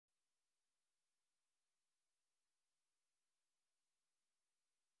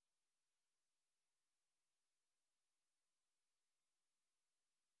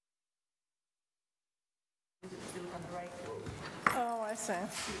on the right. Oh, I see.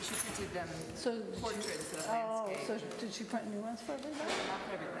 She printed them So portraits of Oh, landscape. so did she print new ones for everybody? Not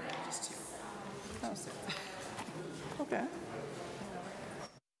for everybody, just two. Okay.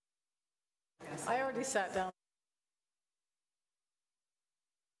 I already sat down.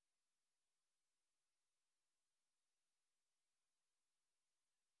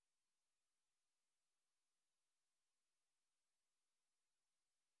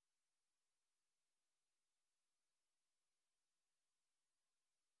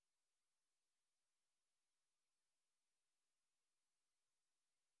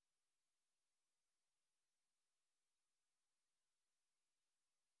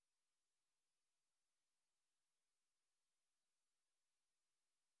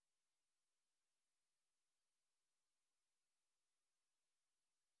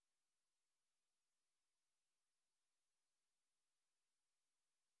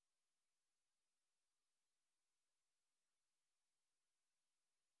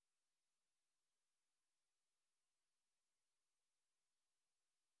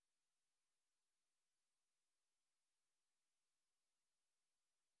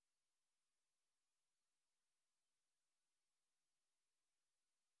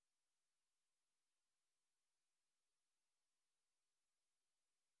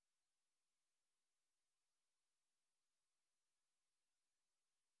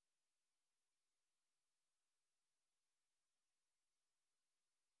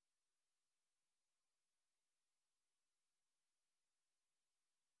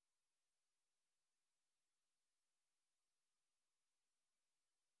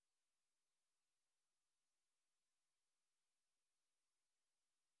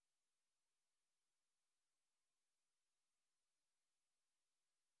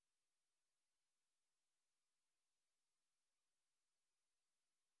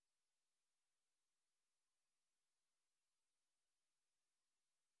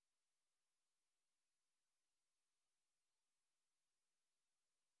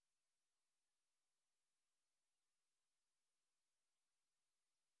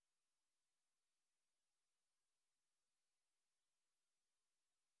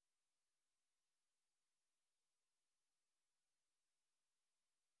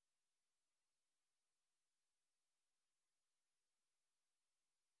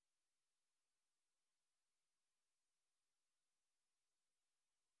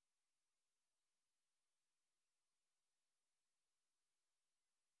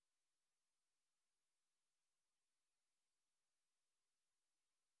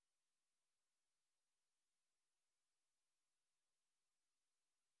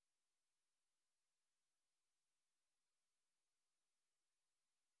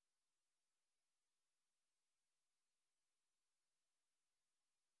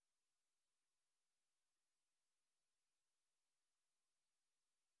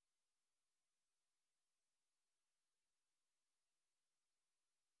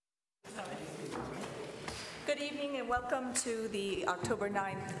 Good evening and welcome to the October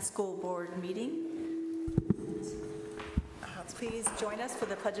 9th school board meeting. Please join us for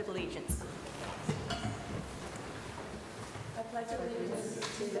the Pledge of Allegiance. I pledge allegiance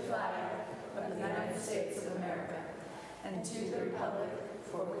to the flag of the United States of America and to the republic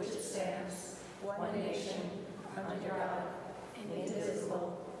for which it stands, one nation, under God,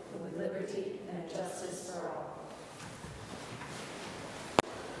 indivisible, with liberty and justice for all.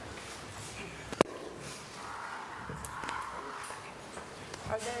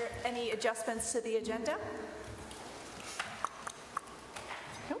 Are there any adjustments to the agenda?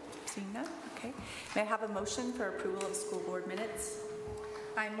 Nope, seeing none. Okay. May I have a motion for approval of school board minutes?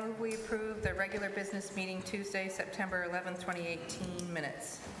 I move we approve the regular business meeting Tuesday, September 11th, 2018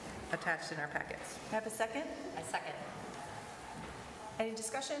 minutes attached in our packets. May I have a second? I second. Any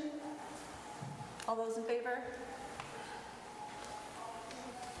discussion? All those in favor?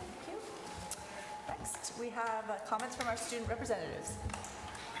 Thank you. Next, we have comments from our student representatives.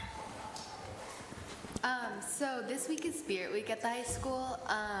 So this week is Spirit Week at the high school,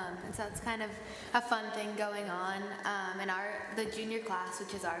 and so it's kind of a fun thing going on. And the junior class,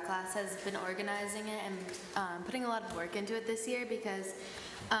 which is our class, has been organizing it and putting a lot of work into it this year because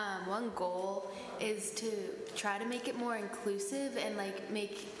one goal is to try to make it more inclusive and like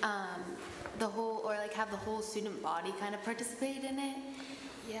make the whole, or like have the whole student body kind of participate in it.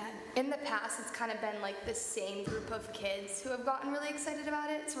 Yeah, in the past it's kind of been like the same group of kids who have gotten really excited about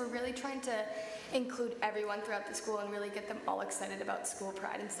it, so we're really trying to include everyone throughout the school and really get them all excited about school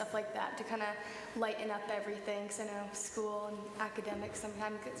pride and stuff like that to kind of lighten up everything, because I know school and academics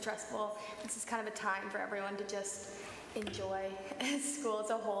sometimes get stressful. This is kind of a time for everyone to just enjoy school as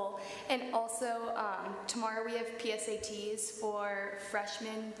a whole. And also, tomorrow we have PSATs for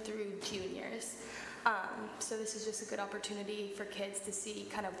freshmen through juniors. So this is just a good opportunity for kids to see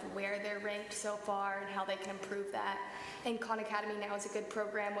kind of where they're ranked so far and how they can improve that. And Khan Academy now is a good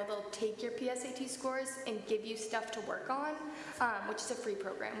program where they'll take your PSAT scores and give you stuff to work on, which is a free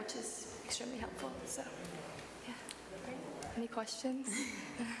program, which is extremely helpful. So, yeah. Any questions?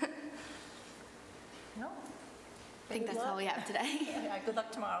 No? I think that's all we have today. Yeah, good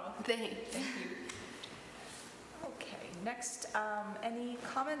luck tomorrow. Thanks. Thank you. Okay, next, any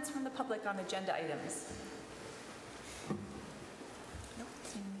comments from the public on agenda items? Nope,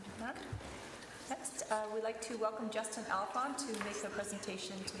 seeing none. Next, we'd like to welcome Justin Alphon to make a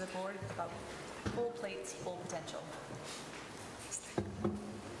presentation to the board about Full Plates, Full Potential.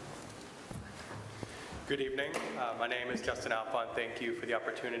 Good evening. My name is Justin Alphon. Thank you for the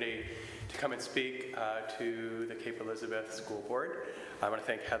opportunity to come and speak to the Cape Elizabeth School Board. I want to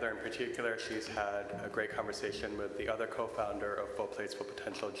thank Heather in particular. She's had a great conversation with the other co-founder of Full Plates, Full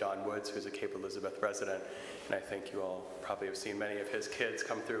Potential, John Woods, who's a Cape Elizabeth resident. And I think you all probably have seen many of his kids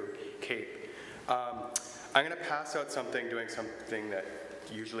come through Cape. I'm going to pass out doing something that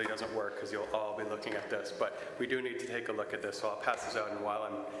usually doesn't work because you'll all be looking at this, but we do need to take a look at this, so I'll pass this out, and while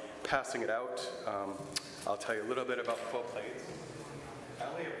I'm passing it out, I'll tell you a little bit about Full Plates. I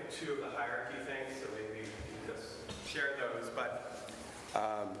only have two of the hierarchy things, so maybe you can just share those, but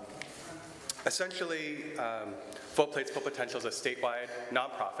essentially, Full Plates, Full Potential is a statewide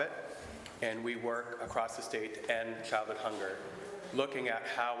nonprofit, and we work across the state to end childhood hunger, looking at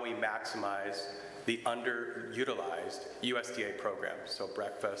how we maximize the underutilized USDA programs, so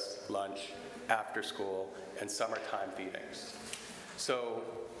breakfast, lunch, after school, and summertime feedings. So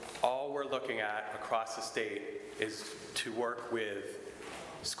all we're looking at across the state is to work with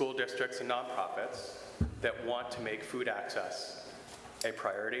school districts and nonprofits that want to make food access a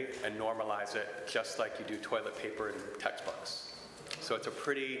priority and normalize it just like you do toilet paper and textbooks. So it's a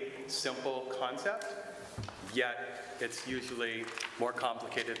pretty simple concept, yet it's usually more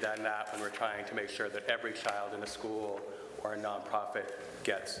complicated than that when we're trying to make sure that every child in a school or a nonprofit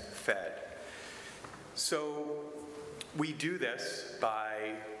gets fed. So we do this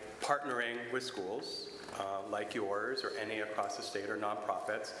by partnering with schools like yours or any across the state or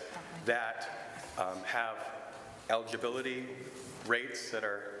nonprofits that have eligibility rates that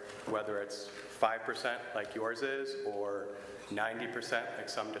are, whether it's 5% like yours is or 90% like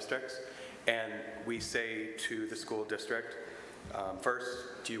some districts. And we say to the school district, first,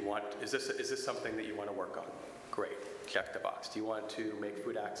 is this something that you want to work on? Great, check the box. Do you want to make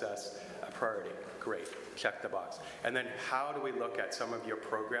food access a priority? Great, check the box. And then how do we look at some of your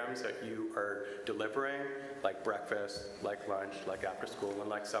programs that you are delivering, like breakfast, like lunch, like after school, and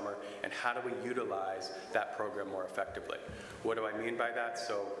like summer, and how do we utilize that program more effectively? What do I mean by that?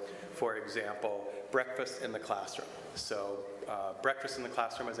 So, for example, breakfast in the classroom. So breakfast in the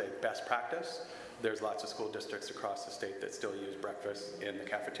classroom is a best practice. There's lots of school districts across the state that still use breakfast in the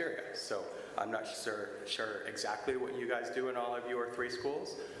cafeteria. So I'm not sure exactly what you guys do in all of your 3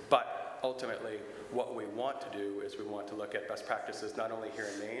 schools, but ultimately what we want to do is we want to look at best practices not only here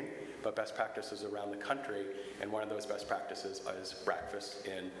in Maine, but best practices around the country, and one of those best practices is breakfast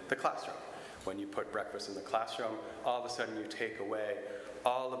in the classroom. When you put breakfast in the classroom, all of a sudden you take away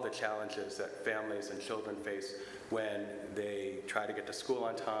all of the challenges that families and children face when they try to get to school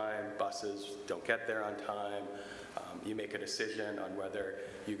on time, buses don't get there on time, you make a decision on whether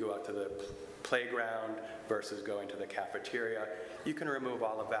you go out to the playground versus going to the cafeteria. You can remove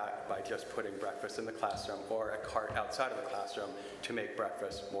all of that by just putting breakfast in the classroom or a cart outside of the classroom to make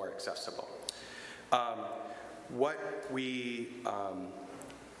breakfast more accessible. What we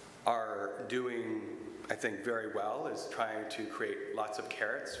are doing, I think, very well is trying to create lots of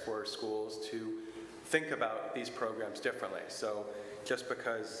carrots for schools to think about these programs differently. So just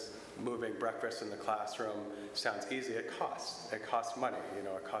because moving breakfast in the classroom sounds easy, it costs. It costs money. You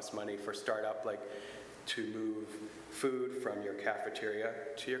know, it costs money for startup, like to move food from your cafeteria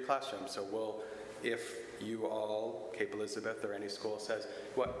to your classroom. So if you all, Cape Elizabeth or any school says,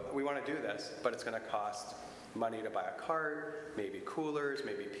 well, we want to do this, but it's going to cost money to buy a cart, maybe coolers,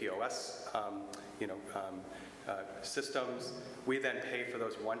 maybe POS, systems. We then pay for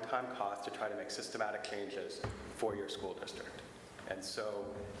those one-time costs to try to make systematic changes for your school district. And so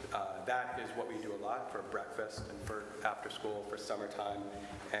that is what we do a lot for breakfast and for after school, for summertime,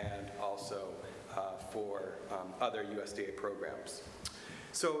 and also for other USDA programs.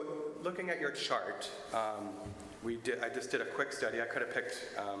 So looking at your chart, I just did a quick study. I could have picked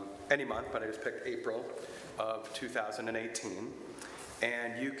any month, but I just picked April of 2018.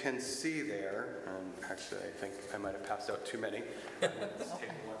 And you can see there, actually I think I might have passed out too many. Let's take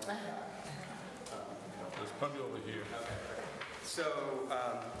one. There's plenty over here. So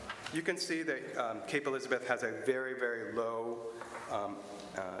you can see that Cape Elizabeth has a very, very low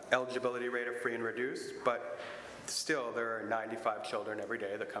eligibility rate of free and reduced, but still there are 95 children every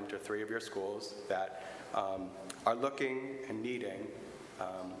day that come to 3 of your schools that are looking and needing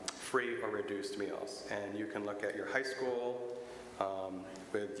free or reduced meals. And you can look at your high school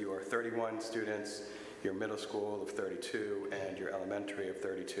with your 31 students, your middle school of 32, and your elementary of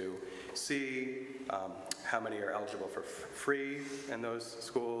 32. See how many are eligible for free in those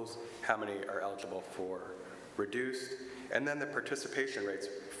schools, how many are eligible for reduced, and then the participation rates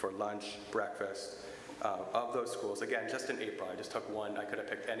for lunch, breakfast of those schools. Again, just in April, I just took one, I could have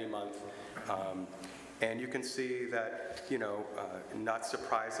picked any month. And you can see that, not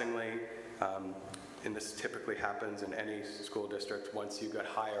surprisingly, and this typically happens in any school district, once you get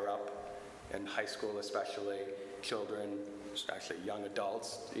higher up in high school especially, children, actually young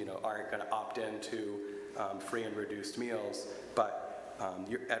adults, aren't going to opt into free and reduced meals. But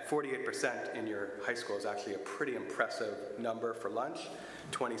you're at 48% in your high school is actually a pretty impressive number for lunch,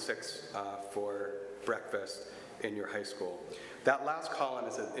 26 for breakfast in your high school. That last column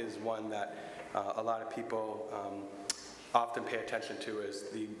is one that a lot of people often pay attention to, is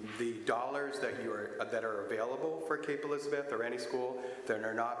the dollars that are available for Cape Elizabeth or any school that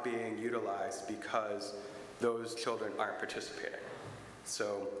are not being utilized because those children aren't participating.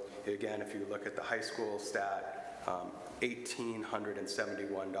 So again, if you look at the high school stat,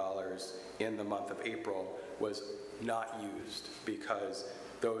 $1,871 in the month of April was not used because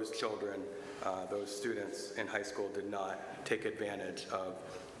those children, those students in high school did not take advantage of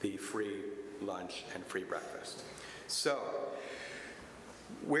the free lunch and free breakfast. So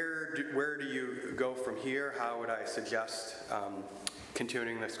where do you go from here? How would I suggest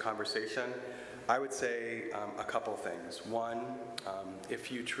continuing this conversation? I would say a couple things. One, if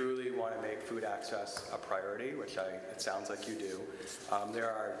you truly want to make food access a priority, which it sounds like you do, there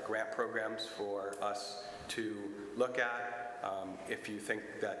are grant programs for us to look at if you think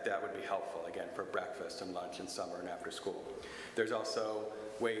that would be helpful, again, for breakfast and lunch and summer and after school. There's also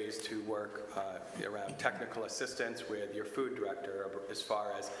ways to work around technical assistance with your food director, as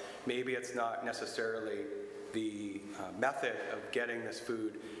far as maybe it's not necessarily the method of getting this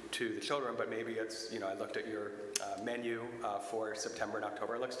food to the children, but maybe it's, I looked at your menu for September and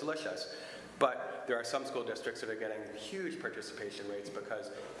October, it looks delicious. But there are some school districts that are getting huge participation rates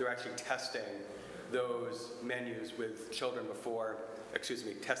because they're actually testing those menus with children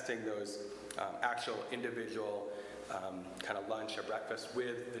testing those actual individual kind of lunch or breakfast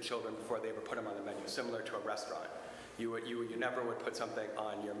with the children before they ever put them on the menu, similar to a restaurant. You never would put something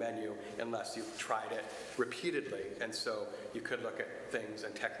on your menu unless you've tried it repeatedly, and so you could look at things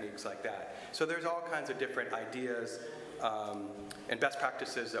and techniques like that. So there's all kinds of different ideas and best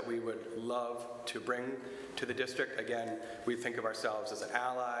practices that we would love to bring to the district. Again, we think of ourselves as an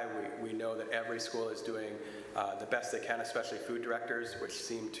ally. We know that every school is doing the best they can, especially food directors, which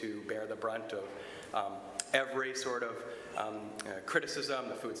seem to bear the brunt of every sort of criticism.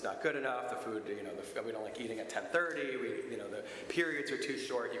 The food's not good enough. The food, we don't like eating at 10:30. The periods are too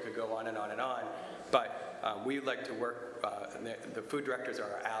short. You could go on and on and on. But we like to work. The food directors are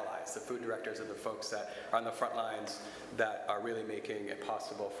our allies. The food directors are the folks that are on the front lines that are really making it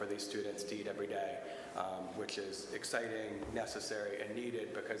possible for these students to eat every day, which is exciting, necessary, and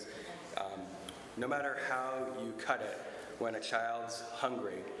needed, because no matter how you cut it, when a child's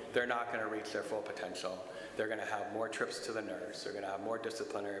hungry, they're not going to reach their full potential. They're going to have more trips to the nurse. They're going to have more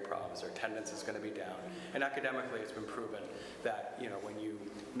disciplinary problems. Their attendance is going to be down. And academically, it's been proven that when you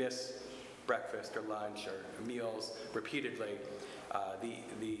miss breakfast or lunch or meals repeatedly,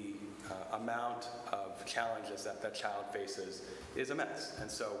 the amount of challenges that that child faces is immense.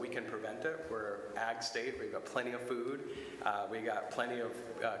 And so we can prevent it. We're an ag state. We've got plenty of food. We got plenty of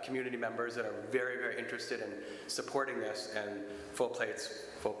community members that are very, very interested in supporting this, and Full Plate's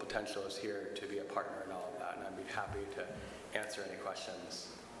Full Potential is here to be a partner in all of that, and I'd be happy to answer any questions.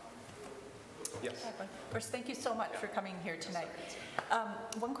 Yes? First, thank you so much for coming here tonight.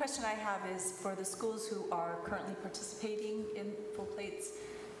 One question I have is for the schools who are currently participating in Full Plates,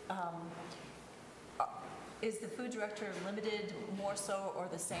 is the food director limited more so or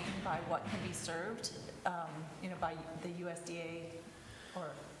the same by what can be served, by the USDA or?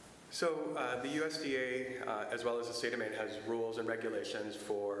 So the USDA, as well as the state of Maine, has rules and regulations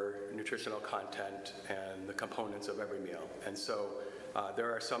for nutritional content and the components of every meal. And so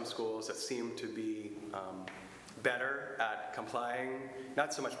there are some schools that seem to be better at complying,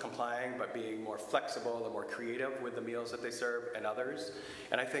 not so much complying, but being more flexible and more creative with the meals that they serve and others.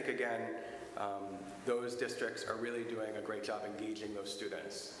 And I think, again, those districts are really doing a great job engaging those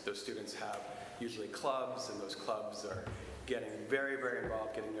students. Those students have usually clubs, and those clubs are getting very, very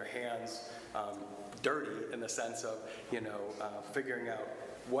involved, getting their hands dirty in the sense of, figuring out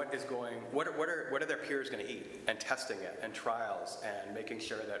what are their peers going to eat, and testing it, and trials, and making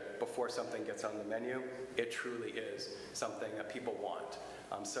sure that before something gets on the menu, it truly is something that people want.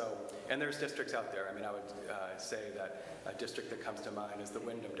 And there's districts out there. I mean, I would say that a district that comes to mind is the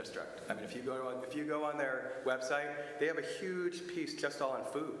Wyndham district. I mean, if you go on their website, they have a huge piece just all on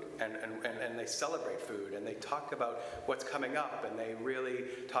food, and they celebrate food, and they talk about what's coming up, and they really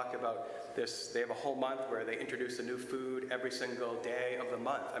talk about this. They have a whole month where they introduce a new food every single day of the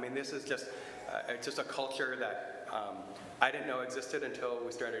month. I mean, this is just it's just a culture that I didn't know existed until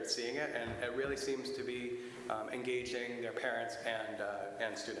we started seeing it, and it really seems to be engaging their parents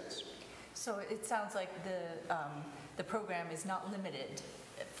and students. So it sounds like the program is not limited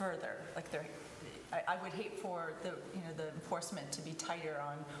further. Like I would hate for the enforcement to be tighter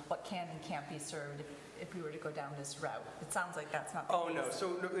on what can and can't be served if we were to go down this route. It sounds like that's not the case. No.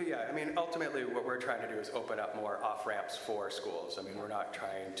 So, yeah, I mean, ultimately what we're trying to do is open up more off-ramps for schools. I mean, we're not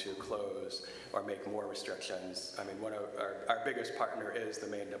trying to close or make more restrictions. I mean, one of our biggest partner is the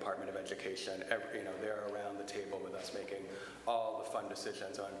Maine Department of Education. They're around the table with us making all the fun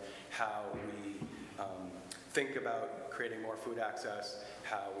decisions on how we think about creating more food access,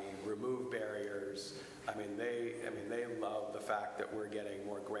 how we remove barriers. I mean, they love the fact that we're getting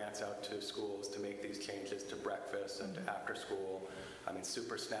more grants out to schools to make these changes to breakfast and to after school. I mean,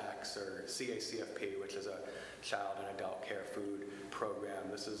 Super Snacks or CACFP, which is a child and adult care food program.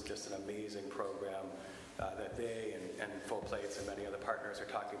 This is just an amazing program that they and Full Plates and many other partners are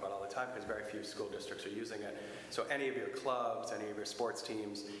talking about all the time, because very few school districts are using it. So any of your clubs, any of your sports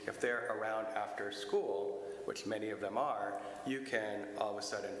teams, if they're around after school, which many of them are, you can all of a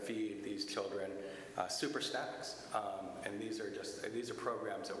sudden feed these children Super Snacks. And these are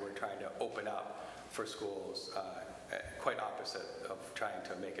programs that we're trying to open up for schools, quite opposite of trying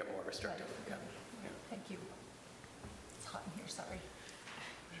to make it more restrictive. Right. Yeah. Thank you. It's hot in here, sorry.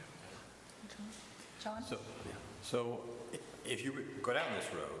 John? So if you go down this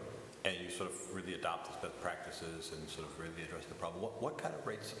road and you sort of really adopt these best practices and sort of really address the problem, what kind of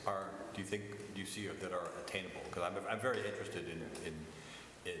rates do you see that are attainable? Because I'm very interested in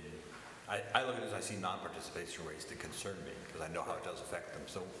I look at it as I see non-participation rates that concern me, because I know how it does affect them.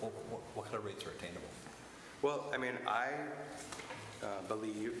 So what kind of rates are attainable? Well, I mean, I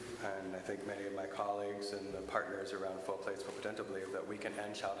believe, and I think many of my colleagues and the partners around Full Plates Full Potential believe, that we can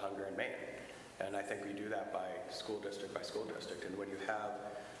end child hunger in Maine. And I think we do that by school district. And when you have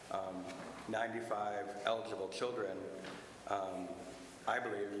 95 eligible children, I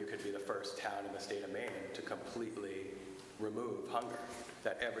believe you could be the first town in the state of Maine to completely remove hunger,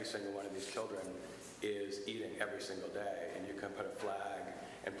 that every single one of these children is eating every single day. And you can put a flag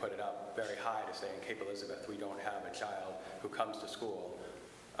and put it up very high to say, in Cape Elizabeth, we don't have a child who comes to school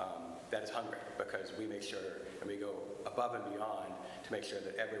that is hungry, because we make sure, and we go above and beyond to make sure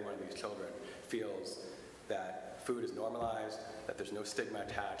that every one of these children feels that food is normalized, that there's no stigma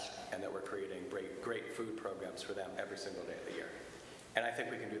attached, and that we're creating great food programs for them every single day of the year. And I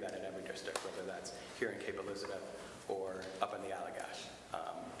think we can do that in every district, whether that's here in Cape Elizabeth or up in the Allagash.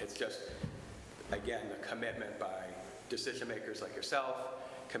 It's just, again, the commitment by decision makers like yourself,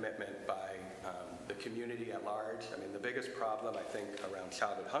 commitment by the community at large. I mean, the biggest problem, I think, around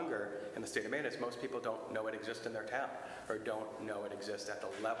childhood hunger in the state of Maine is most people don't know it exists in their town, or don't know it exists at the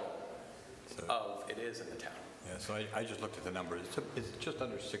level of it is in the town. Yeah, so I just looked at the numbers. It's just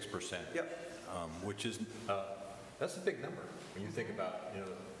under 6%. Yep. Which is, that's a big number when you think about,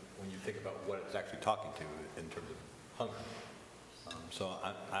 what it's actually talking to in terms of hunger. So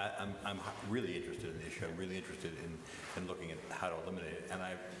I'm really interested in the issue. I'm really interested in looking at how to eliminate it. And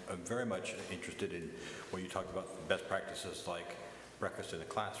I'm very much interested in what you talked about, best practices like breakfast in the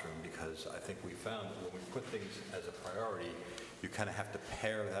classroom, because I think we found that when we put things as a priority, you kind of have to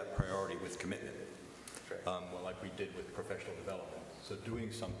pair that priority with commitment. Well, like we did with professional development. So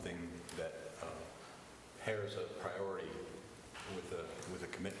doing something that pairs a priority with a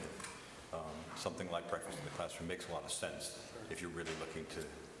commitment, something like breakfast in the classroom makes a lot of sense if you're really looking to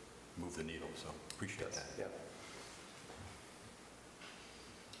move the needle. So appreciate that. Yeah.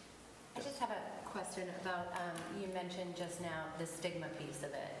 I just have a question about, you mentioned just now the stigma piece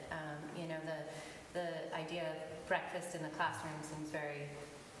of it. The idea of breakfast in the classroom seems very,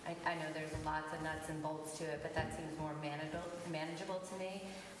 I know there's lots of nuts and bolts to it, but that seems more manageable to me.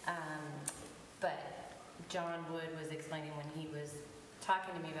 But John Wood was explaining when he was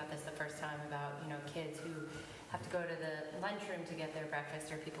talking to me about this the first time, about, kids who have to go to the lunchroom to get their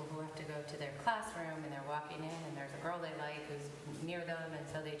breakfast, or people who have to go to their classroom and they're walking in and there's a girl they like who's near them, and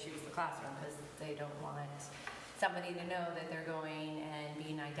so they choose the classroom because they don't want somebody to know that they're going and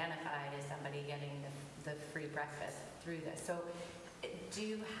being identified as somebody getting the free breakfast through this. So do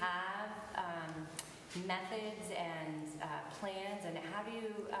you have methods and plans, and how do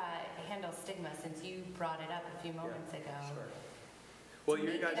you handle stigma, since you brought it up a few moments ago? Sure. Well, to you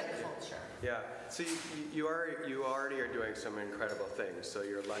make guys, it a culture. yeah. So you already are doing some incredible things. So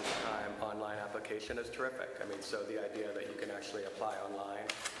your lunchtime online application is terrific. I mean, so the idea that you can actually apply online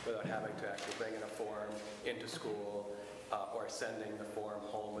without having to actually bring in a form into school, or sending the form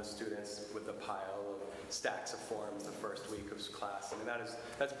home with students with a pile of stacks of forms the first week of class. I mean,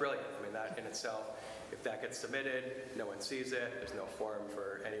 that's brilliant. I mean, that in itself, if that gets submitted, no one sees it, there's no form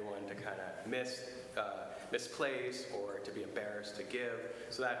for anyone to kind of misplace or to be embarrassed to give.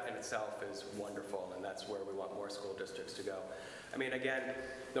 So that in itself is wonderful, and that's where we want more school districts to go. I mean, again,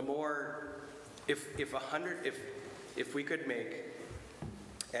 the more, if we could make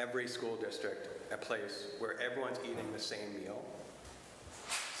every school district a place where everyone's eating the same meal.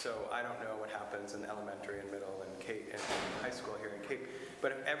 So I don't know what happens in elementary and middle and high school here in Cape,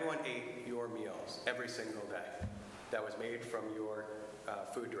 but if everyone ate your meals every single day that was made from your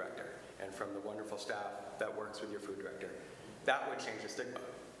food director and from the wonderful staff that works with your food director, that would change the stigma.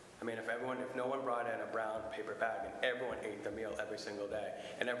 I mean, if no one brought in a brown paper bag and everyone ate the meal every single day,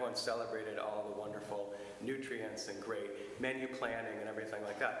 and everyone celebrated all the wonderful nutrients and great menu planning and everything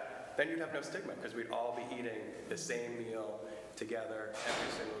like that, then you'd have no stigma, because we'd all be eating the same meal together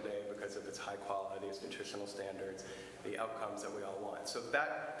every single day because of its high quality, its nutritional standards, the outcomes that we all want. So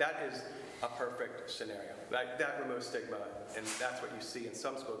that is a perfect scenario. That removes stigma, and that's what you see in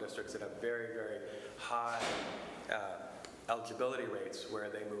some school districts that have very, very high eligibility rates, where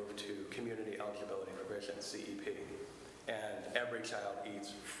they move to community eligibility provision, CEP, and every child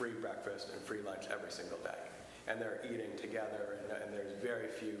eats free breakfast and free lunch every single day. And they're eating together, and there's very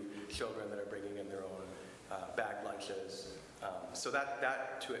few children that are bringing in their own bag lunches. So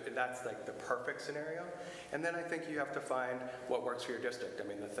that's like the perfect scenario. And then I think you have to find what works for your district. I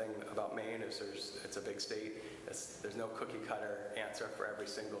mean, the thing about Maine is it's a big state. There's no cookie cutter answer for every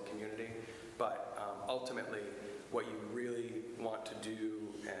single community. But ultimately, what you really want to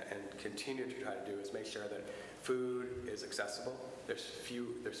do and continue to try to do is make sure that food is accessible. There's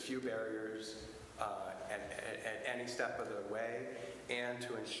few barriers at any step of the way, and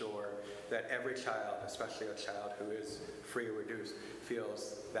to ensure that every child, especially a child who is free or reduced,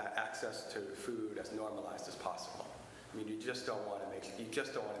 feels that access to food as normalized as possible. I mean, you just don't want to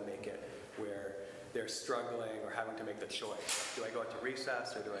make it where they're struggling or having to make the choice. Do I go out to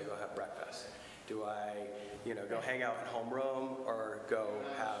recess, or do I go have breakfast? Do I, go hang out in homeroom, or go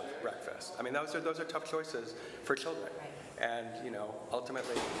have breakfast? I mean, those are tough choices for children. And,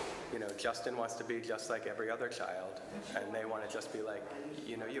 ultimately, Justin wants to be just like every other child, and they want to just be like,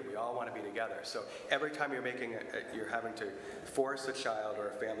 we all want to be together. So every time you're having to force a child or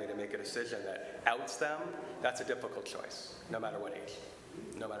a family to make a decision that outs them, that's a difficult choice, no matter what age,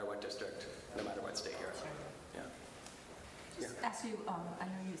 no matter what district, no matter what state you're in. Yeah. Just ask you, I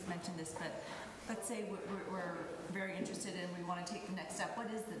know you mentioned this, but let's say we're very interested and we want to take the next step.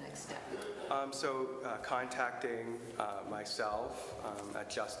 What is the next step? Contacting myself at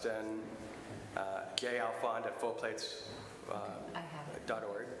Justin, J. Alfond at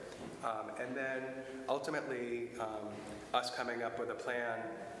fullplates.org. And then ultimately us coming up with a plan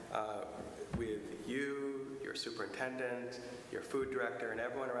with you, your superintendent, your food director, and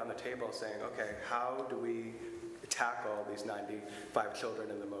everyone around the table saying, okay, how do we tackle these 95 children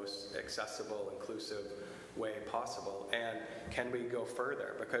in the most accessible, inclusive way possible? And can we go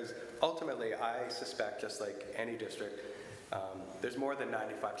further? Because ultimately, I suspect, just like any district, there's more than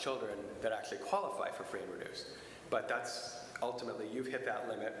 95 children that actually qualify for free and reduced. But that's ultimately, you've hit that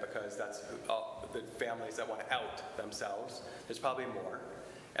limit, because that's the families that want to out themselves. There's probably more.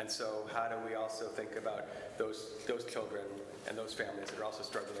 And so how do we also think about those children and those families that are also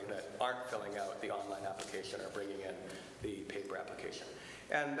struggling, that aren't filling out the online application or bringing in the paper application?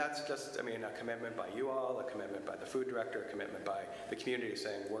 And that's just, a commitment by you all, a commitment by the food director, a commitment by the community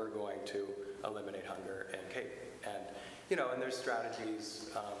saying we're going to eliminate hunger in Cape. And, and there's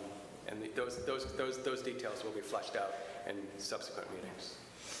strategies, and those details will be fleshed out in subsequent meetings,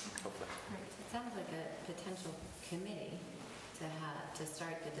 hopefully. Right. It sounds like a potential committee to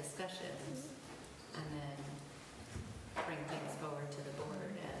start the discussions and then bring things forward to the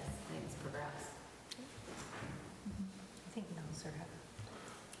board as things progress. I think those are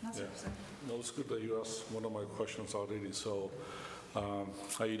Yeah. No, it's good that you asked one of my questions already. So,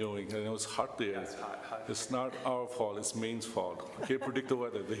 how you doing? I know it's hot there. It's hot. It's not our fault, it's Maine's fault. I can't predict the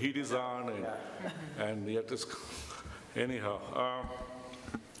weather. The heat is on, and yet it's, anyhow.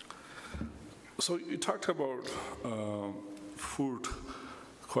 So you talked about food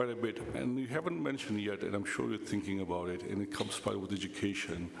quite a bit, and you haven't mentioned yet, and I'm sure you're thinking about it, and it comes by with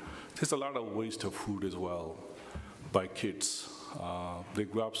education. There's a lot of waste of food as well by kids. They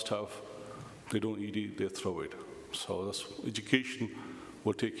grab stuff, they don't eat it, they throw it. So that's, education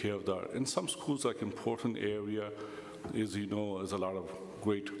will take care of that. In some schools, like in Portland area, as you know, there's a lot of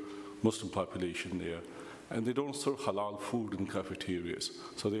great Muslim population there, and they don't serve halal food in cafeterias.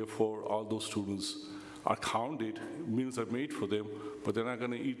 So therefore, all those students are counted, meals are made for them, but they're not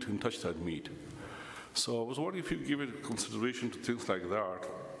going to eat and touch that meat. So I was wondering if you give it consideration to things like that.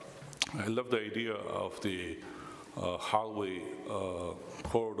 I love the idea of the hallway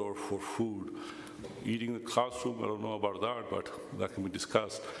corridor for food. Eating in the classroom, I don't know about that, but that can be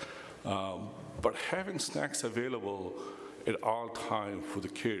discussed. But having snacks available at all time for the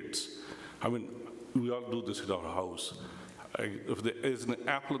kids. I mean, we all do this in our house. If there is an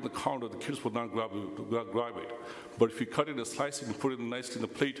apple on the counter, the kids will not grab it. But if you cut it and slice it and put it nicely in the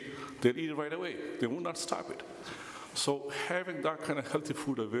plate, they'll eat it right away. They will not stop it. So having that kind of healthy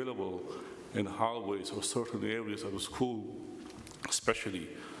food available in hallways or certain areas of the school, especially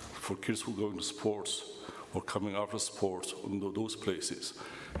for kids who go into sports or coming out of sports, in those places.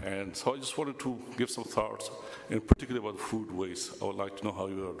 And so I just wanted to give some thoughts, in particular about food waste. I would like to know how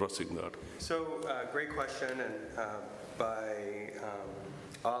you are addressing that. So, great question, and by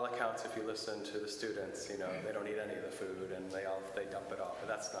all accounts, if you listen to the students, you know, they don't eat any of the food and they dump it all, but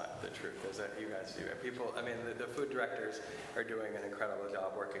that's not the truth, is that you guys do it. People, I mean, the food directors are doing an incredible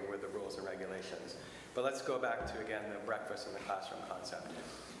job working with the rules and regulations. But let's go back to, again, the breakfast in the classroom concept,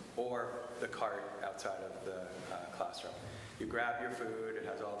 or the cart outside of the classroom. You grab your food, it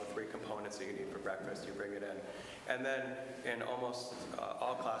has all the 3 components that you need for breakfast, you bring it in. And then in almost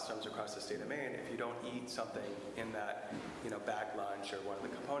all classrooms across the state of Maine, if you don't eat something in that, bag lunch or one of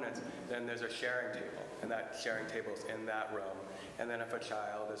the components, then there's a sharing table, and that sharing table is in that room. And then if a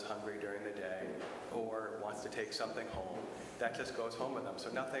child is hungry during the day or wants to take something home, that just goes home with them.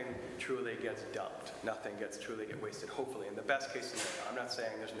 So nothing truly gets dumped. Nothing gets truly wasted, hopefully. In the best case scenario, I'm not saying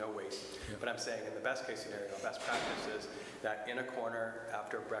there's no waste, but I'm saying in the best case scenario, best practice is that in a corner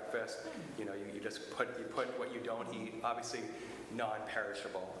after breakfast, you just put what you don't eat, obviously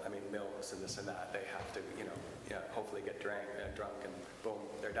non-perishable. I mean, milks and this and that, they have to, hopefully get drunk and boom,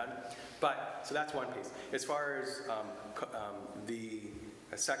 they're done. But, so that's one piece. As far as the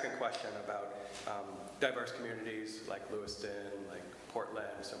second question about diverse communities like Lewiston, like Portland,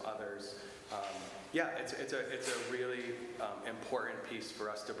 some others, it's a really important piece for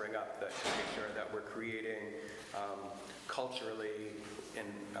us to bring up, that to make sure that we're creating culturally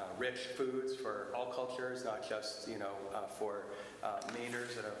rich foods for all cultures, not just for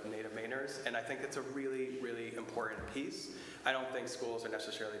Mainers that are native Mainers. And I think it's a really, really important piece. I don't think schools are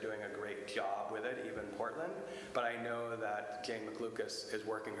necessarily doing a great job with it, even Portland, but I know that Jane McLucas is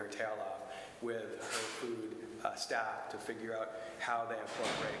working her tail off with her food staff to figure out how they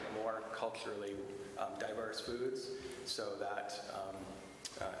incorporate more culturally diverse foods so that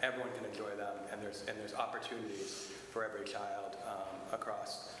everyone can enjoy them, and there's opportunities for every child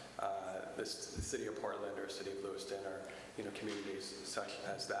across the city of Portland or city of Lewiston or communities such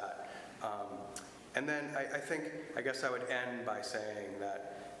as that. And then I guess I would end by saying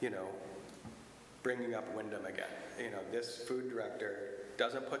that bringing up Wyndham again. This food director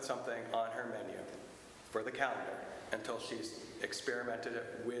doesn't put something on her menu for the calendar until she's experimented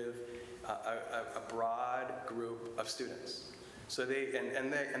it with a broad group of students. So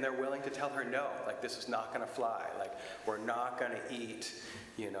they're willing to tell her no, like this is not going to fly, like we're not going to eat,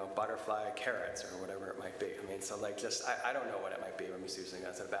 butterfly carrots or whatever it might be. I mean, so like just I don't know what it might be. I'm using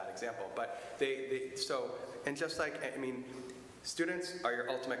that's a bad example, but students are your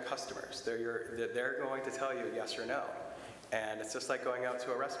ultimate customers. They're going to tell you yes or no. And it's just like going out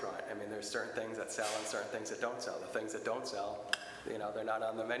to a restaurant. I mean, there's certain things that sell and certain things that don't sell. The things that don't sell, they're not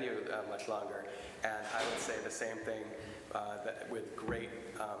on the menu much longer. And I would say the same thing that with great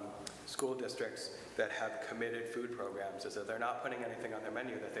school districts that have committed food programs, is that they're not putting anything on their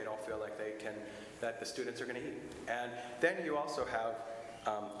menu that they don't feel like that the students are going to eat. And then you also have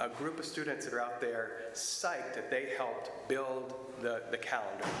a group of students that are out there psyched that they helped build the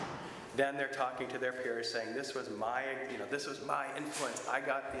calendar. then they're talking to their peers saying, this was my influence. I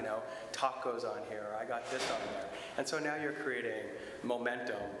got, tacos on here, or I got this on there. And so now you're creating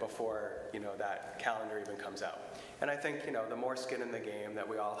momentum before, that calendar even comes out. And I think, the more skin in the game that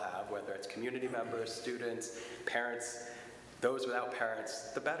we all have, whether it's community members, students, parents, those without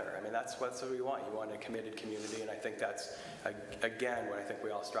parents, the better. I mean, that's what we want. You want a committed community, and I think that's, again, what I think we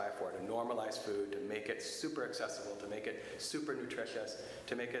all strive for, to normalize food, to make it super accessible, to make it super nutritious,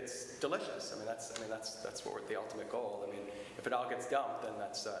 to make it delicious. I mean, that's what the ultimate goal. I mean, if it all gets dumped, then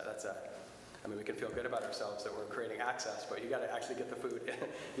we can feel good about ourselves that we're creating access, but you got to actually get the food,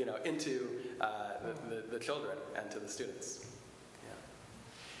 into the children and to the students.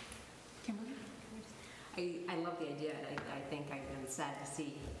 I love the idea, and I think I'm sad to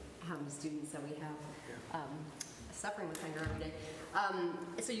see how many students that we have suffering with hunger every day.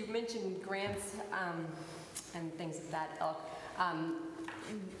 So you mentioned grants and things of that ilk.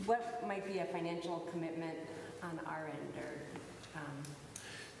 What might be a financial commitment on our end, or?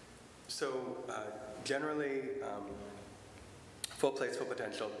 So generally, Full Plates, Full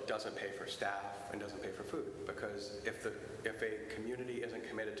Potential doesn't pay for staff and doesn't pay for food, because if a community isn't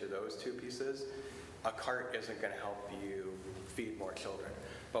committed to those two pieces, a cart isn't going to help you feed more children.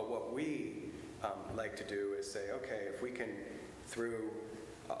 But what we like to do is say, okay, if we can, through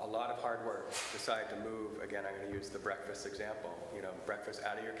a lot of hard work, decide to move, again, I'm going to use the breakfast example, breakfast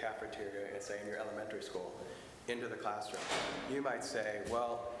out of your cafeteria, and say in your elementary school, into the classroom. You might say,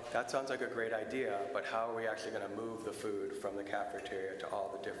 well, that sounds like a great idea, but how are we actually going to move the food from the cafeteria to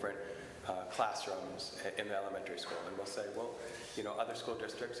all the different classrooms in the elementary school? And we'll say, well, other school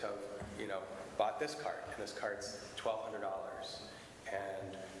districts have, bought this cart, and this cart's $1,200.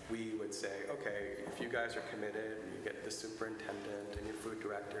 And we would say, okay, if you guys are committed, and you get the superintendent and your food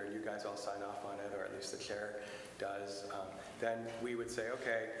director, and you guys all sign off on it, or at least the chair does, then we would say,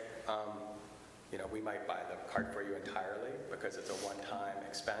 okay, we might buy the cart for you entirely, because it's a one-time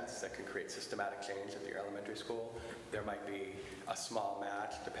expense that can create systematic change at your elementary school. There might be a small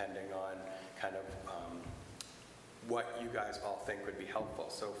match depending on kind of what you guys all think would be helpful.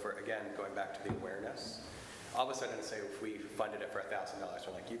 So again, going back to the awareness, all of a sudden, say if we funded it for $1,000,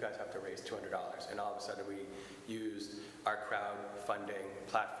 we're like, you guys have to raise $200. And all of a sudden we used our crowdfunding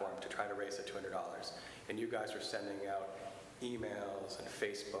platform to try to raise the $200. And you guys were sending out emails and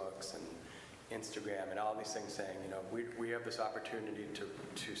Facebooks and Instagram and all these things saying, we have this opportunity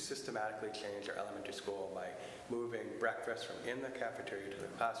to systematically change our elementary school by moving breakfast from in the cafeteria to the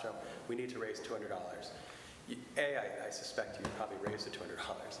classroom. We need to raise $200. I suspect you'd probably raise the $200.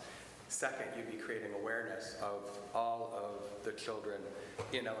 Second, you'd be creating awareness of all of the children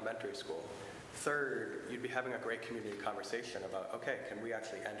in elementary school. Third, you'd be having a great community conversation about, okay, can we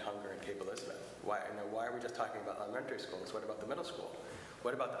actually end hunger in Cape Elizabeth? Why are we just talking about elementary schools? What about the middle school?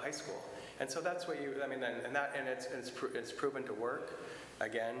 What about the high school? And so that's what it's proven to work.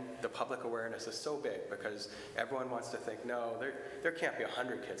 Again, the public awareness is so big because everyone wants to think, no, there can't be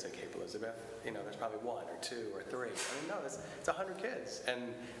 100 kids in Cape Elizabeth. There's probably 1 or 2 or 3. No, it's 100 kids.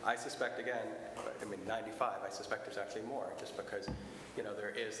 And I suspect, again, 95, I suspect there's actually more, just because,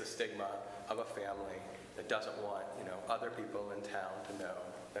 there is the stigma of a family that doesn't want, other people in town to know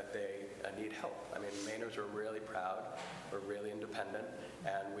that they need help. Mainers are really proud, we're really independent,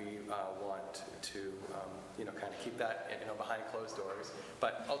 and we want to, kind of keep that, behind closed doors.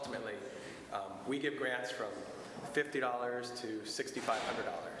 But ultimately, we give grants from $50 to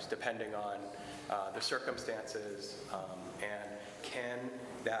 $6,500, depending on the circumstances, and can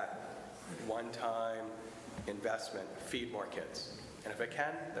that one-time investment feed more kids? And if it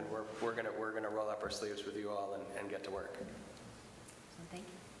can, then we're gonna roll up our sleeves with you all and get to work. Thank you.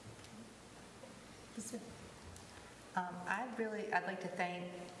 I'd like to thank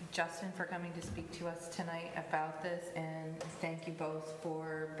Justin for coming to speak to us tonight about this, and thank you both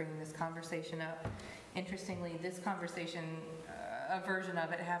for bringing this conversation up. Interestingly, this conversation, a version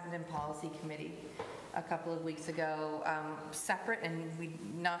of it happened in policy committee a couple of weeks ago, separate and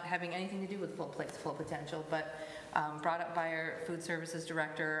not having anything to do with Full Plates, Full Potential, but brought up by our food services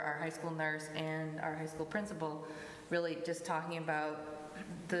director, our high school nurse, and our high school principal, really just talking about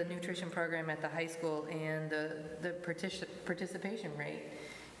the nutrition program at the high school and the participation rate.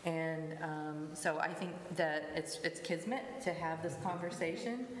 And so I think that it's kismet to have this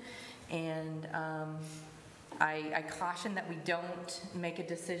conversation, and I caution that we don't make a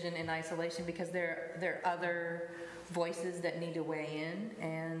decision in isolation, because there are other voices that need to weigh in.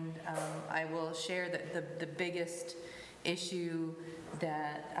 And I will share that the biggest issue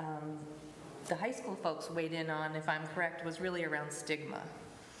that the high school folks weighed in on, if I'm correct, was really around stigma.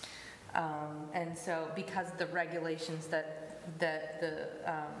 And so because the regulations that the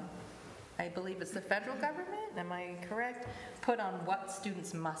I believe it's the federal government, am I correct, put on what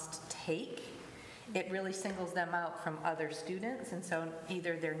students must take, it really singles them out from other students, and so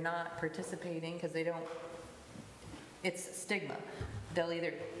either they're not participating because they don't, it's stigma. They'll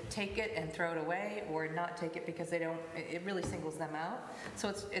either take it and throw it away or not take it because they don't, it really singles them out.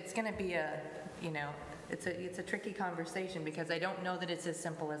 So it's going to be a, you know, it's a tricky conversation because I don't know that it's as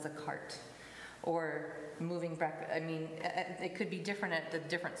simple as a cart or moving breakfast. I mean, it could be different at the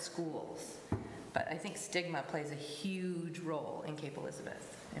different schools, but I think stigma plays a huge role in Cape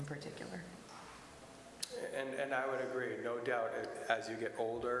Elizabeth in particular. And I would agree, no doubt, as you get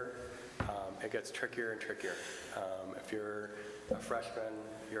older, it gets trickier and trickier. If you're a freshman,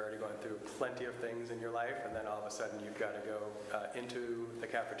 you're already going through plenty of things in your life, and then all of a sudden you've got to go into the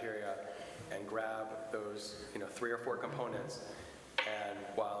cafeteria and grab those, 3 or 4 components. And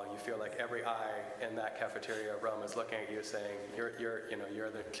while you feel like every eye in that cafeteria room is looking at you saying, you're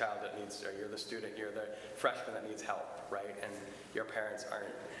the child that needs, or you're the student, you're the freshman that needs help, right? And your parents aren't,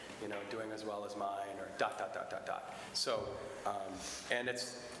 doing as well as mine, or ... So, and it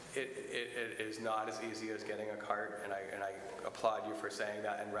is not as easy as getting a cart, and I applaud you for saying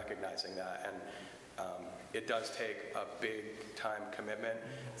that and recognizing that. And it does take a big time commitment.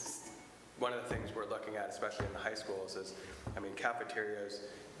 One of the things we're looking at, especially in the high schools, is, cafeterias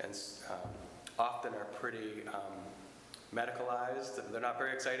and often are pretty medicalized. They're not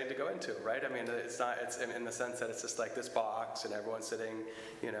very exciting to go into, right? It's in the sense that it's just like this box and everyone's sitting,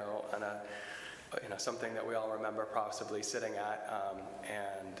 on a, something that we all remember possibly sitting at.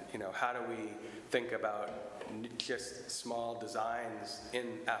 And, how do we think about just small designs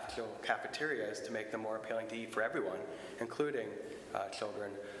in actual cafeterias to make them more appealing to eat for everyone, including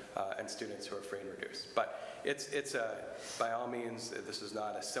children and students who are free and reduced. But it's by all means, this is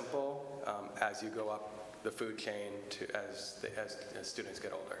not as simple as you go up the food chain as students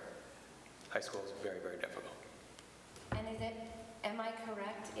get older. High school is very, very difficult. And am I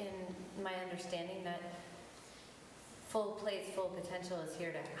correct in my understanding that Full Plates, Full Potential is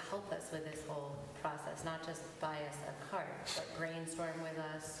here to help us with this whole process, not just buy us a cart, but brainstorm with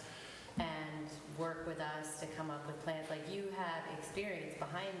us and work with us to come up with plans? Like, you have experience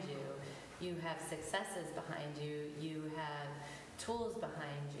behind you, you have successes behind you, you have tools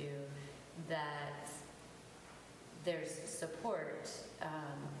behind you, that there's support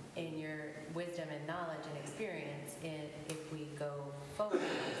in your wisdom and knowledge and experience if we go forward.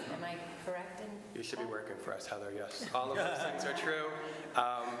 Am I correct in You should that? be working for us, Heather, yes. All of those things are true.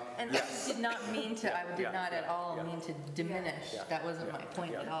 And yes. I did not mean to, I did not at all mean to diminish. Yeah. That wasn't my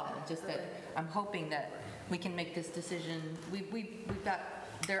point Yeah. at all. Just that I'm hoping that we can make this decision. We've got,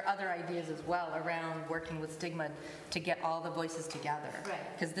 there are other ideas as well around working with stigma to get all the voices together.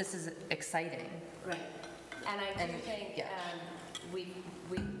 Right. Because this is exciting. Right. And I do And, think yeah.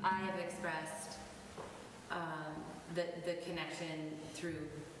 I have expressed the connection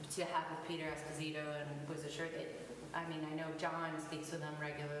to have with Peter Esposito, and was assured that, I know John speaks with them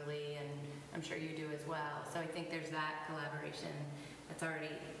regularly, and I'm sure you do as well. So I think there's that collaboration that's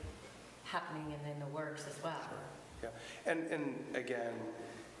already happening and in the works as well. Yeah, and again,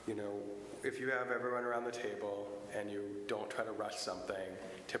 if you have everyone around the table and you don't try to rush something,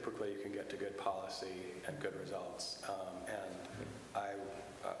 typically you can get to good policy and good results. And I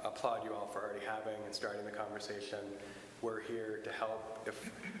applaud you all for already having and starting the conversation. We're here to help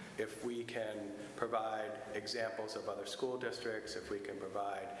if we can provide examples of other school districts, if we can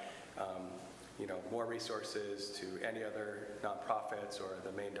provide more resources to any other nonprofits or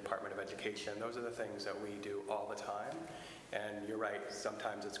the Maine Department of Education. Those are the things that we do all the time. And you're right,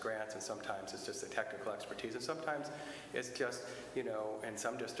 sometimes it's grants and sometimes it's just the technical expertise. And sometimes it's just, in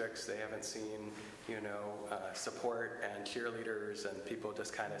some districts they haven't seen, support and cheerleaders and people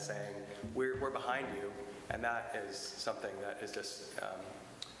just kind of saying, we're behind you. And that is something that is just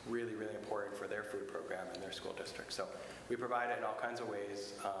really, really important for their food program in their school district. So we provide it in all kinds of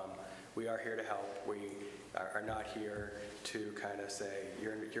ways. We are here to help. We are not here to kind of say,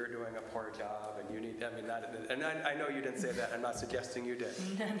 you're doing a poor job and you need, I know you didn't say that, I'm not suggesting you did,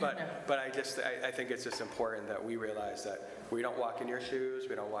 but I think it's just important that we realize that we don't walk in your shoes,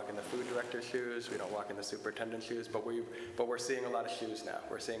 we don't walk in the food director's shoes, we don't walk in the superintendent's shoes, but we're seeing a lot of shoes now.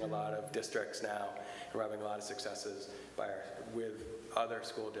 We're seeing a lot of districts now, and we're having a lot of successes with other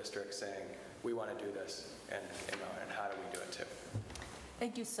school districts saying, we want to do this, and how do we do it too?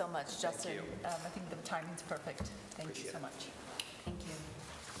 Thank you so much, Justin. you. I think the timing's perfect. Thank you Appreciate so it. much. Thank you.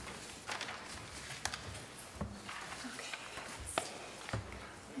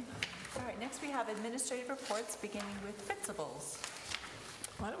 All right, next we have administrative reports, beginning with principals.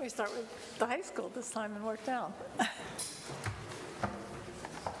 Why don't we start with the high school this time and work down?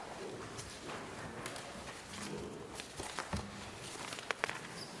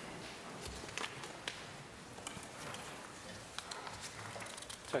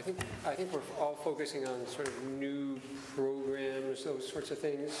 So I think we're all focusing on sort of new programs, those sorts of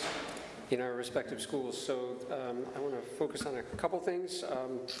things in our respective schools. So I want to focus on a couple things.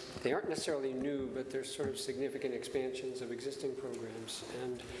 They aren't necessarily new, but they're sort of significant expansions of existing programs.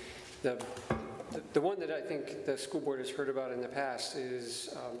 And the one that I think the school board has heard about in the past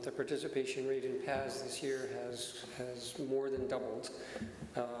is the participation rate in PATHS this year has more than doubled.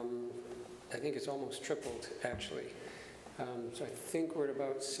 I think it's almost tripled, actually. So I think we're at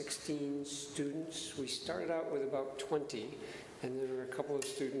about 16 students. We started out with about 20, and there were a couple of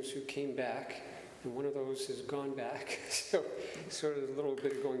students who came back, and one of those has gone back. So sort of a little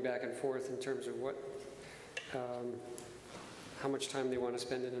bit of going back and forth in terms of what, how much time they want to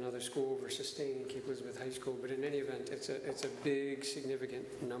spend in another school versus staying in Cape Elizabeth High School. But in any event, it's a big,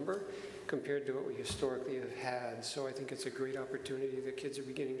 significant number compared to what we historically have had. So I think it's a great opportunity that kids are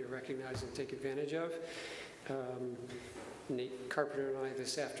beginning to recognize and take advantage of. Nate Carpenter and I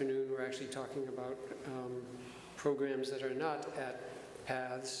this afternoon were actually talking about programs that are not at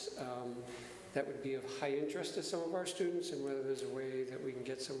PATHS that would be of high interest to some of our students, and whether there's a way that we can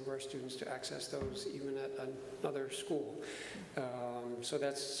get some of our students to access those even at another school. So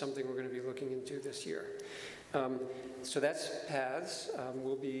that's something we're going to be looking into this year. So that's PATHS.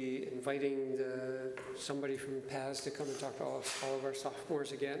 We'll be inviting somebody from PATHS to come and talk to all of our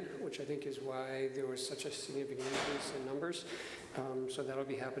sophomores again, which I think is why there was such a significant increase in numbers. So that'll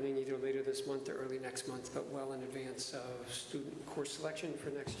be happening either later this month or early next month, but well in advance of student course selection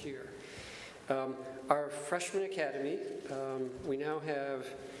for next year. Our freshman academy, we now have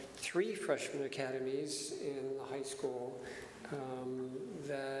 3 freshman academies in the high school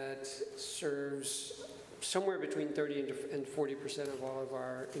that serves somewhere between 30 and 40% of all of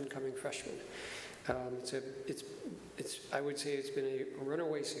our incoming freshmen. I would say it's been a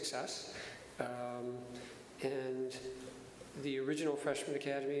runaway success. And the original freshman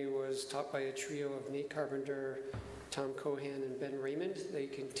academy was taught by a trio of Nate Carpenter, Tom Cohan, and Ben Raymond. They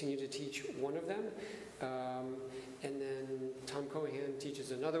continue to teach one of them. And then Tom Cohan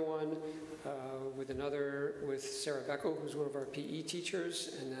teaches another one with Sarah Beckel, who's one of our PE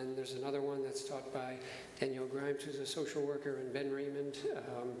teachers. And then there's another one that's taught by Danielle Grimes, who's a social worker, and Ben Raymond.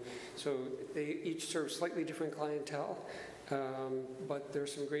 So they each serve slightly different clientele, but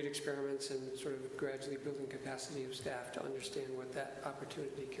there's some great experiments and sort of gradually building capacity of staff to understand what that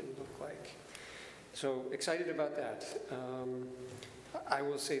opportunity can look like. So excited about that. I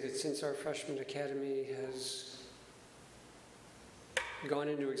will say that since our freshman academy has gone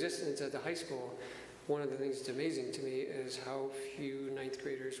into existence at the high school, one of the things that's amazing to me is how few 9th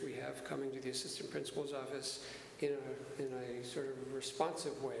graders we have coming to the assistant principal's office in a sort of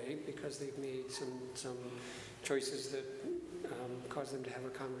responsive way, because they've made some choices that cause them to have a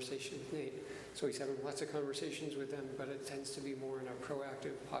conversation with Nate. So he's having lots of conversations with them, but it tends to be more in a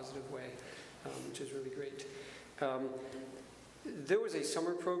proactive, positive way, which is really great. There was a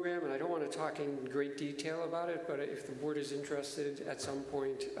summer program, and I don't want to talk in great detail about it, but if the board is interested at some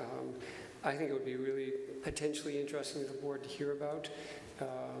point, I think it would be really potentially interesting to the board to hear about.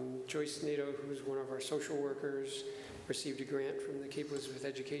 Joyce Nato, who's one of our social workers, received a grant from the Cape Elizabeth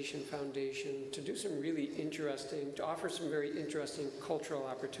Education Foundation to do some really interesting, to offer some very interesting cultural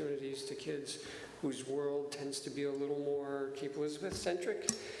opportunities to kids whose world tends to be a little more Cape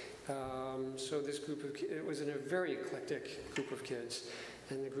Elizabeth-centric. So this group of kids, it was in a very eclectic group of kids,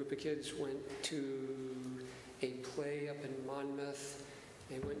 and the group of kids went to a play up in Monmouth.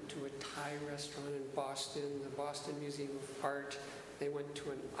 They went to a Thai restaurant in Boston, the Boston Museum of Art. They went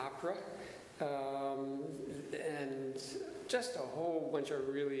to an opera, and just a whole bunch of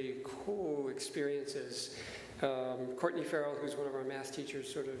really cool experiences. Courtney Farrell, who's one of our math teachers,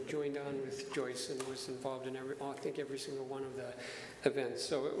 sort of joined on with Joyce and was involved in every single one of the events.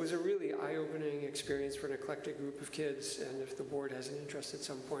 So it was a really eye-opening experience for an eclectic group of kids, and if the board has an interest at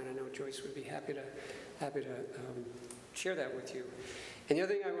some point, I know Joyce would be happy to share that with you. And the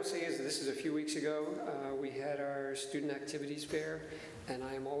other thing I will say is that this is a few weeks ago. We had our student activities fair, and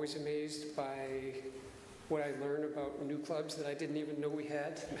I am always amazed by what I learn about new clubs that I didn't even know we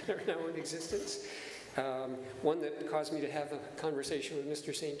had that are now in existence. One that caused me to have a conversation with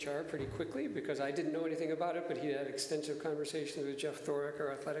Mr. St. Char pretty quickly, because I didn't know anything about it, but he had extensive conversations with Jeff Thorick,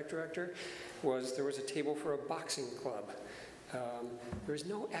 our athletic director, was there was a table for a boxing club. There was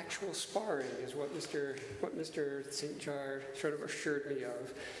no actual sparring, is what Mr. St. Char sort of assured me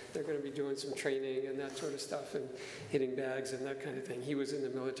of. They're going to be doing some training and that sort of stuff, and hitting bags and that kind of thing. He was in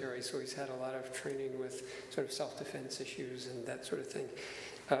the military, so he's had a lot of training with sort of self-defense issues and that sort of thing.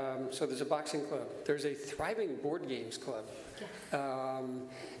 So there's a boxing club. There's a thriving board games club.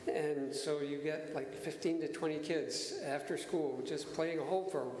 And And so you get like 15 to 20 kids after school just playing a whole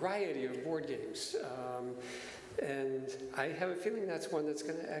variety of board games. And I have a feeling that's one that's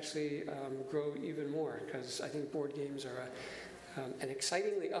going to actually grow even more, because I think board games are an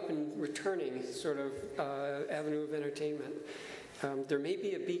excitingly up and returning sort of avenue of entertainment. There may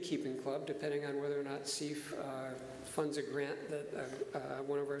be a beekeeping club, depending on whether or not CEEF funds a grant that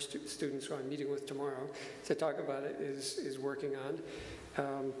one of our students who I'm meeting with tomorrow to talk about it is working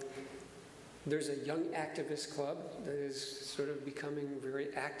on. There's a young activist club that is sort of becoming very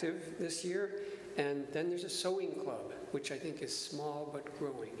active this year. And then there's a sewing club, which I think is small but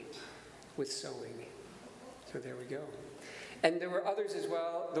growing with sewing. So there we go. And there were others as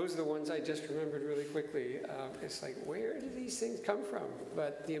well. Those are the ones I just remembered really quickly. It's like, where do these things come from?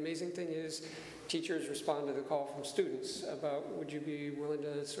 But the amazing thing is teachers respond to the call from students about, would you be willing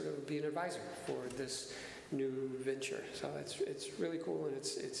to sort of be an advisor for this new venture? So it's really cool, and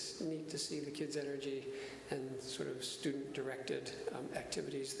it's neat to see the kids' energy and sort of student-directed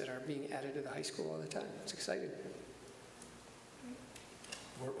activities that are being added to the high school all the time. It's exciting.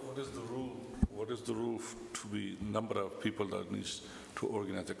 What is the rule? What is the rule to be number of people that needs to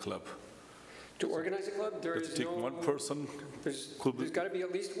organize a club? To organize a club, there is take no... one person? There's got to be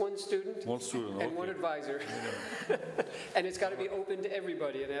at least one student. One student, and one advisor. Yeah. And it's got to be open to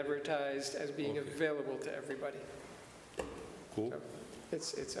everybody and advertised as being available to everybody. Cool.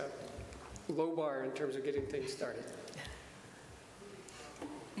 So it's a low bar in terms of getting things started.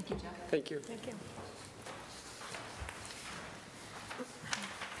 Thank you, Jeff. Thank you. Thank you.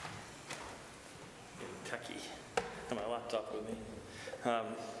 Techie. And my laptop with me.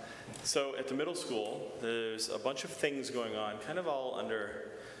 So at the middle school, there's a bunch of things going on, kind of all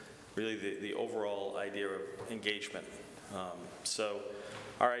under really the overall idea of engagement. So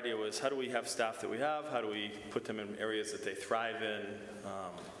our idea was, how do we have staff that we have? How do we put them in areas that they thrive in?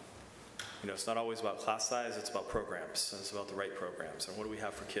 It's not always about class size, it's about programs. It's about the right programs. And what do we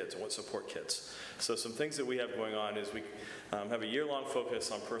have for kids and what support kids? So some things that we have going on is we have a year-long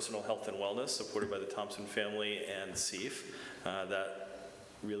focus on personal health and wellness supported by the Thompson family and CEEF. That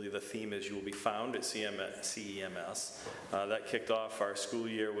really the theme is you will be found at CEMS. That kicked off our school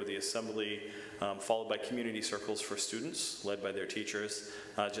year with the assembly, followed by community circles for students, led by their teachers,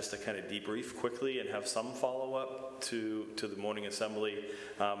 just to kind of debrief quickly and have some follow-up to the morning assembly.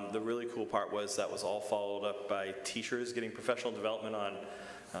 The really cool part was that was all followed up by teachers getting professional development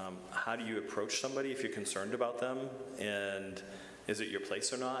on how do you approach somebody if you're concerned about them, and is it your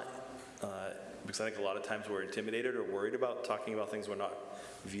place or not? Because I think a lot of times we're intimidated or worried about talking about things we're not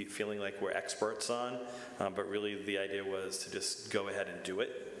feeling like we're experts on, but really the idea was to just go ahead and do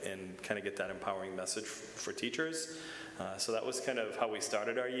it and kind of get that empowering message for teachers. So that was kind of how we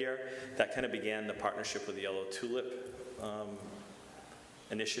started our year. That kind of began the partnership with the Yellow Tulip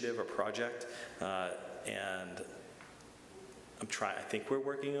initiative or project, and I think we're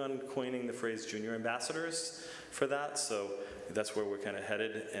working on coining the phrase junior ambassadors for that, so that's where we're kind of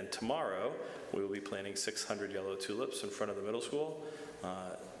headed. And tomorrow we will be planting 600 yellow tulips in front of the middle school.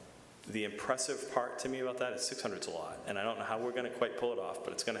 The impressive part to me about that is 600's a lot, and I don't know how we're going to quite pull it off,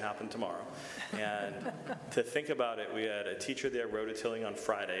 but it's going to happen tomorrow. And to think about it, we had a teacher there rototilling on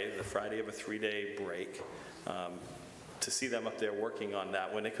Friday, the Friday of a 3-day break. To see them up there working on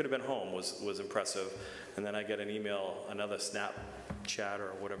that when they could have been home was impressive. And then I get an email, another Snapchat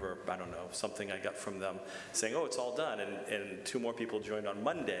or whatever, I don't know, something I got from them saying, oh, it's all done. And 2 more people joined on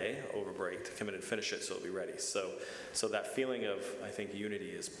Monday over break to come in and finish it so it'll be ready. So that feeling of, I think, unity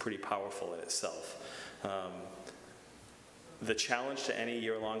is pretty powerful in itself. The challenge to any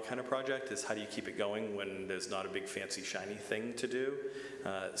year-long kind of project is how do you keep it going when there's not a big fancy shiny thing to do.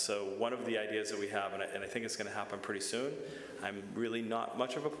 So one of the ideas that we have, and I think it's going to happen pretty soon, I'm really not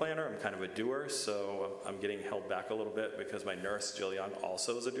much of a planner, I'm kind of a doer, so I'm getting held back a little bit because my nurse, Jill Young,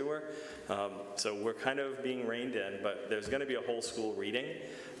 also is a doer. So we're kind of being reined in, but there's going to be a whole school reading,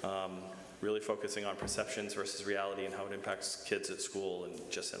 really focusing on perceptions versus reality and how it impacts kids at school and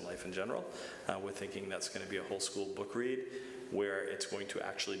just in life in general. We're thinking that's going to be a whole school book read where it's going to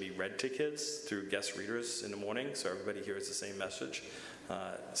actually be read to kids through guest readers in the morning, so everybody hears the same message.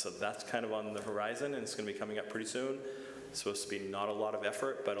 So that's kind of on the horizon, and it's going to be coming up pretty soon. It's supposed to be not a lot of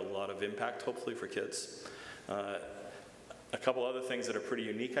effort, but a lot of impact, hopefully, for kids. A couple other things that are pretty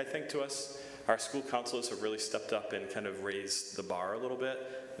unique, I think, to us. Our school counselors have really stepped up and kind of raised the bar a little bit.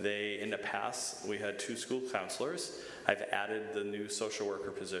 In the past, we had 2 school counselors. I've added the new social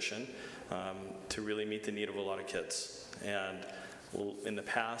worker position to really meet the need of a lot of kids. And in the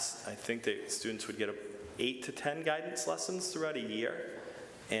past, I think that students would get 8 to 10 guidance lessons throughout a year,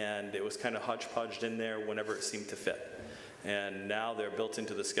 and it was kind of hodgepodged in there whenever it seemed to fit. And now they're built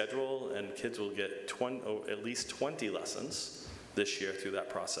into the schedule, and kids will get at least 20 lessons this year through that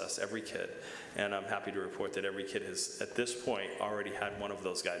process, every kid. And I'm happy to report that every kid has, at this point, already had one of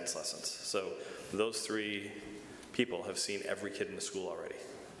those guidance lessons. So those 3 people have seen every kid in the school already.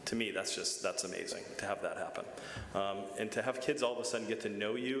 To me, that's amazing to have that happen. And to have kids all of a sudden get to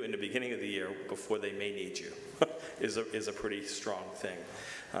know you in the beginning of the year before they may need you is a pretty strong thing.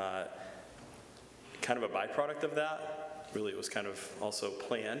 Kind of a byproduct of that, really it was kind of also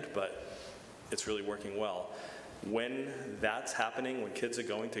planned, but it's really working well. When that's happening, when kids are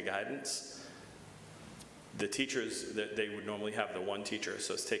going to guidance, the teachers, they would normally have the one teacher.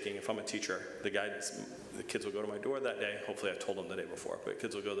 So it's taking, if I'm a teacher, the kids will go to my door that day. Hopefully I told them the day before, but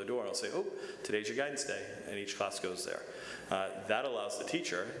kids will go to the door and I'll say, oh, today's your guidance day, and each class goes there. That allows the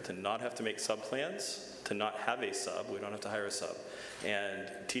teacher to not have to make sub plans, to not have a sub. We don't have to hire a sub. And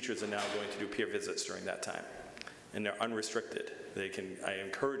teachers are now going to do peer visits during that time. And they're unrestricted.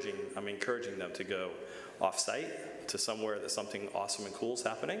 I'm encouraging them to go off-site to somewhere that something awesome and cool is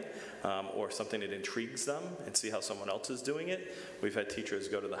happening, or something that intrigues them, and see how someone else is doing it. We've had teachers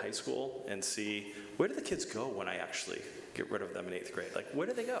go to the high school and see, where do the kids go when I actually get rid of them in 8th grade? Like, where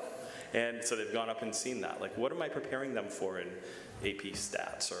do they go? And so they've gone up and seen that. Like, what am I preparing them for in AP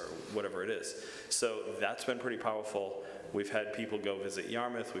stats or whatever it is? So that's been pretty powerful. We've had people go visit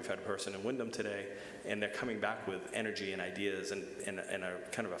Yarmouth. We've had a person in Wyndham today, and they're coming back with energy and ideas and a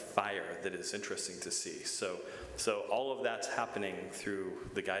kind of a fire that is interesting to see. So all of that's happening through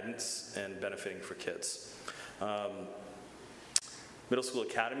the guidance and benefiting for kids. Middle School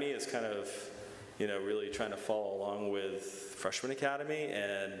Academy is kind of, really trying to follow along with Freshman Academy,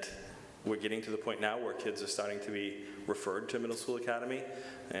 and we're getting to the point now where kids are starting to be referred to Middle School Academy,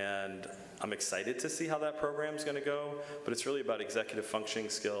 and I'm excited to see how that program's going to go, but it's really about executive functioning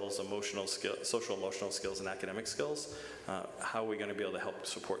skills, emotional skills, social emotional skills, and academic skills. How are we going to be able to help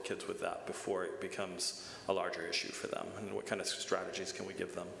support kids with that before it becomes a larger issue for them, and what kind of strategies can we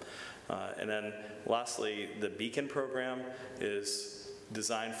give them? And then lastly, the Beacon program is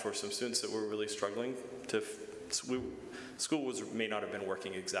designed for some students that were really struggling to, school may not have been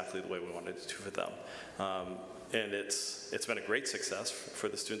working exactly the way we wanted it to for them. And it's been a great success for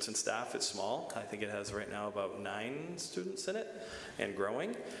the students and staff. It's small. I think it has right now about 9 students in it and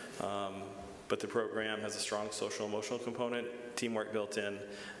growing. But the program has a strong social emotional component, teamwork built in,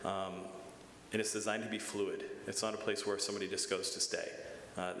 and it's designed to be fluid. It's not a place where somebody just goes to stay.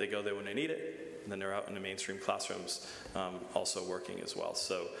 They go there when they need it, and then they're out in the mainstream classrooms also working as well.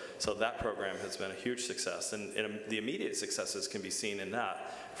 So that program has been a huge success, and the immediate successes can be seen in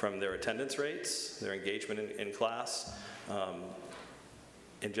that, from their attendance rates, their engagement in class,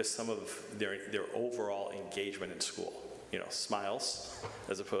 and just some of their overall engagement in school. Smiles,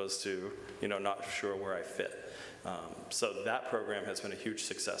 as opposed to, not sure where I fit. So that program has been a huge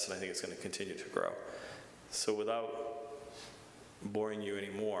success, and I think it's going to continue to grow. So without boring you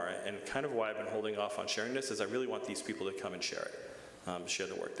anymore, and kind of why I've been holding off on sharing this is I really want these people to come and share it, share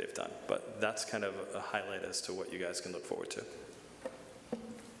the work they've done. But that's kind of a highlight as to what you guys can look forward to.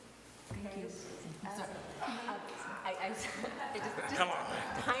 Thank you. Just Come on.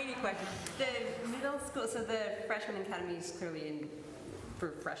 Tiny question. The middle school, so the Freshman Academy is clearly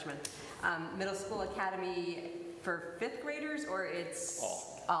for freshmen. Middle School Academy for 5th graders, or it's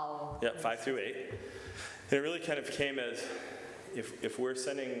all? Yeah, 5 through 8. And it really kind of came as, if we're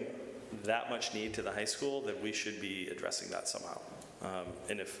sending that much need to the high school, then we should be addressing that somehow.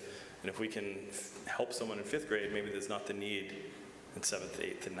 And if we can help someone in 5th grade, maybe there's not the need in 7th,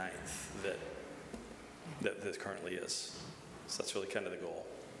 8th, and 9th that there currently is. So that's really kind of the goal.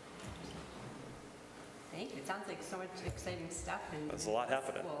 Thank you. It sounds like so much exciting stuff. And there's a lot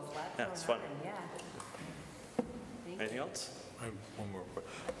happening. Yeah, it's fun. Yeah. Anything else? I have one more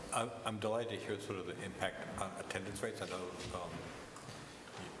question. I'm delighted to hear sort of the impact on attendance rates. I know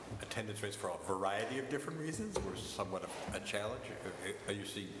attendance rates for a variety of different reasons were somewhat a challenge. Are you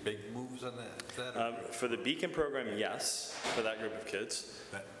seeing big moves on that? For the Beacon program, yes, for that group of kids.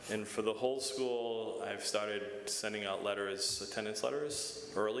 And for the whole school, I've started sending out letters, attendance letters,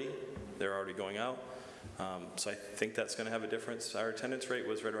 early. They're already going out. So I think that's going to have a difference. Our attendance rate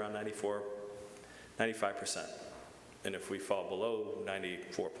was right around 95%. And if we fall below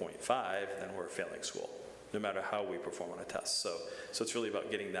 94.5, then we're failing school, no matter how we perform on a test. So it's really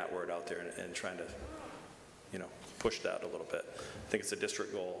about getting that word out there and trying to, push that a little bit. I think it's a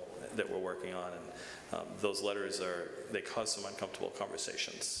district goal that we're working on, and those letters they cause some uncomfortable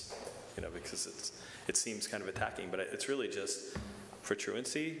conversations, because it seems kind of attacking, but it's really just for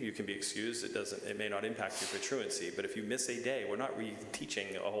truancy. You can be excused. It may not impact you for truancy, but if you miss a day, we're not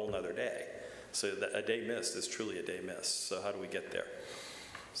re-teaching a whole nother day. So that a day missed is truly a day missed. So how do we get there?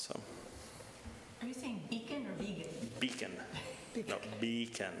 So. Are you saying beacon or vegan? Beacon. No,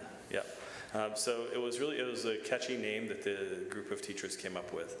 beacon. Yeah. So it was a catchy name that the group of teachers came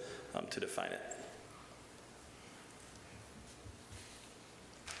up with to define it.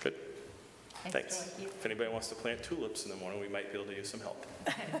 Good. Thanks. Thank you. If anybody wants to plant tulips in the morning, we might be able to use some help.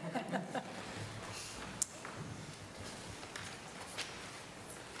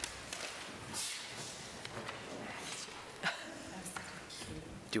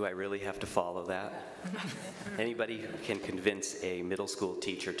 Do I really have to follow that? Anybody who can convince a middle school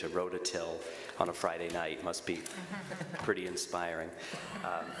teacher to rototill on a Friday night must be pretty inspiring.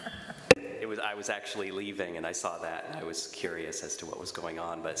 I was actually leaving and I saw that and I was curious as to what was going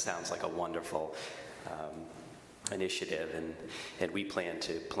on, but it sounds like a wonderful initiative, and we plan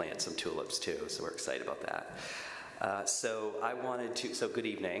to plant some tulips too, so we're excited about that. So good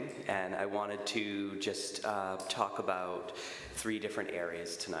evening, and I wanted to just talk about 3 different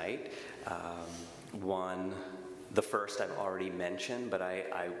areas tonight. The first I've already mentioned, but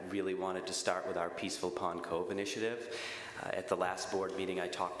I really wanted to start with our Peaceful Pond Cove initiative. At the last board meeting, I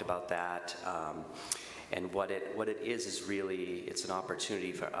talked about that, and what it is really, it's an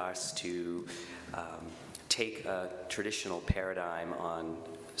opportunity for us to take a traditional paradigm on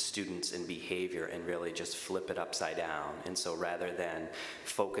students and behavior and really just flip it upside down. And so rather than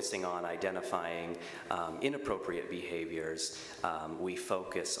focusing on identifying inappropriate behaviors, we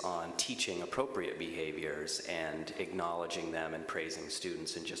focus on teaching appropriate behaviors and acknowledging them and praising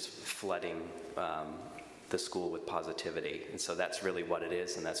students and just flooding the school with positivity. And so that's really what it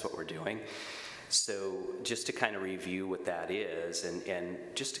is, and that's what we're doing. So just to kind of review what that is, and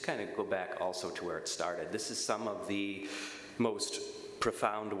just to kind of go back also to where it started, this is some of the most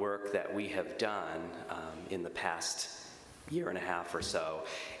profound work that we have done in the past year and a half or so,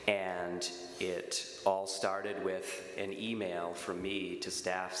 and it all started with an email from me to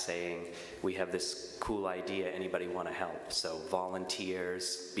staff saying, we have this cool idea, anybody want to help? So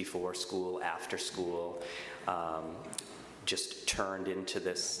volunteers before school, after school, just turned into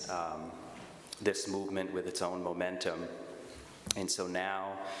this this movement with its own momentum. And so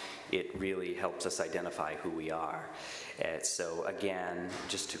now it really helps us identify who we are. So again,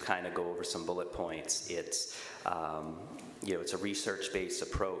 just to kind of go over some bullet points, it's it's a research-based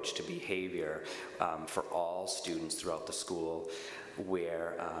approach to behavior for all students throughout the school,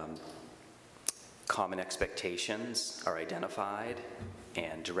 where common expectations are identified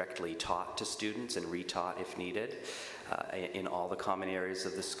and directly taught to students and retaught if needed in all the common areas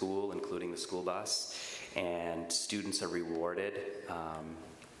of the school, including the school bus. And students are rewarded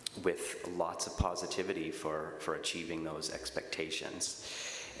with lots of positivity for achieving those expectations.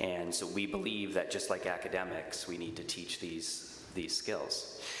 And so we believe that just like academics, we need to teach these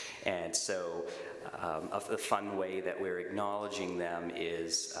skills. And so a fun way that we're acknowledging them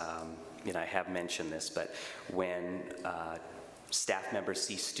is, I have mentioned this, but when staff members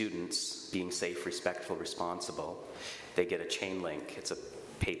see students being safe, respectful, responsible, they get a chain link. It's a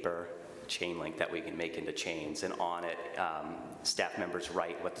paper chain link that we can make into chains, and on it staff members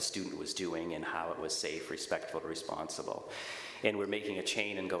write what the student was doing and how it was safe, respectful, responsible. And we're making a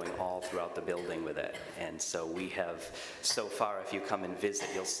chain and going all throughout the building with it. And so we have, so far, if you come and visit,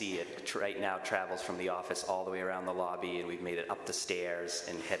 you'll see it right now travels from the office all the way around the lobby, and we've made it up the stairs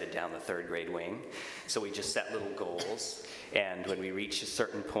and headed down the 3rd grade wing. So we just set little goals, and when we reach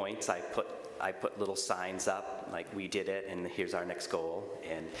certain points, I put little signs up, like we did it, and here's our next goal.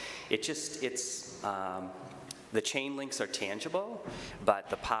 And the chain links are tangible,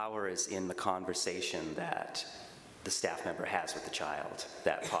 but the power is in the conversation that the staff member has with the child,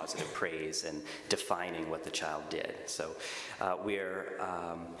 that positive praise and defining what the child did. So we're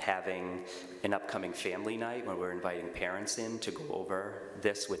having an upcoming family night where we're inviting parents in to go over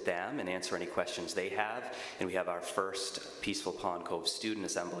this with them and answer any questions they have. And we have our first Peaceful Pond Cove student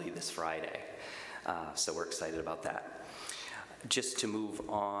assembly this Friday. So we're excited about that. Just to move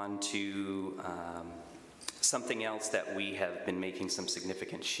on to something else that we have been making some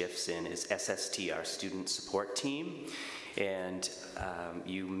significant shifts in is SST, our student support team. And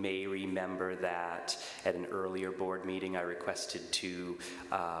you may remember that at an earlier board meeting, I requested to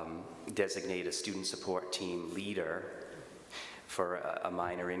designate a student support team leader for a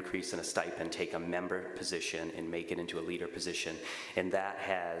minor increase in a stipend, take a member position and make it into a leader position. And that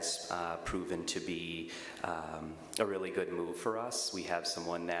has proven to be a really good move for us. We have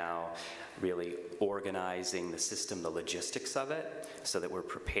someone now really organizing the system, the logistics of it, so that we're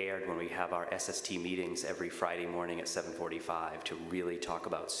prepared when we have our SST meetings every Friday morning at 7:45 to really talk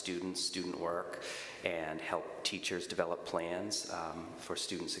about students, student work, and help teachers develop plans for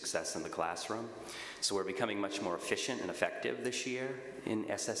student success in the classroom. So we're becoming much more efficient and effective this year in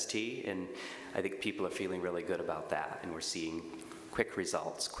SST, and I think people are feeling really good about that, and we're seeing quick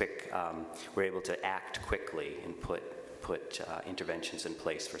results, we're able to act quickly and put interventions in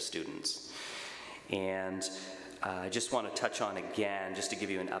place for students. And I just want to touch on again, just to give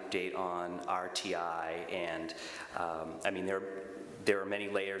you an update on RTI, and I mean, there are many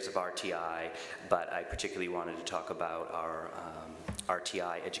layers of RTI, but I particularly wanted to talk about our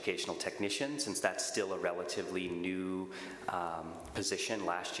RTI educational technician, since that's still a relatively new position.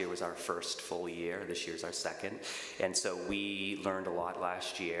 Last year was our first full year, this year's our second, and so we learned a lot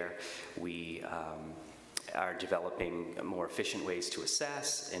last year. We are developing more efficient ways to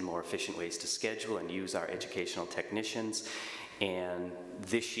assess and more efficient ways to schedule and use our educational technicians. And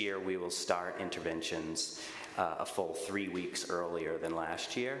this year we will start interventions a full 3 weeks earlier than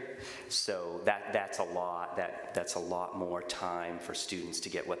last year. So that's a lot. That's a lot more time for students to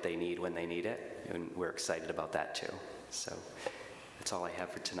get what they need when they need it. And we're excited about that too. So that's all I have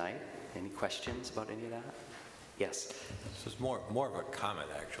for tonight. Any questions about any of that? Yes. This is more of a comment,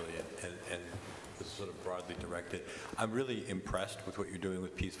 actually, and this is sort of broadly directed. I'm really impressed with what you're doing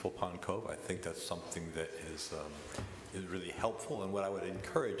with Peaceful Pond Cove. I think that's something that is really helpful. And what I would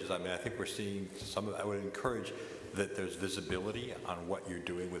encourage is, I mean, I think we're seeing some of, I would encourage that there's visibility on what you're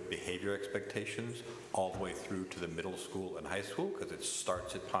doing with behavior expectations all the way through to the middle school and high school, because it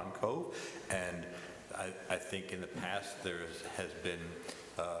starts at Pond Cove. And I think in the past there has been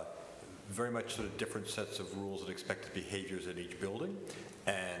very much sort of different sets of rules and expected behaviors in each building,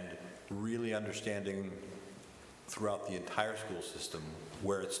 and really understanding throughout the entire school system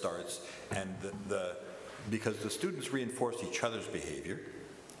where it starts, and because the students reinforce each other's behavior,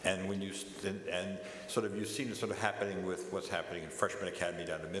 and when you and sort of you've seen it sort of happening with what's happening in freshman academy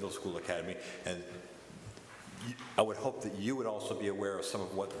down to middle school academy, and I would hope that you would also be aware of some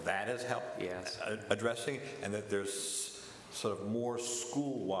of what that has helped addressing, and that there's sort of more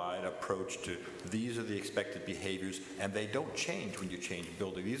school-wide approach to these are the expected behaviors, and they don't change when you change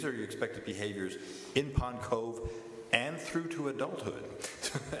building. These are your expected behaviors in Pond Cove and through to adulthood,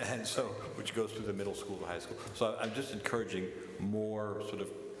 and so, which goes through the middle school to high school. So I'm just encouraging more sort of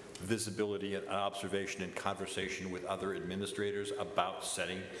visibility and observation and conversation with other administrators about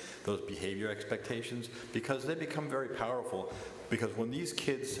setting those behavior expectations, because they become very powerful. Because when these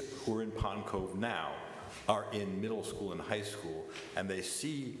kids who are in Pond Cove now are in middle school and high school, and they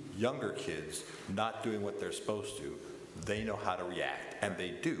see younger kids not doing what they're supposed to, they know how to react, and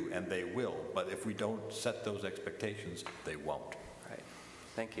they do, and they will. But if we don't set those expectations, they won't. Right.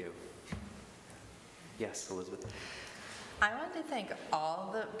 Thank you. Yes, Elizabeth. I want to thank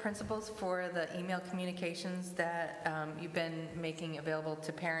all the principals for the email communications that you've been making available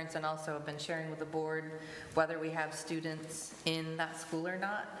to parents, and also have been sharing with the board, whether we have students in that school or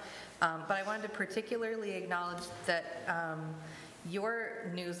not. But I wanted to particularly acknowledge that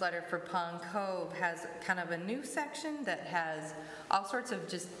your newsletter for Pond Cove has kind of a new section that has all sorts of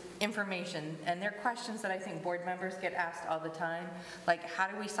just information, and they're questions that I think board members get asked all the time, like how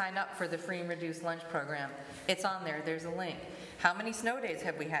do we sign up for the free and reduced lunch program? It's on there, there's a link. How many snow days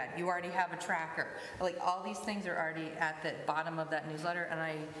have we had? You already have a tracker. Like, all these things are already at the bottom of that newsletter, and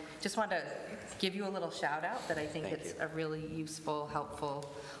I just want to give you a little shout out that I think it's a really useful,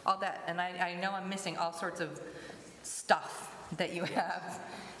 helpful, all that. And I know I'm missing all sorts of stuff that you have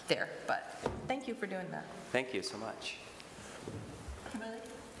there, but thank you for doing that. Thank you so much.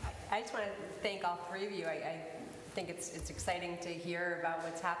 I just want to thank all three of you. I think it's exciting to hear about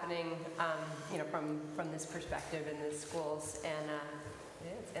what's happening, you know, from this perspective in the schools, and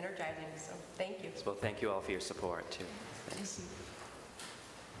yeah, it's energizing. So thank you. Well, thank you all for your support too. Thanks.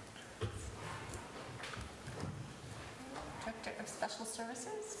 Director of Special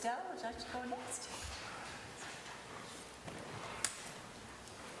Services, Dell, would you like to go next?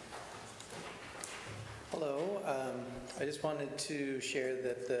 Hello. I just wanted to share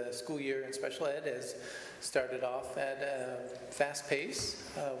that the school year in special ed has started off at a fast pace.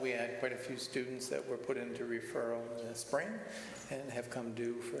 We had quite a few students that were put into referral in the spring and have come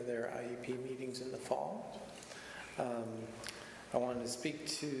due for their IEP meetings in the fall. I wanted to speak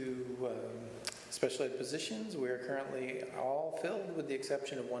to special ed positions. We are currently all filled with the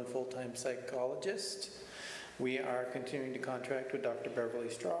exception of one full-time psychologist. We are continuing to contract with Dr. Beverly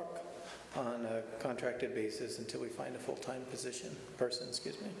Strock on a contracted basis until we find a full-time person.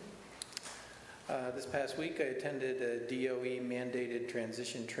 This past week, I attended a DOE mandated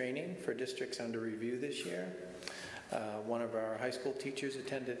transition training for districts under review this year. One of our high school teachers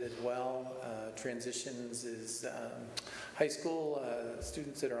attended as well. Transitions is high school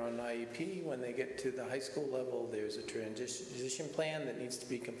students that are on IEP. When they get to the high school level, there's a transition plan that needs to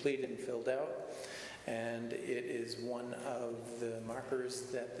be completed and filled out. And it is one of the markers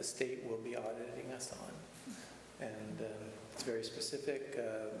that the state will be auditing us on. And it's very specific.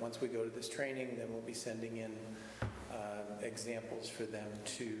 Once we go to this training, then we'll be sending in examples for them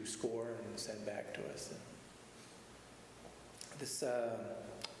to score and send back to us.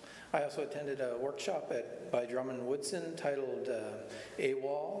 I also attended a workshop by Drummond Woodson titled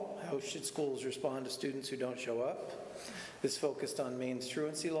AWOL, How Should Schools Respond to Students Who Don't Show Up? This focused on Maine's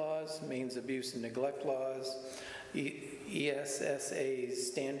truancy laws, Maine's abuse and neglect laws, ESSA's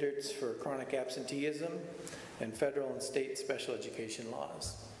standards for chronic absenteeism, and federal and state special education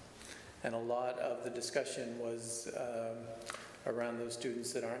laws. And a lot of the discussion was around those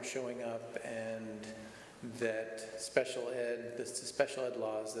students that aren't showing up, and that the special ed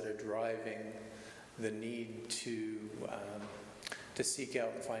laws that are driving the need to seek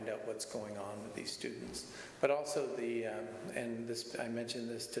out and find out what's going on with these students. But also and this, I mentioned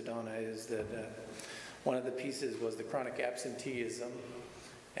this to Donna, is that one of the pieces was the chronic absenteeism,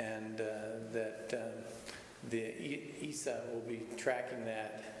 and that the ESA will be tracking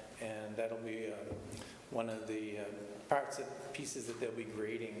that, and that'll be one of the pieces that they'll be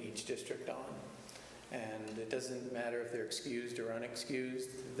grading each district on. And it doesn't matter if they're excused or unexcused.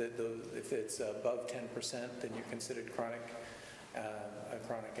 If it's above 10%, then you're considered a chronic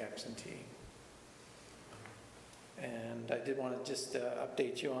absentee. And I did want to just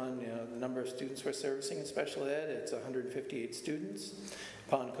update you on the number of students we're servicing in special ed. It's 158 students.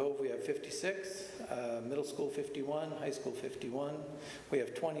 Pond Cove, we have 56. Middle school, 51. High school, 51. We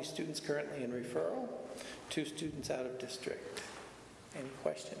have 20 students currently in referral. 2 students out of district. Any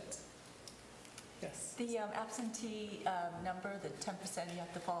questions? Yes. The absentee number, the 10%, you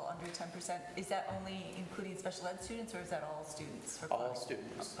have to fall under 10%, is that only including special ed students, or is that all students? All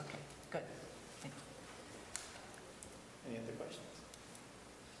students. Oh, okay, good. Thank you. Any other questions?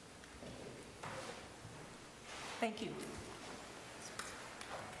 Thank you.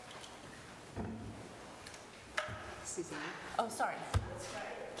 Suzanne? Oh, sorry.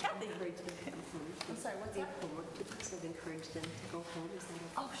 Kathy. Encourage them to go home. I'm sorry, what's that? Homework to do, so encourage them to go home. Is that okay?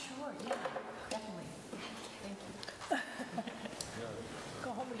 Oh, sure, yeah, definitely. Thank you.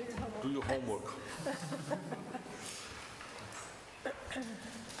 Go home and do your homework. Do your homework.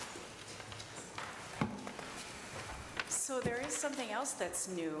 So there is something else that's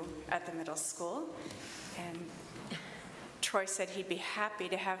new at the middle school, and Troy said he'd be happy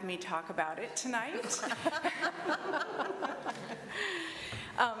to have me talk about it tonight.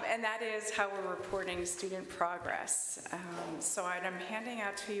 And that is how we're reporting student progress. So what I'm handing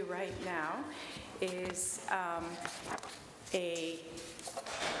out to you right now is here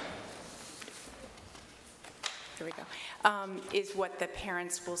we go, is what the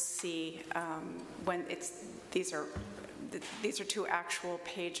parents will see when these are 2 actual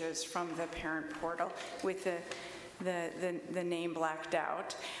pages from the parent portal with the name blacked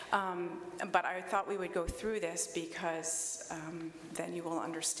out. But I thought we would go through this because then you will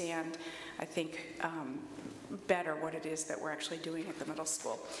understand, I think, better what it is that we're actually doing at the middle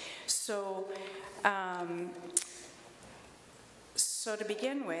school. So, so to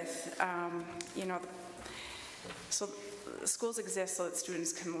begin with, so schools exist so that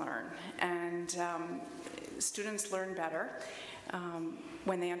students can learn, and students learn better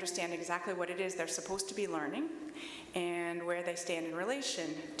when they understand exactly what it is they're supposed to be learning and where they stand in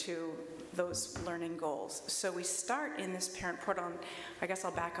relation to those learning goals. So we start in this parent portal, and I guess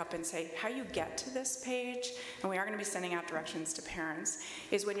I'll back up and say how you get to this page, and we are going to be sending out directions to parents,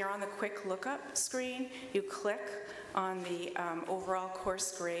 is when you're on the quick lookup screen, you click on the overall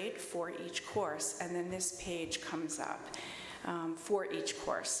course grade for each course, and then this page comes up for each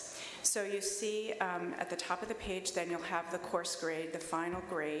course. So you see at the top of the page, then you'll have the course grade, the final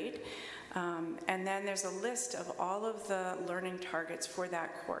grade, and then there's a list of all of the learning targets for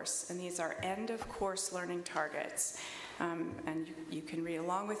that course, and these are end of course learning targets. And you can read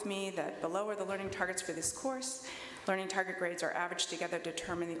along with me that below are the learning targets for this course. Learning target grades are averaged together to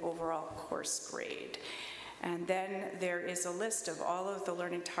determine the overall course grade. And then there is a list of all of the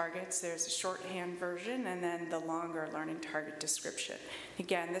learning targets. There's a shorthand version and then the longer learning target description.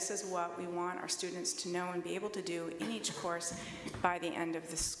 Again, this is what we want our students to know and be able to do in each course by the end of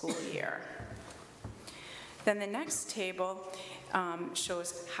the school year. Then the next table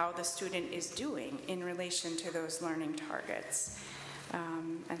shows how the student is doing in relation to those learning targets.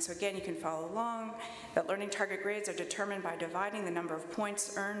 And so again, you can follow along, that learning target grades are determined by dividing the number of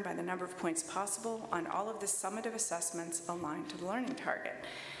points earned by the number of points possible on all of the summative assessments aligned to the learning target.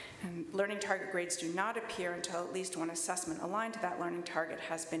 And learning target grades do not appear until at least one assessment aligned to that learning target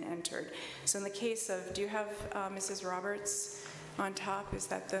has been entered. So in the case of, do you have Mrs. Roberts on top? Is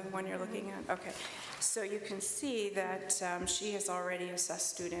that the one you're looking at? Okay. So you can see that she has already assessed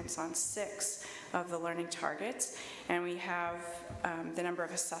students on 6 of the learning targets, and we have the number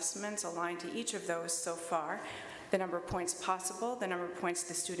of assessments aligned to each of those so far, the number of points possible, the number of points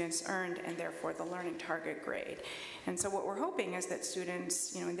the students earned, and therefore the learning target grade. And so what we're hoping is that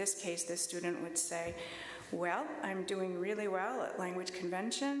students, in this case, this student would say, well, I'm doing really well at language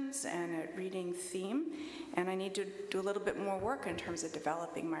conventions and at reading theme, and I need to do a little bit more work in terms of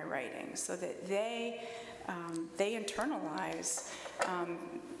developing my writing so that they internalize,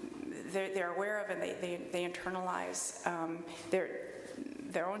 they're aware of and they internalize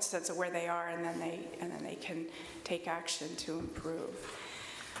their own sense of where they are, and then they can take action to improve.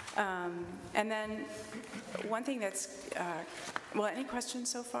 And then one thing that's, well, any questions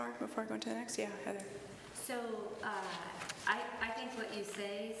so far before I go into the next? Yeah, Heather. So I think what you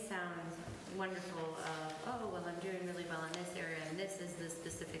say sounds wonderful. Oh, well, I'm doing really well in this area, and this is the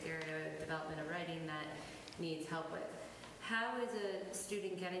specific area of development of writing that needs help with. How is a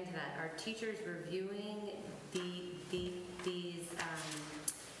student getting to that? Are teachers reviewing these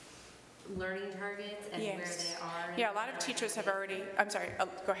learning targets and where they are? Yeah, a lot of teachers have already, I'm sorry,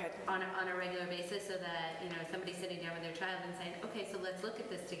 go ahead. On a regular basis, so that, somebody's sitting down with their child and saying, okay, so let's look at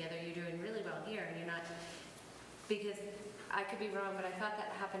this together. You're doing really well here, and you're not, because I could be wrong, but I thought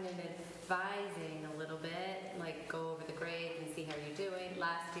that happened in advising a little bit, like go over the grades and see how you're doing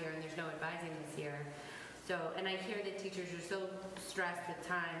last year, and there's no advising this year. So, and I hear that teachers are so stressed with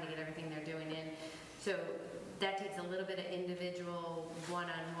time to get everything they're doing in. So that takes a little bit of individual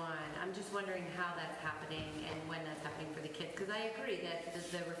one-on-one. I'm just wondering how that's happening and when that's happening for the kids. Because I agree that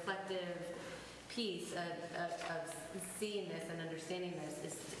the reflective piece of seeing this and understanding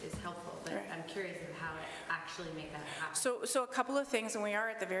this is helpful. But Right. I'm curious of how to actually make that happen. So a couple of things, and we are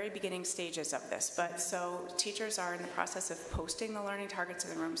at the very beginning stages of this, but so teachers are in the process of posting the learning targets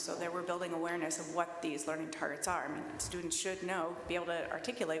in the room, so that we're building awareness of what these learning targets are. I mean, students should know, be able to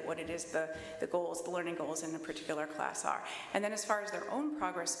articulate what it is the goals, the learning goals in a particular class are. And then as far as their own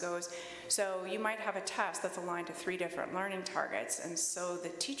progress goes, so you might have a test that's aligned to 3 different learning targets, and so the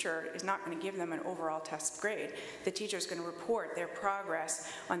teacher is not going to give them an overall test grade. The teacher is going to report their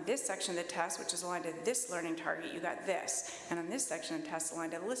progress on this section of the test, which is aligned to this learning target, you got this. And on this section of the test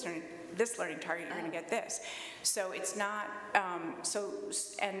aligned to this learning target, you're going to get this. So it's not,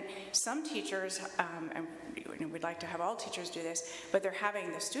 and some teachers, and we'd like to have all teachers do this, but they're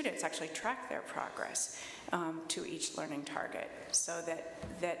having the students actually track their progress to each learning target so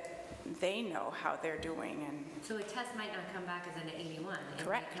that they know how they're doing. And So a test might not come back as an 81. It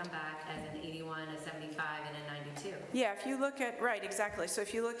Correct. might come back as an 81, a 75, and a 92. yeah, if you look at, right, exactly. So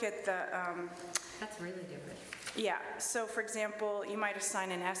if you look at the, That's really different. yeah, so for example, you might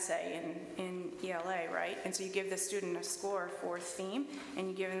assign an essay in ELA, right? And so you give the student a score for theme, and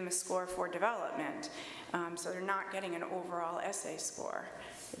you give them a score for development. So they're not getting an overall essay score.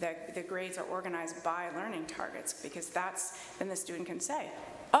 The grades are organized by learning targets, because then the student can say,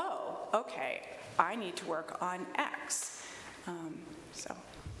 oh, okay, I need to work on X. So.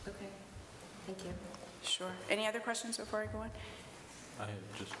 Okay, thank you. Sure. Any other questions before I go on? I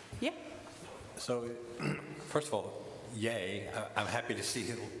just, Yeah. so first of all, yay, I'm happy to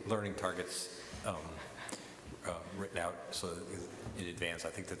see learning targets written out so in advance. I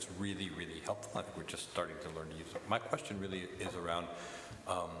think that's really, really helpful. I think we're just starting to learn to use it. My question really is around,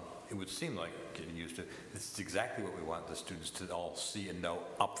 it would seem like getting used to, this is exactly what we want the students to all see and know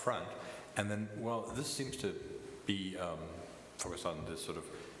up front. And then, well, this seems to be focused on this sort of,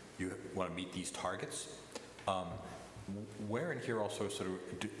 you want to meet these targets. Where in here also sort of,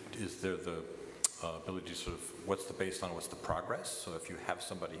 is there the ability to sort of, what's the baseline, what's the progress? So if you have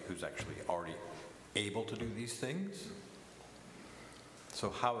somebody who's actually already able to do these things, so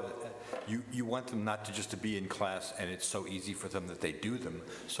how, you want them not to just to be in class and it's so easy for them that they do them,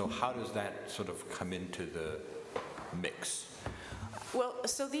 so how does that sort of come into the mix? Well,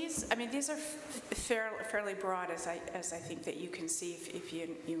 so these are fairly broad, as I think that you can see if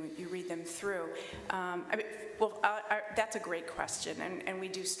you read them through. That's a great question, and we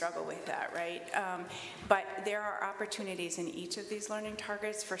do struggle with that, right? But there are opportunities in each of these learning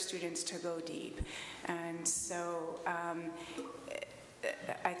targets for students to go deep, and so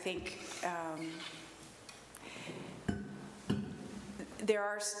I think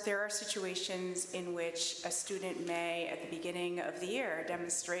there are situations in which a student may, at the beginning of the year,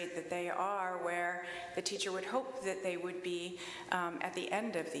 demonstrate that they are where the teacher would hope that they would be at the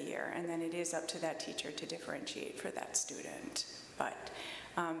end of the year, and then it is up to that teacher to differentiate for that student.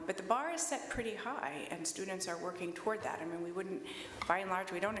 But the bar is set pretty high, and students are working toward that. I mean, we wouldn't, by and large,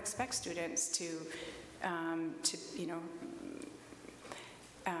 we don't expect students to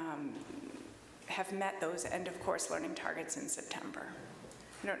have met those end-of-course learning targets in September.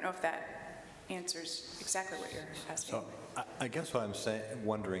 I don't know if that answers exactly what you're asking. So I guess what I'm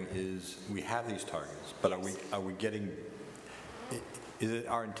wondering is, we have these targets, but are we getting? Is it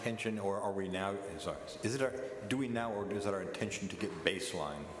our intention, or are we now? Sorry, do we now, or is it our intention to get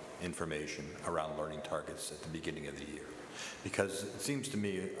baseline information around learning targets at the beginning of the year? Because it seems to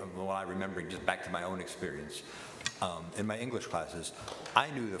me, what I remember, just back to my own experience, in my English classes, I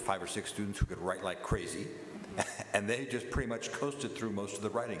knew the 5 or 6 students who could write like crazy, and they just pretty much coasted through most of the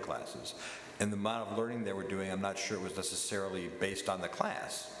writing classes. And the amount of learning they were doing, I'm not sure it was necessarily based on the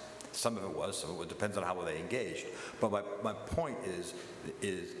class. Some of it was, some of it depends on how well they engaged. But my point is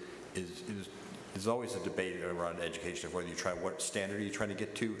there's always a debate around education of whether you try, what standard are you trying to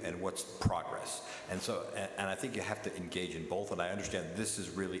get to, and what's progress. And so, and I think you have to engage in both. And I understand this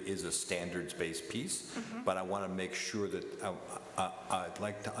really is a standards-based piece, but I want to make sure that I'd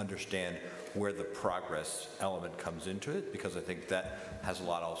like to understand where the progress element comes into it, because I think that has a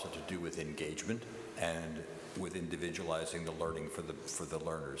lot also to do with engagement and with individualizing the learning for the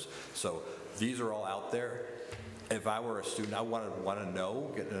learners. So these are all out there. If I were a student, I want to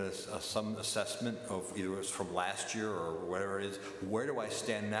know, get some assessment of either it's from last year or whatever it is. Where do I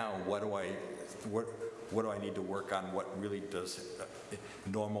stand now? What do I need to work on? What really does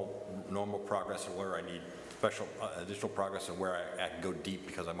normal progress, and where I need special additional progress, and where I can go deep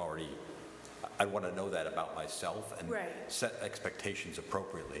because I want to know that about myself and set expectations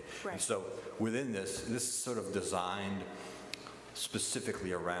appropriately. Right. And so within this is sort of designed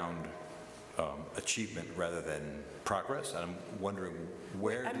specifically around achievement rather than progress. And I'm wondering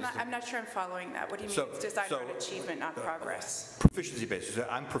where. I'm not sure I'm following that. What do you mean? It's designed around achievement, not progress. Proficiency based.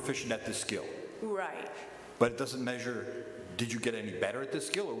 I'm proficient at this skill. Right. But it doesn't measure, did you get any better at this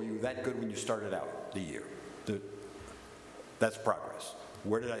skill, or were you that good when you started out the year? That's progress.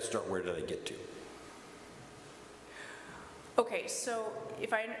 Where did I start? Where did I get to? Okay, so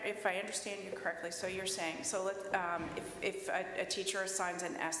if I understand you correctly, so you're saying, so if a teacher assigns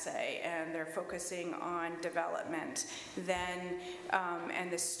an essay and they're focusing on development, then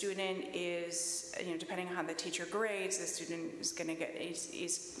and the student is, depending on how the teacher grades, the student is going to get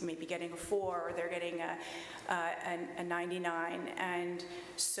is maybe getting a 4, or they're getting a 99, and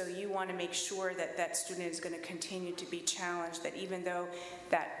so you want to make sure that that student is going to continue to be challenged, that even though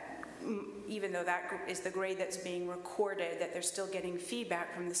that is the grade that's being recorded, that they're still getting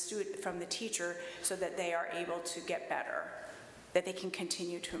feedback from the teacher, so that they are able to get better, that they can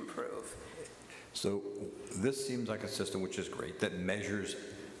continue to improve. So this seems like a system which is great, that measures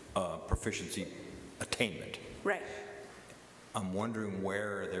proficiency attainment. Right. I'm wondering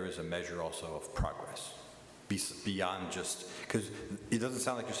where there is a measure also of progress, beyond just, because it doesn't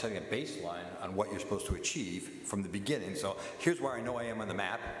sound like you're setting a baseline on what you're supposed to achieve from the beginning. So here's where I know I am on the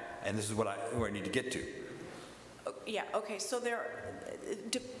map, and this is where I need to get to. Yeah, okay, so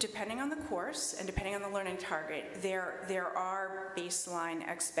depending on the course and depending on the learning target, there are baseline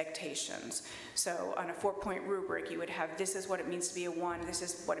expectations. So on a 4-point rubric, you would have, this is what it means to be a 1, this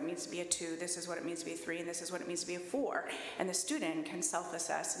is what it means to be a 2, this is what it means to be a 3, and this is what it means to be a 4. And the student can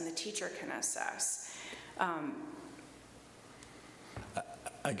self-assess and the teacher can assess.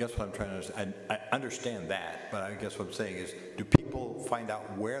 I guess what I'm trying to understand, I understand that, but I guess what I'm saying is, do people find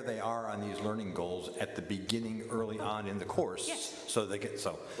out where they are on these learning goals at the beginning, early on in the course? Yes. So they get,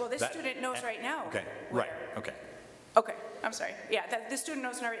 so. Well, this student knows right now. Okay, right, okay. Okay, I'm sorry. Yeah, the student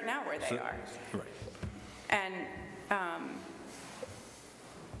knows right now where they are. Right. And,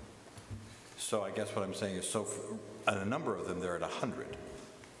 so I guess what I'm saying is, so on a number of them, they're at 100.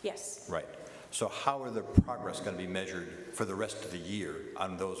 yes. Right. So how are the progress going to be measured for the rest of the year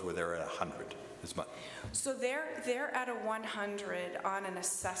on those where they're at 100? So they're at a 100 on an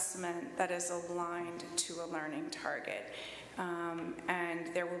assessment that is aligned to a learning target. And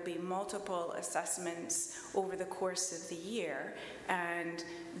there will be multiple assessments over the course of the year, and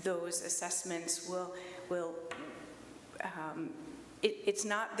those assessments will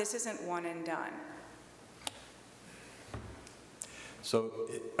this isn't one and done. So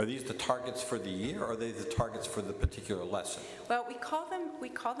are these the targets for the year, or are they the targets for the particular lesson? Well, we call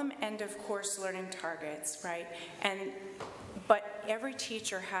them end of course learning targets, right? But every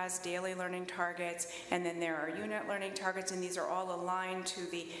teacher has daily learning targets, and then there are unit learning targets, and these are all aligned to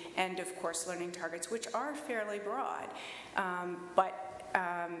the end of course learning targets, which are fairly broad.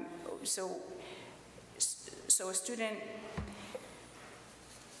 So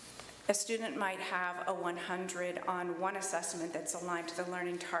a student might have a 100 on one assessment that's aligned to the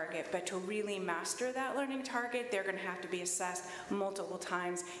learning target, but to really master that learning target, they're going to have to be assessed multiple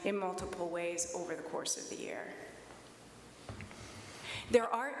times in multiple ways over the course of the year.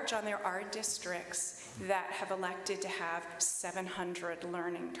 John, there are districts that have elected to have 700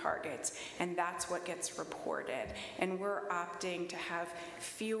 learning targets, and that's what gets reported. And we're opting to have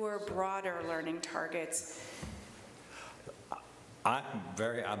fewer, broader learning targets. I'm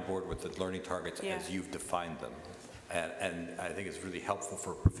very on board with the learning targets as you've defined them. And I think it's really helpful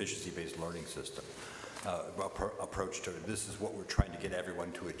for a proficiency-based learning system approach to it. This is what we're trying to get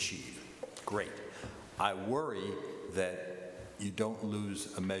everyone to achieve. Great. I worry that you don't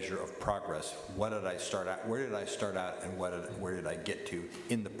lose a measure of progress. What did I start out? Where did I start out, and where did I get to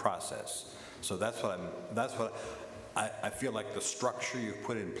in the process? So that's what I feel like the structure you've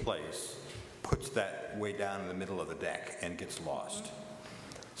put in place puts that way down in the middle of the deck and gets lost.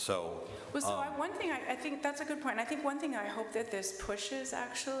 So. One thing I think that's a good point. I think one thing I hope that this pushes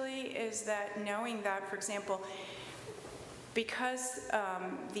actually is that knowing that, for example, because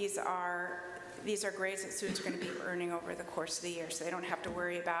these are grades that students are going to be earning over the course of the year, so they don't have to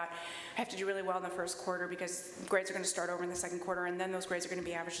worry about, I have to do really well in the first quarter because grades are going to start over in the second quarter, and then those grades are going to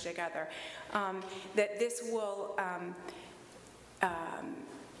be averaged together. That this will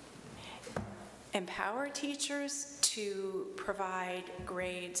empower teachers to provide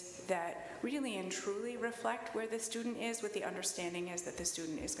grades that really and truly reflect where the student is, with the understanding is that the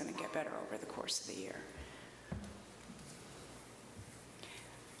student is going to get better over the course of the year.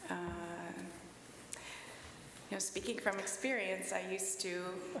 Speaking from experience, I used to,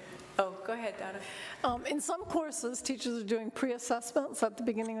 go ahead, Donna. In some courses, teachers are doing pre-assessments at the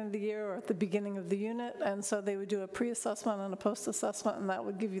beginning of the year or at the beginning of the unit, and so they would do a pre-assessment and a post-assessment, and that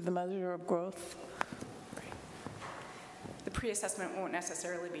would give you the measure of growth. The pre-assessment won't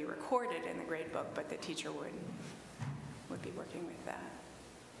necessarily be recorded in the grade book, but the teacher would be working with that.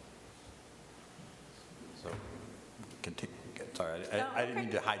 So, continue. Sorry, I didn't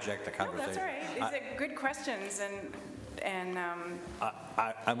mean to hijack the conversation. No, that's all right. These are good questions, and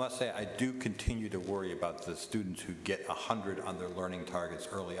I must say I do continue to worry about the students who get 100 on their learning targets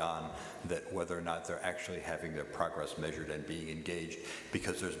early on, that whether or not they're actually having their progress measured and being engaged,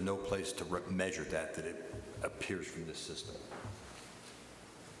 because there's no place to measure that it appears from this system.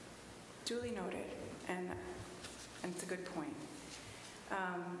 Duly noted, and it's a good point.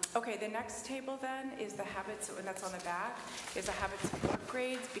 Okay, the next table then is the habits, and that's on the back, is the habits of work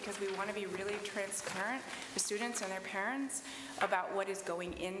grades, because we want to be really transparent with students and their parents about what is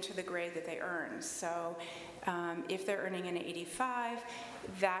going into the grade that they earn. So if they're earning an 85,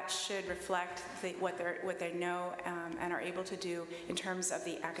 that should reflect what they know and are able to do in terms of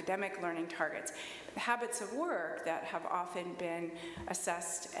the academic learning targets. The habits of work that have often been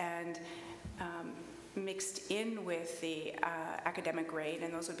assessed and mixed in with the academic grade,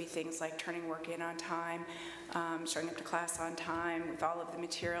 and those would be things like turning work in on time, showing up to class on time with all of the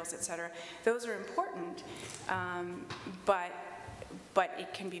materials, etc. Those are important, but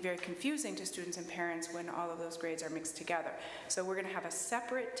it can be very confusing to students and parents when all of those grades are mixed together. So we're going to have a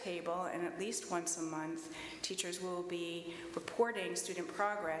separate table, and at least once a month, teachers will be reporting student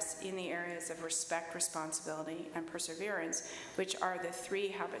progress in the areas of respect, responsibility, and perseverance, which are the 3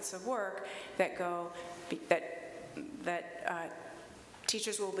 habits of work that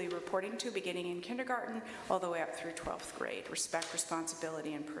teachers will be reporting to beginning in kindergarten all the way up through 12th grade: respect,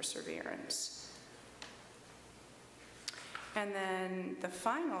 responsibility, and perseverance. And then the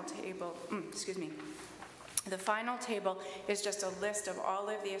final table, the final table is just a list of all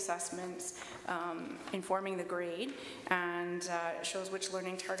of the assessments informing the grade, and shows which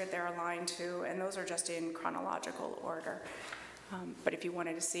learning target they're aligned to, and those are just in chronological order. But if you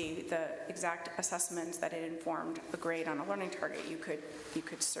wanted to see the exact assessments that had informed the grade on a learning target, you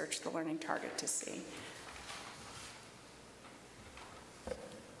could search the learning target to see.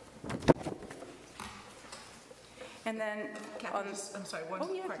 And then Kathy, I'm sorry, one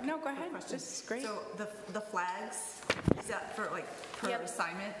Oh, yeah, quick- no, go quick ahead. question. This is great. So the flags, is that for like per Yep.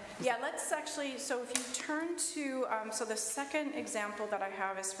 assignment? Yeah, let's actually, so if you turn to, so the second example that I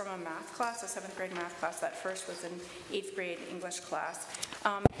have is from a math class, a 7th grade math class. That first was an 8th grade English class.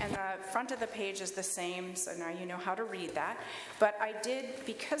 And the front of the page is the same, so now you know how to read that. But I did,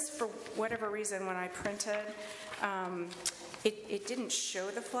 because for whatever reason when I printed, it didn't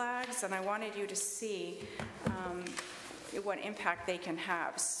show the flags, and I wanted you to see what impact they can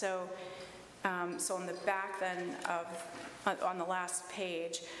have. So on the back then on the last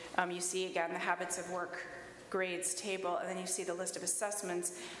page, you see again the habits of work grades table, and then you see the list of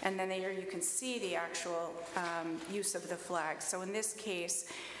assessments, and then there you can see the actual use of the flags. So in this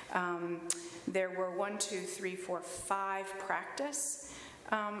case, there were 5 practice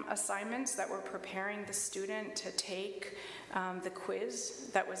assignments that were preparing the student to take the quiz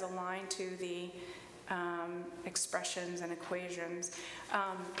that was aligned to the expressions and equations.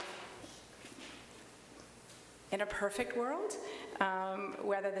 In a perfect world,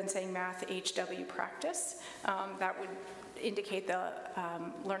 rather than saying math HW practice, that would indicate the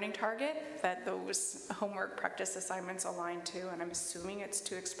learning target that those homework practice assignments align to, and I'm assuming it's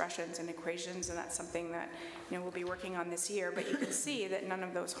to expressions and equations, and that's something that we'll be working on this year, but you can see that none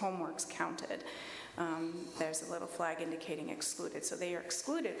of those homeworks counted. There's a little flag indicating excluded, so they are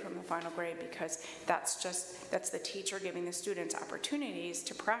excluded from the final grade because that's the teacher giving the students opportunities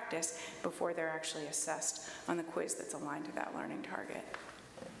to practice before they're actually assessed on the quiz that's aligned to that learning target.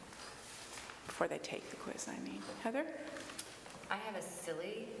 Before they take the quiz, I mean. Heather? I have a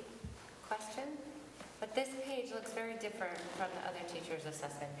silly question, but this page looks very different from the other teacher's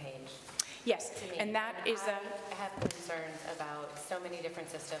assessment page. Yes, to me. and that is I have concerns about so many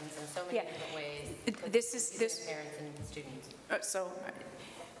different systems and so many Yeah. different ways. This parents and students.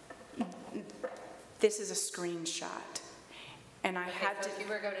 This is a screenshot, and I had so to. if you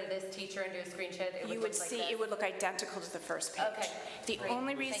were to go to this teacher and do a screenshot, it would You look would like see this? it would look identical to the first page. Okay, The great.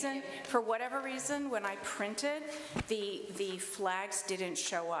 only Thank reason, you. for whatever reason, when I printed, the flags didn't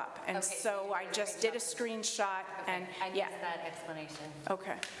show up, and Okay, so I just did a screenshot, and I yeah. missed that explanation.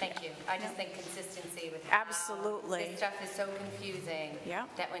 Okay. Thank you. I just think consistency with Absolutely. how this stuff is so confusing. Yeah.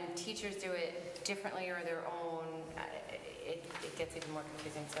 That when teachers do it differently or their own, it gets even more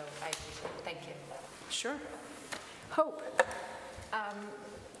confusing. So I appreciate it. Thank you. Sure. Hope.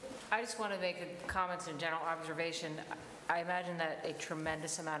 I just want to make a comment and general observation. I imagine that a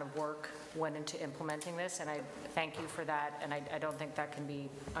tremendous amount of work went into implementing this, and I thank you for that, and I don't think that can be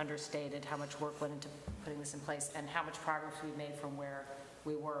understated, how much work went into putting this in place and how much progress we made from where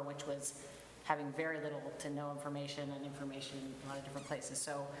we were, which was having very little to no information and information in a lot of different places.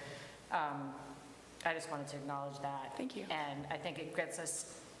 So I just wanted to acknowledge that. Thank you. And I think it gets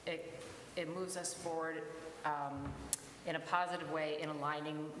us, it moves us forward in a positive way in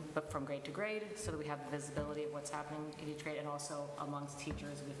aligning but from grade to grade so that we have the visibility of what's happening in each grade and also amongst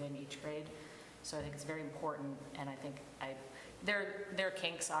teachers within each grade. So I think it's very important, and I think there are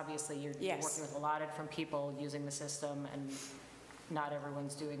kinks, obviously. You're working with a lot of different people using the system, and not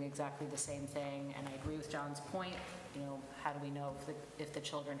everyone's doing exactly the same thing. And I agree with John's point, how do we know if the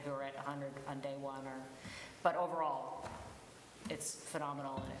children who are at 100 on day one are, but overall, it's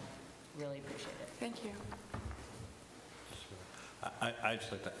phenomenal, and I really appreciate it. Thank you. I'd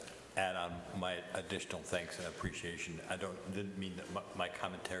just like to add on my additional thanks and appreciation. Didn't mean that my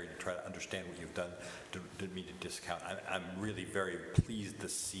commentary to try to understand what you've done, didn't mean to discount. I'm really very pleased to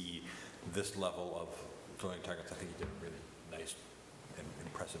see this level of filling targets. I think you did a really nice and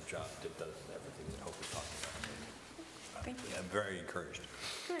impressive job. It does everything that Hope was talking about. Thank you. I'm very encouraged.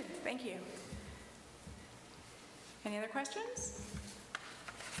 Good, thank you. Any other questions?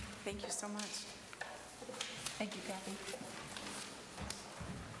 Thank you so much. Thank you, Kathy.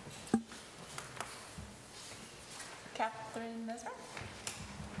 Catherine Mesmer?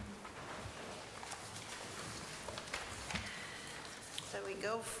 So we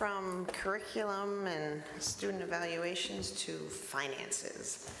go from curriculum and student evaluations to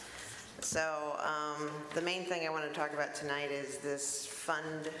finances. So the main thing I want to talk about tonight is this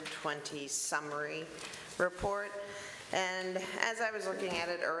Fund 20 summary report. And as I was looking at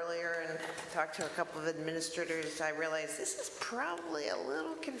it earlier and talked to a couple of administrators, I realized this is probably a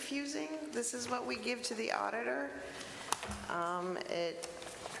little confusing. This is what we give to the auditor. It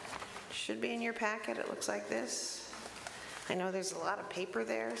should be in your packet. It looks like this. I know there's a lot of paper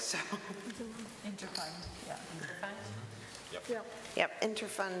there, so. Interfund, yeah. Interfund? Yep,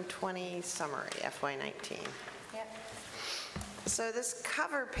 Interfund 20 summary, FY19. Yep. So this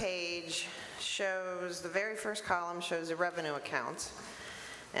cover page shows, the very first column shows the revenue accounts.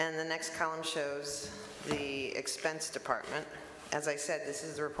 And the next column shows the expense department. As I said, this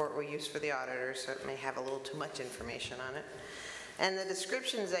is the report we use for the auditor, so it may have a little too much information on it. And the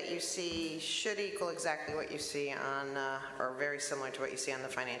descriptions that you see should equal exactly what you see on, or very similar to what you see on the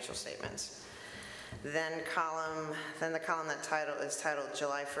financial statements. Then the column that is titled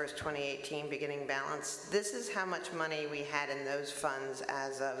July 1st, 2018, beginning balance. This is how much money we had in those funds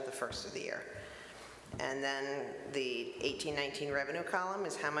as of the first of the year. And then the 18-19 revenue column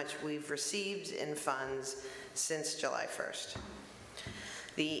is how much we've received in funds since July 1st.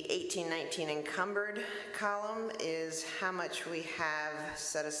 The 18-19 encumbered column is how much we have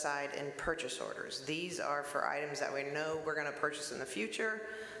set aside in purchase orders. These are for items that we know we're going to purchase in the future,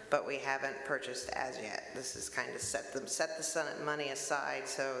 but we haven't purchased as yet. This is kind of set the money aside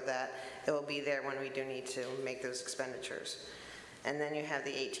so that it will be there when we do need to make those expenditures. And then you have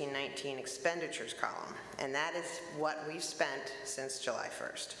the 18-19 expenditures column, and that is what we've spent since July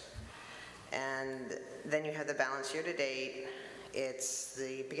 1st. And then you have the balance year to date. It's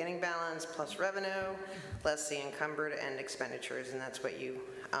the beginning balance plus revenue, less the encumbered and expenditures, and that's what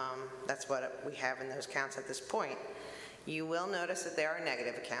we have in those counts at this point. You will notice that there are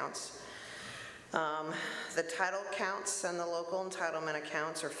negative accounts. The title counts and the local entitlement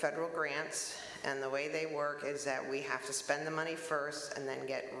accounts are federal grants, and the way they work is that we have to spend the money first and then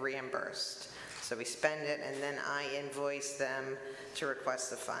get reimbursed. So we spend it, and then I invoice them to request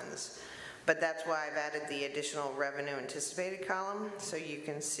the funds. But that's why I've added the additional revenue anticipated column, so you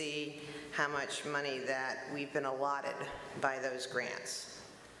can see how much money that we've been allotted by those grants.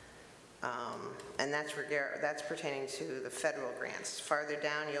 And that's pertaining to the federal grants. Farther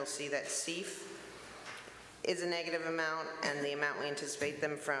down, you'll see that CEF is a negative amount, and the amount we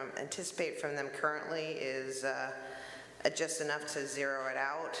anticipate from them currently is just enough to zero it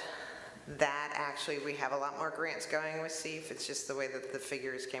out. That actually, we have a lot more grants going with CEF. It's just the way that the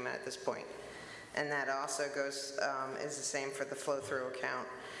figures came out at this point. And that also is the same for the flow-through account.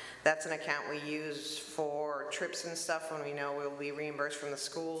 That's an account we use for trips and stuff when we know we'll be reimbursed from the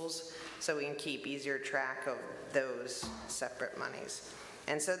schools, so we can keep easier track of those separate monies.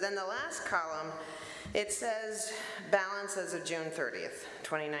 And so then the last column, it says balance as of June 30th,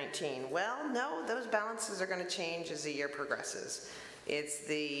 2019. Well, no, those balances are going to change as the year progresses. It's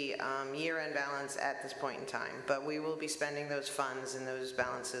the year-end balance at this point in time, but we will be spending those funds and those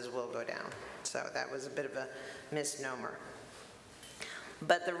balances will go down. So that was a bit of a misnomer.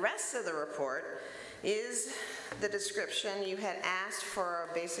 But the rest of the report is the description. You had asked for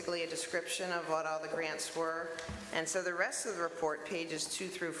basically a description of what all the grants were, and so the rest of the report, pages 2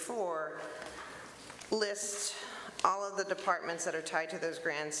 through 4, lists all of the departments that are tied to those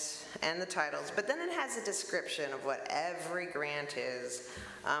grants and the titles, but then it has a description of what every grant is,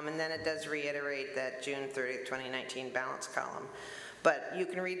 and then it does reiterate that June 30th, 2019 balance column. But you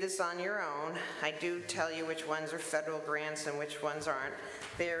can read this on your own. I do tell you which ones are federal grants and which ones aren't.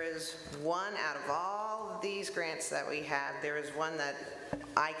 There is one out of all of these grants that we have, there is one that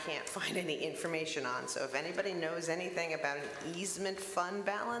I can't find any information on. So if anybody knows anything about an easement fund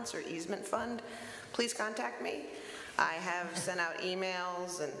balance or easement fund, please contact me. I have sent out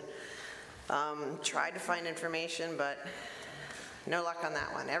emails and tried to find information, but no luck on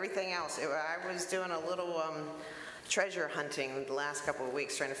that one. Everything else, I was doing a little treasure hunting the last couple of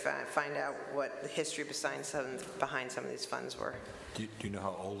weeks, trying to find out what the history behind some of these funds were. Do you know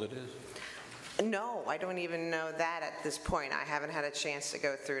how old it is? No, I don't even know that at this point. I haven't had a chance to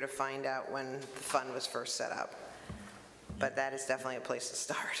go through to find out when the fund was first set up. But that is definitely a place to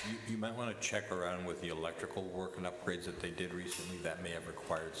start. You might want to check around with the electrical work and upgrades that they did recently. That may have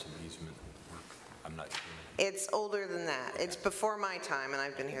required some easement work. I'm not sure. It's older than that. It's before my time, and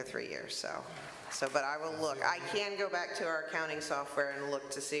I've been here 3 years, so but I will look. I can go back to our accounting software and look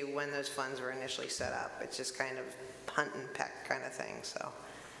to see when those funds were initially set up. It's just kind of hunt and peck kind of thing, so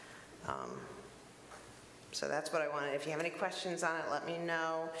that's what I wanted. If you have any questions on it, let me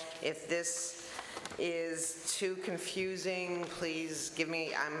know. If this is too confusing, please give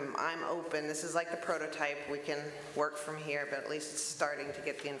me, I'm open. This is like the prototype. We can work from here, but at least it's starting to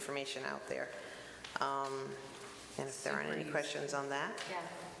get the information out there. And if there aren't any questions on that. Yeah,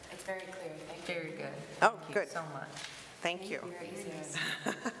 it's very clear. Very good. Oh, Thank good. you so much. Thank you. Very easy.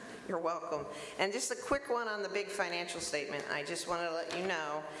 You're welcome. And just a quick one on the big financial statement. I just want to let you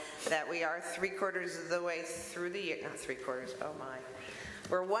know that we are 3/4 of the way through the year. Not 3/4, oh my.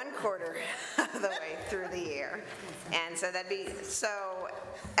 We're 1/4 of the way through the year. And so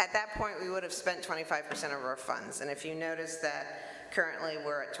at that point we would have spent 25% of our funds. And if you notice that currently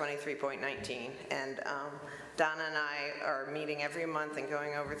we're at 23.19, and Donna and I are meeting every month and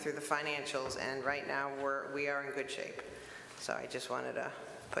going over through the financials, and right now we are in good shape. So I just wanted to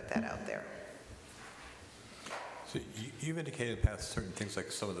put that out there. So you've indicated in the past certain things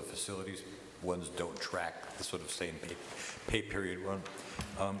like some of the facilities ones don't track the sort of same pay period one.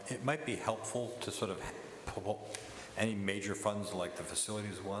 It might be helpful to sort of pull any major funds like the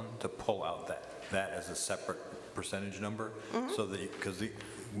facilities one to pull out that as a separate percentage number, so that because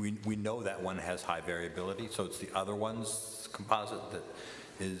we know that one has high variability, so it's the other one's composite that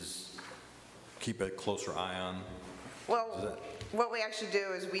is keep a closer eye on. Well, what we actually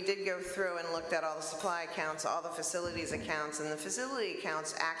do is we did go through and looked at all the supply accounts, all the facilities accounts, and the facility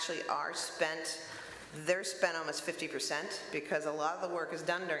accounts actually are spent, they're spent almost 50% because a lot of the work is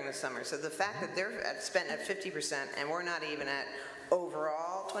done during the summer. So the fact that they're spent at 50% and we're not even at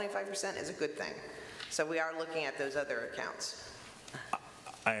overall 25% is a good thing. So we are looking at those other accounts.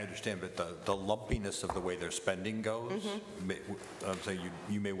 I understand, but the lumpiness of the way their spending goes, so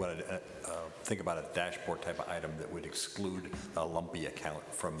you may want to think about a dashboard type of item that would exclude a lumpy account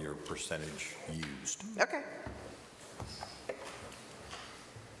from your percentage used. Okay.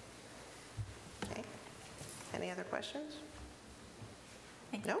 Okay. Any other questions?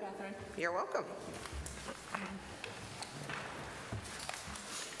 Thank you, No? Catherine. You're welcome.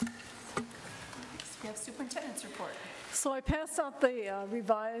 We have superintendent's report. So I passed out the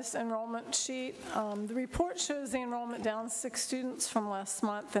revised enrollment sheet. The report shows the enrollment down 6 students from last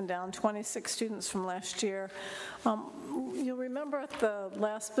month and down 26 students from last year. You'll remember at the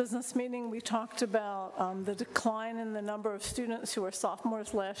last business meeting, we talked about the decline in the number of students who were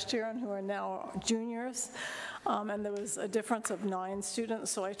sophomores last year and who are now juniors. And there was a difference of 9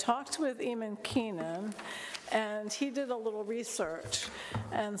 students. So I talked with Eamon Keenan, and he did a little research.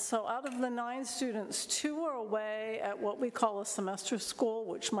 And so out of the 9 students, 2 are away at what we call a semester school,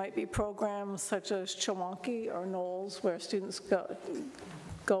 which might be programs such as Chewonki or Knowles, where students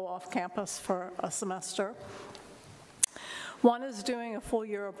go off campus for a semester. 1 is doing a full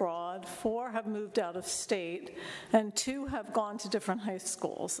year abroad, 4 have moved out of state, and 2 have gone to different high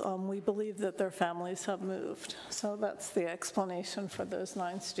schools. We believe that their families have moved. So that's the explanation for those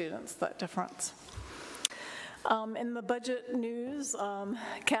 9 students, that difference. In the budget news,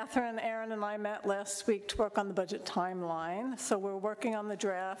 Catherine, Aaron, and I met last week to work on the budget timeline. So we're working on the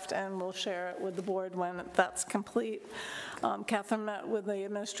draft, and we'll share it with the board when that's complete. Catherine met with the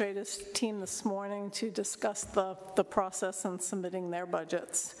administrative team this morning to discuss the process in submitting their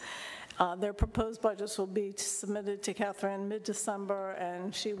budgets. Their proposed budgets will be submitted to Catherine mid-December,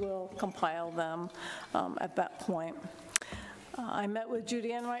 and she will compile them at that point. I met with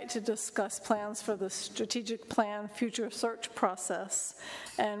Judy Enright to discuss plans for the strategic plan future search process,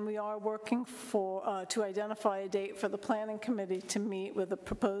 and we are working to identify a date for the planning committee to meet with a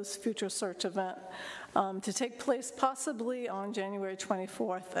proposed future search event to take place possibly on January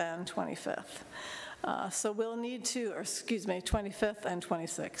 24th and 25th. So we'll need to, 25th and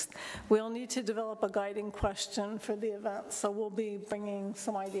 26th. We'll need to develop a guiding question for the event, so we'll be bringing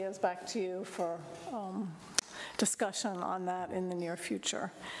some ideas back to you for discussion on that in the near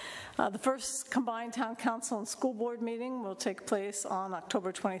future. The first combined town council and school board meeting will take place on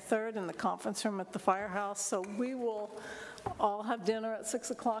October 23rd in the conference room at the firehouse. So we will all have dinner at 6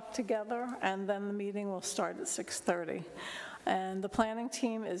 o'clock together, and then the meeting will start at 6:30. And the planning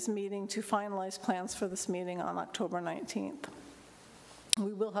team is meeting to finalize plans for this meeting on October 19th.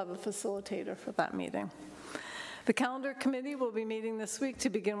 We will have a facilitator for that meeting. The calendar committee will be meeting this week to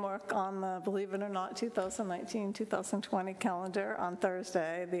begin work on the, believe it or not, 2019-2020 calendar on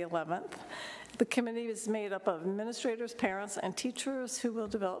Thursday, the 11th. The committee is made up of administrators, parents, and teachers who will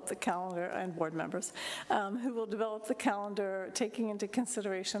develop the calendar, and board members, who will develop the calendar taking into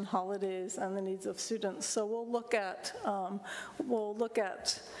consideration holidays and the needs of students. So we'll look at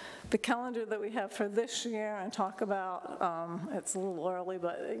the calendar that we have for this year and talk about, it's a little early,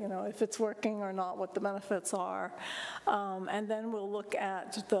 but if it's working or not, what the benefits are. And then we'll look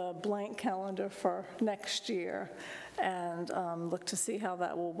at the blank calendar for next year and look to see how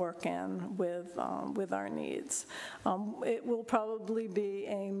that will work in with our needs. It will probably be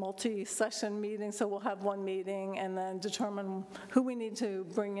a multi-session meeting, so we'll have one meeting and then determine who we need to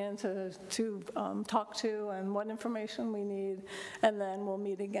bring in to talk to and what information we need, and then we'll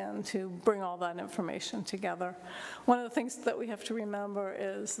meet again to bring all that information together. One of the things that we have to remember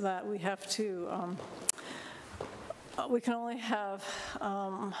is that we have to we can only have,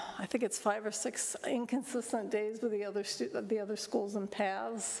 I think it's 5 or 6 inconsistent days with the other schools and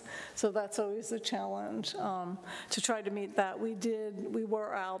paths. So that's always a challenge to try to meet that. We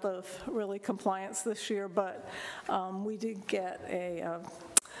were out of really compliance this year, but we did get an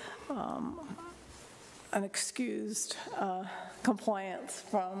excused compliance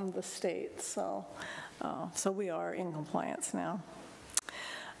from the state. So we are in compliance now.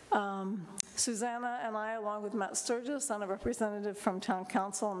 Susanna and I, along with Matt Sturgis and a representative from Town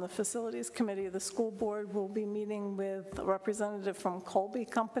Council and the Facilities Committee of the School Board, will be meeting with a representative from Colby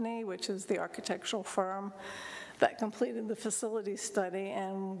Company, which is the architectural firm that completed the facility study,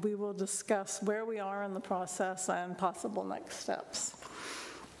 and we will discuss where we are in the process and possible next steps.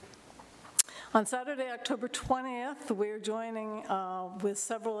 On Saturday, October 20th, we're joining with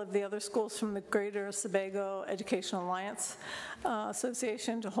several of the other schools from the Greater Sebago Education Alliance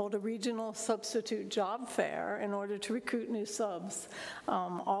Association to hold a regional substitute job fair in order to recruit new subs.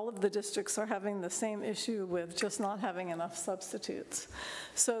 All of the districts are having the same issue with just not having enough substitutes.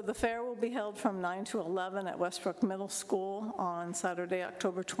 So the fair will be held from 9 to 11 at Westbrook Middle School on Saturday,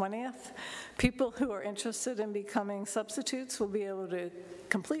 October 20th. People who are interested in becoming substitutes will be able to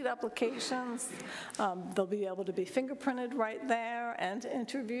complete applications. They'll be able to be fingerprinted right there and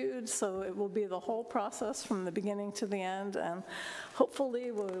interviewed, so it will be the whole process from the beginning to the end, and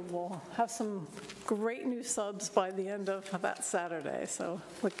hopefully we'll have some great new subs by the end of that Saturday, so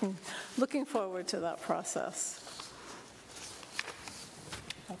looking forward to that process.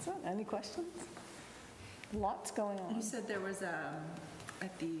 That's it. Any questions? Lots going on. You said there was,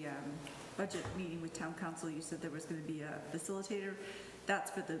 at the budget meeting with Town Council, you said there was going to be a facilitator.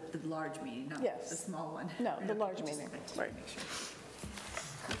 That's for the large meeting, not the small one. No, the large meeting, right.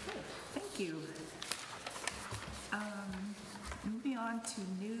 Okay, thank you. Moving on to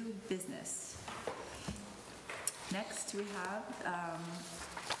new business. Next, we have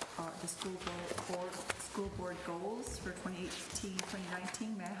the school board goals for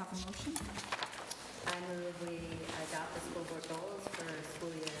 2018-2019. May I have a motion? I move we adopt the school board goals for school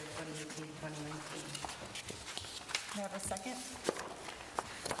year 2018-2019. May I have a second?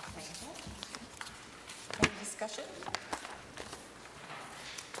 Any discussion?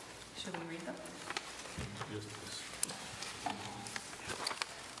 Should we read them? Yes, please.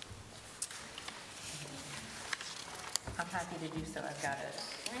 I'm happy to do so. I've got it.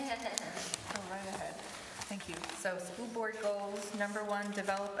 Go right ahead. Thank you. So school board goals, number 1,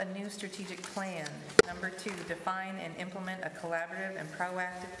 develop a new strategic plan. Number 2, define and implement a collaborative and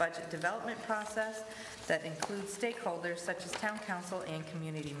proactive budget development process that includes stakeholders such as town council and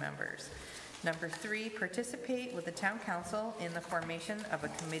community members. Number 3, participate with the town council in the formation of a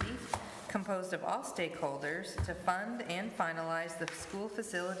committee composed of all stakeholders to fund and finalize the school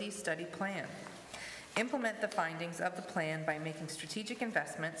facility study plan. Implement the findings of the plan by making strategic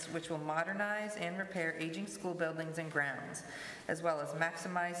investments which will modernize and repair aging school buildings and grounds, as well as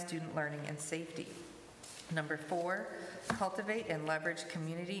maximize student learning and safety. Number 4, cultivate and leverage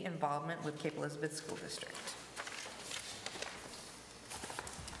community involvement with Cape Elizabeth School District.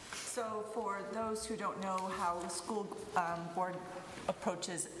 So for those who don't know how the school board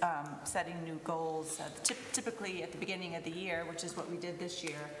approaches setting new goals, typically at the beginning of the year, which is what we did this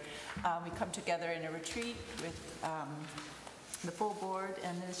year, we come together in a retreat with the full board,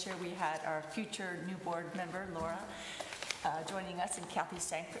 and this year we had our future new board member, Laura, joining us, and Kathy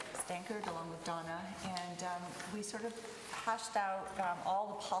Stankard along with Donna, and we sort of hashed out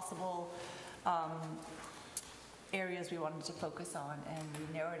all the possible areas we wanted to focus on, and we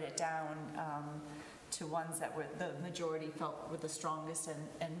narrowed it down to ones that were the majority felt were the strongest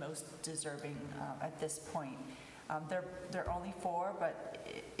and most deserving at this point. They're only 4, but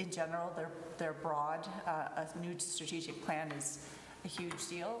in general they're broad. A new strategic plan is a huge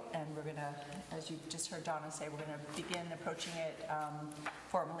deal, and we're going to, as you just heard Donna say, we're going to begin approaching it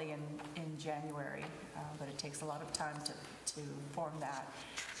formally in January, but it takes a lot of time to form that.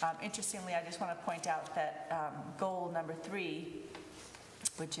 Interestingly, I just want to point out that goal number 3,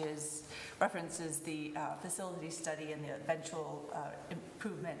 which references the facility study and the eventual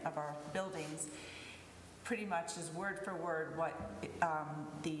improvement of our buildings, pretty much is word for word what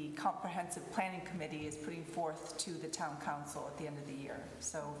the comprehensive planning committee is putting forth to the town council at the end of the year.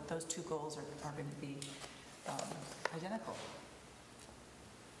 So those 2 goals are going to be identical.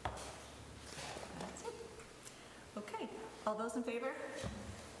 That's it. Okay, all those in favor?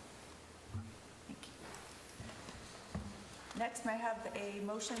 Thank you. Next, may I have a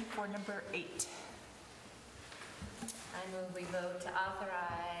motion for number 8? I move we vote to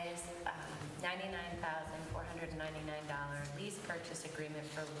authorize $99,499 lease purchase agreement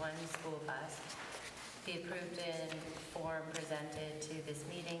for 1 school bus. Be approved in form presented to this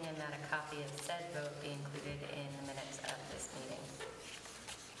meeting, and that a copy of said vote be included in the minutes of this meeting.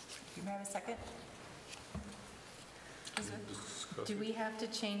 You may have a second? Do we have to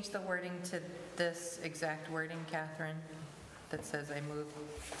change the wording to this exact wording, Catherine, that says I move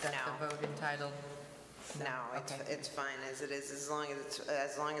that the vote entitled? No, it's fine as it is, as long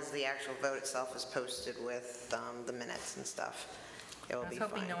as the actual vote itself is posted with the minutes and stuff. it will I be was fine.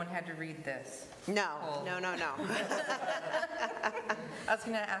 hoping no one had to read this. No, whole- no, no, no. I was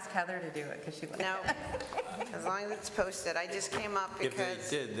going to ask Heather to do it because she liked No, it. as long as it's posted. I just came up If because...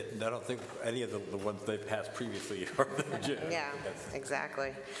 they did, I don't think any of the ones they've passed previously are legit. Yeah,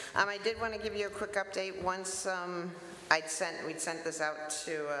 exactly. I did want to give you a quick update. Once we'd sent this out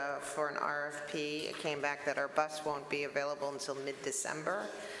to for an RFP. It came back that our bus won't be available until mid-December,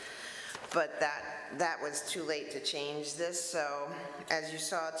 but that was too late to change this. So as you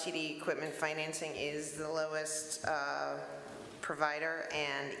saw, TD Equipment Financing is the lowest provider,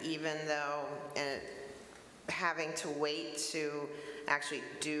 and even though having to wait to actually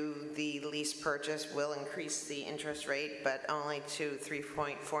do the lease purchase will increase the interest rate, but only to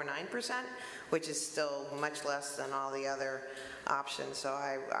 3.49%, which is still much less than all the other options. So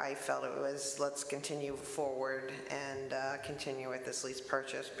I felt it was, let's continue forward and continue with this lease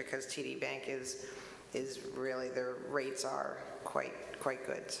purchase, because TD Bank is really, their rates are quite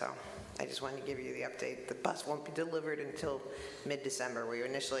good. So I just wanted to give you the update. The bus won't be delivered until mid-December. We were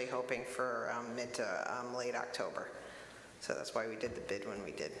initially hoping for mid to late October. So that's why we did the bid when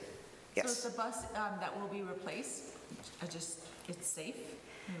we did. Yes. So it's a bus that will be replaced, it's safe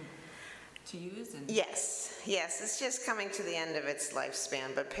to use? Yes, it's just coming to the end of its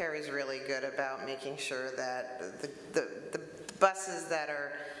lifespan, but Perry's really good about making sure that the buses that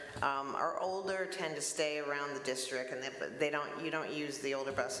are older tend to stay around the district, and you don't use the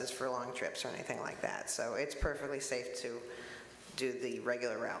older buses for long trips or anything like that. So it's perfectly safe to do the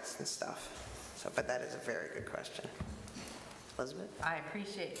regular routes and stuff. So, but that is a very good question. Elizabeth? I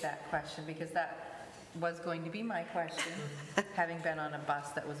appreciate that question, because that was going to be my question, having been on a bus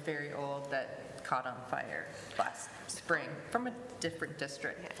that was very old that caught on fire last spring from a different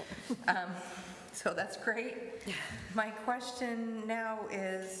district. So that's great. My question now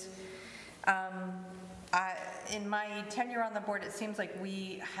is, in my tenure on the board, it seems like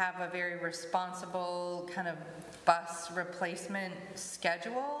we have a very responsible kind of bus replacement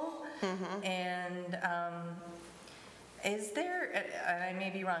schedule. And is there, and I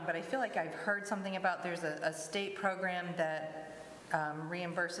may be wrong, but I feel like I've heard something about there's a state program that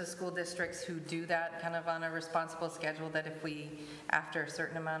reimburses school districts who do that kind of on a responsible schedule, that if we, after a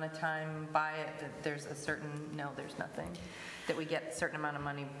certain amount of time, buy it, that there's a certain, no, there's nothing, that we get a certain amount of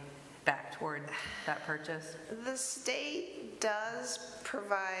money back toward that purchase? The state does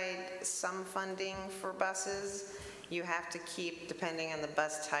provide some funding for buses. You have to keep, depending on the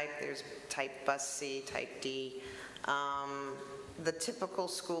bus type, there's type bus C, type D. The typical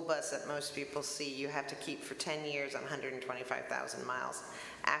school bus that most people see, you have to keep for 10 years on 125,000 miles.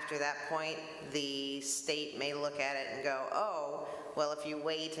 After that point, the state may look at it and go, oh, well, if you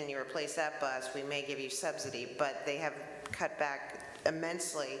wait and you replace that bus, we may give you subsidy, but they have cut back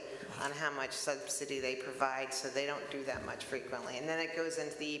immensely on how much subsidy they provide, so they don't do that much frequently. And then it goes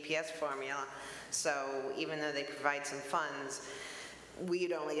into the EPS formula, so even though they provide some funds,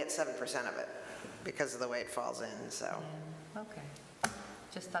 we'd only get 7% of it because of the way it falls in, so. Okay.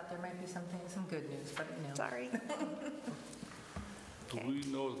 Just thought there might be some good news, but no. Sorry. Do we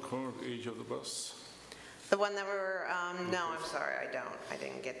know the current age of the bus? The one that we're, no, I'm sorry, I don't. I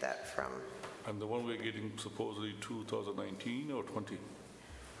didn't get that from. And the one we're getting supposedly 2019 or 20?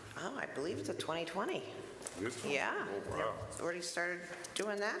 Oh, I believe it's a 2020. Really? Yeah. Oh, wow. They've already started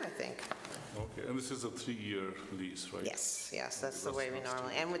doing that, I think. Okay, and this is a 3-year lease, right? Yes, that's the way we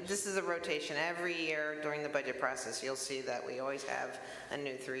normally, and this is a rotation. Every year during the budget process, you'll see that we always have a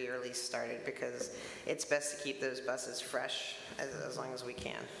new 3-year lease started, because it's best to keep those buses fresh as long as we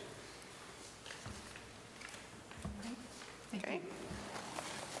can. Okay.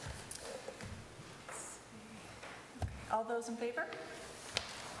 All those in favor?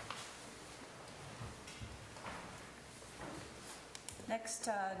 Next,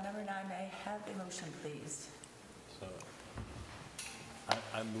 number 9, may I have a motion, please? So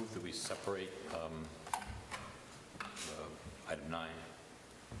I move that we separate item 9.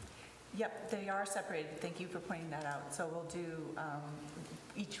 Yep, they are separated. Thank you for pointing that out. So we'll do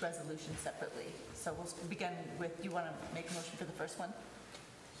each resolution separately. So we'll begin with, you want to make a motion for the first one?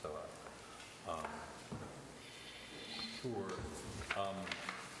 So, sure.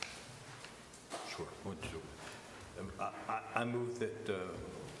 Sure. I move that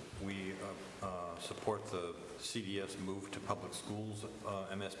we support the CDS move to public schools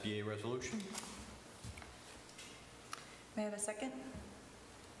MSBA resolution. May I have a second?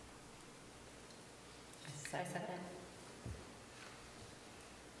 Second.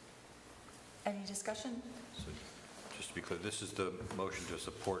 Any discussion? So, just to be clear, this is the motion to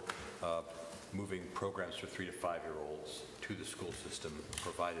support moving programs for 3 to 5-year-olds to the school system,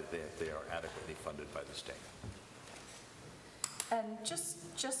 provided they are adequately funded by the state. And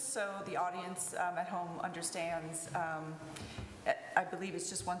just so the audience at home understands, I believe it's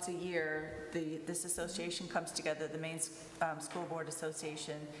just once a year, this association comes together, the Maine School Board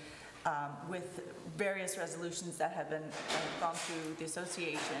Association, with various resolutions that have been gone through the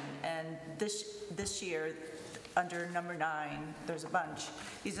association. And this year, under number 9, there's a bunch.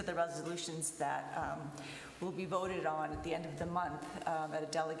 These are the resolutions that will be voted on at the end of the month at a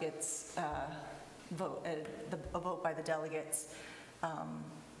delegates vote, a vote by the delegates.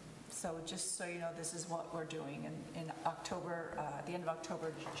 So just so you know, this is what we're doing. In October, at the end of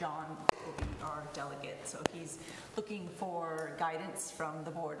October, John will be our delegate. So he's looking for guidance from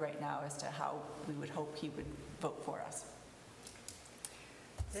the board right now as to how we would hope he would vote for us.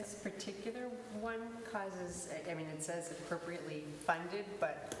 This particular one causes, I mean, it says appropriately funded,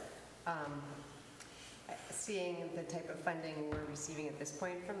 but seeing the type of funding we're receiving at this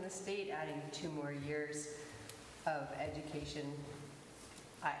point from the state, adding 2 more years of education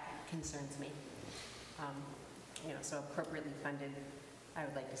concerns me. You know, so appropriately funded, I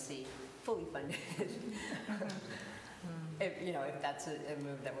would like to see fully funded. If, you know, if that's a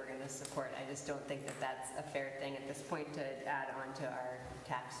move that we're going to support, I just don't think that that's a fair thing at this point to add on to our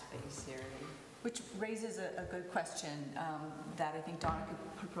tax base here. Which raises a good question that I think Donna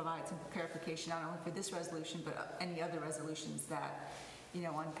could provide some clarification, not only for this resolution, but any other resolutions that, you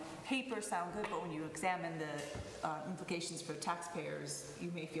know, on paper sound good, but when you examine the implications for taxpayers,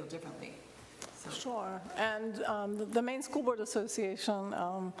 you may feel differently. So. Sure. And the Maine School Board Association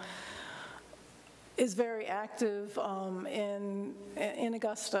is very active in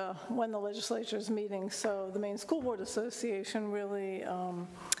Augusta when the legislature is meeting. So the Maine School Board Association really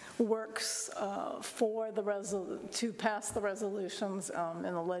works for to pass the resolutions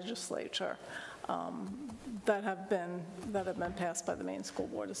in the legislature that have been passed by the Maine School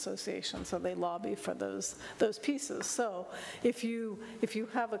Board Association. So they lobby for those pieces. So if you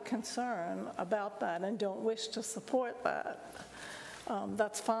have a concern about that and don't wish to support that,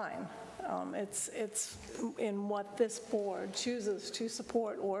 that's fine. It's in what this board chooses to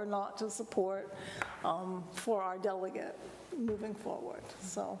support or not to support for our delegate moving forward.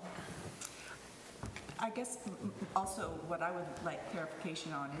 So, I guess also what I would like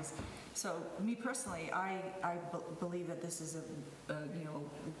clarification on is, so me personally, I believe that this is a you know,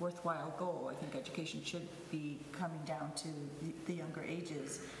 worthwhile goal. I think education should be coming down to the younger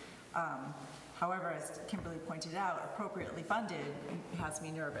ages. However, as Kimberly pointed out, appropriately funded has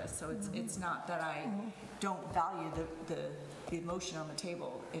me nervous. So it's not that I don't value the emotion on the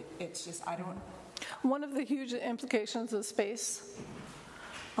table. It's just I don't. One of the huge implications is space.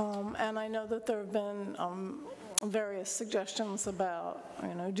 And I know that there have been various suggestions about,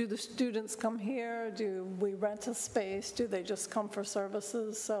 you know, do the students come here? Do we rent a space? Do they just come for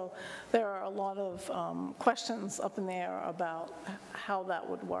services? So there are a lot of questions up in the air about how that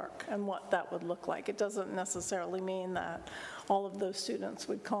would work and what that would look like. It doesn't necessarily mean that all of those students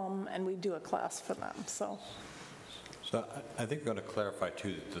would come and we do a class for them. So I think we're going to clarify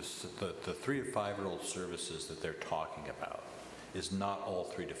too that the 3 to 5-year-old services that they're talking about is not all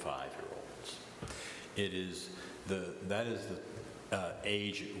 3 to 5-year-olds. It is that is the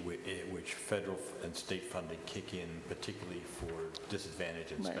age at which federal and state funding kick in, particularly for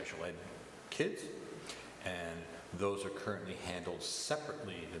disadvantaged and special ed kids, and those are currently handled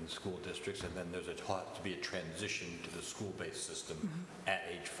separately in school districts, and then there's to be a transition to the school-based system at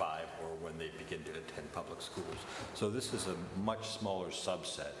age 5 or when they begin to attend public schools. So this is a much smaller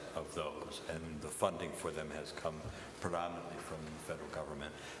subset of those, and the funding for them has come predominantly from the federal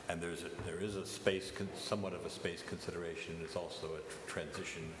government. And there is a space, somewhat of a space consideration. There's also a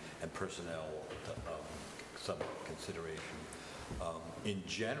transition and personnel some consideration. In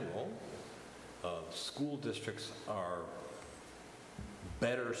general, school districts are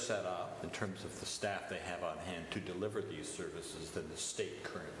better set up in terms of the staff they have on hand to deliver these services than the state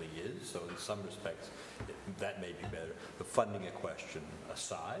currently is. So in some respects, that may be better. The funding question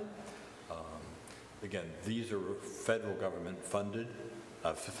aside, again, these are federal government funded,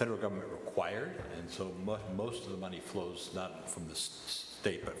 federal government required, and so most of the money flows not from the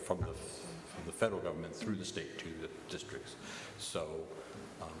state, but from the federal government through the state to the districts. So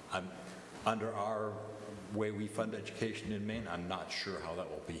under our way we fund education in Maine, I'm not sure how that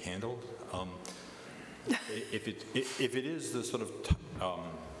will be handled. If it is the sort of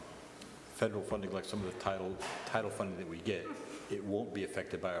federal funding like some of the title funding that we get, it won't be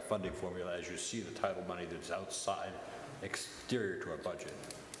affected by our funding formula as you see the title money that's outside, exterior to our budget.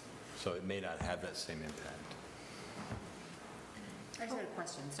 So it may not have that same impact. I just had a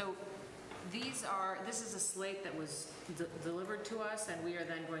question. So this is a slate that was delivered to us, and we are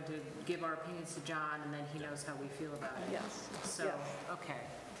then going to give our opinions to John, and then he knows how we feel about it. Yes. So, Yes. okay.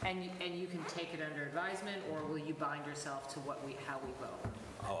 And you can take it under advisement, or will you bind yourself to how we vote?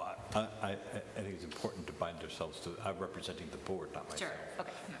 Oh, I think it's important to bind ourselves to, I'm representing the board, not myself. Sure,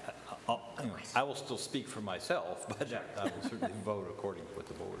 okay. I will still speak for myself, but I will certainly vote according to what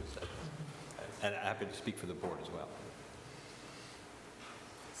the board has said. And I'm happy to speak for the board as well.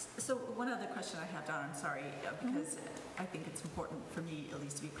 So one other question I have, Don, I'm sorry, because I think it's important for me at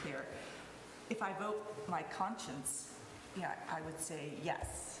least to be clear. If I vote my conscience, yeah, I would say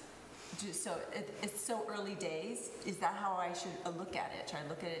yes. So it's so early days. Is that how I should look at it? Should I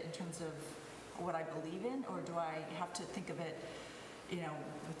look at it in terms of what I believe in, or do I have to think of it,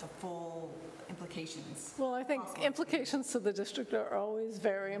 with the full implications? Well, I think implications to the district are always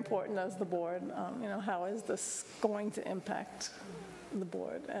very important as the board. How is this going to impact the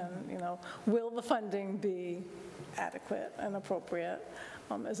board? And, will the funding be adequate and appropriate?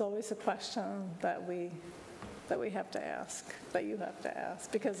 Is always a question that we have to ask, that you have to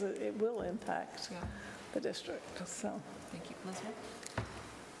ask, because it will impact the district, so. Thank you. Elizabeth?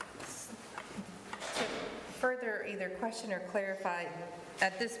 Further either question or clarify,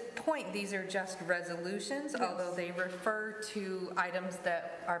 at this point, these are just resolutions, although they refer to items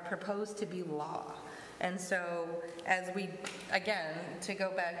that are proposed to be law. And so as we, again, to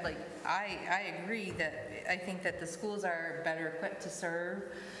go back, I agree that I think that the schools are better equipped to serve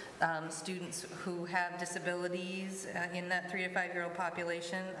students who have disabilities in that 3 to 5 year old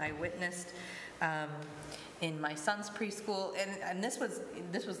population. I witnessed in my son's preschool, and this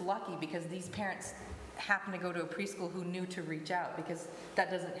was lucky because these parents happened to go to a preschool who knew to reach out, because that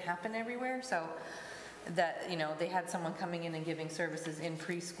doesn't happen everywhere. So that, they had someone coming in and giving services in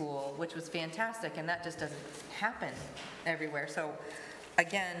preschool, which was fantastic, and that just doesn't happen everywhere. So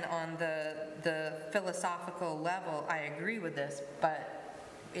again, on the philosophical level, I agree with this, but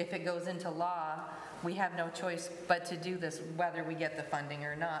if it goes into law, we have no choice but to do this whether we get the funding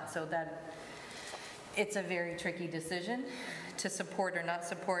or not. So that it's a very tricky decision to support or not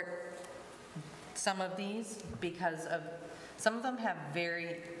support some of these, because of some of them have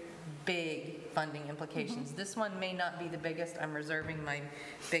very big funding implications. This one may not be the biggest. I'm reserving my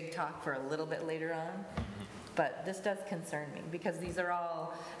big talk for a little bit later on. But this does concern me, because these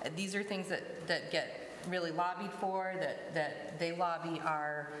are things that get really lobbied for, that they lobby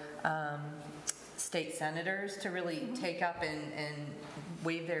our state senators to really take up and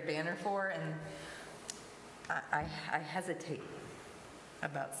wave their banner for, and I hesitate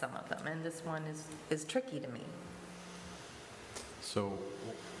about some of them, and this one is tricky to me. So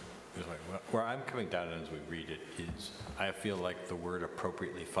where I'm coming down as we read it is, I feel like the word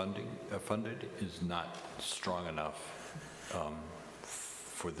appropriately funded is not strong enough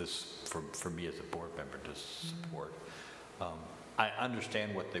for me as a board member to support. I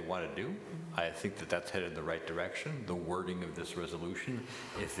understand what they want to do. I think that that's headed in the right direction. The wording of this resolution,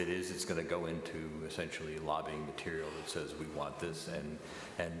 if it is, it's going to go into essentially lobbying material that says we want this,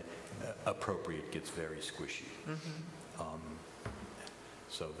 and appropriate gets very squishy.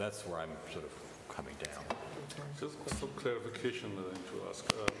 So that's where I'm sort of coming down. Just some clarification that I need to ask.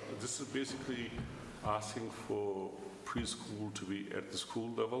 This is basically asking for preschool to be at the school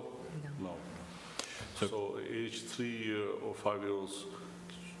level? No. So age 3 or 5 year old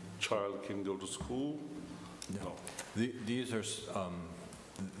child can go to school? No. These are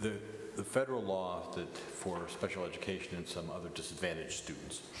the federal law that for special education and some other disadvantaged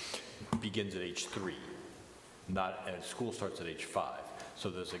students begins at age 3. School starts at age 5. So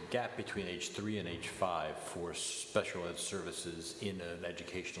there's a gap between age 3 and age 5 for special ed services in an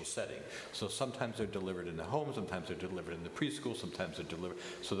educational setting. So sometimes they're delivered in the home, sometimes they're delivered in the preschool, sometimes they're delivered.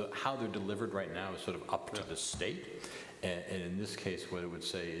 So how they're delivered right now is sort of up to the state. And in this case, what it would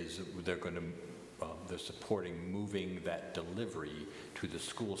say is they're going to, they're supporting moving that delivery to the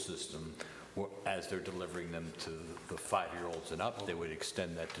school system. As they're delivering them to the 5-year-olds and up, they would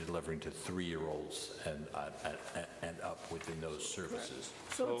extend that to delivering to 3-year-olds and up within those services.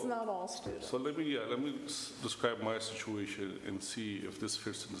 So it's not all students. So let me describe my situation and see if this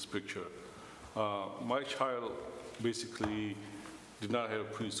fits in this picture. My child basically did not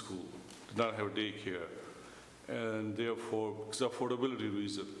have preschool, did not have daycare, and therefore, because of affordability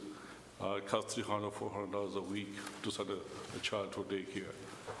reason, it costs $300, $400 a week to send a child to a daycare.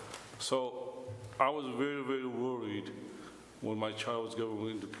 So I was very, very worried when my child was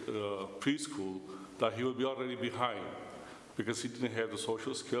going into preschool that he would be already behind, because he didn't have the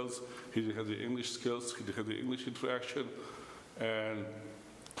social skills, he didn't have the English skills, he didn't have the English interaction. And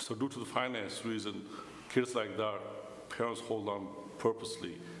so due to the finance reason, kids like that, parents hold on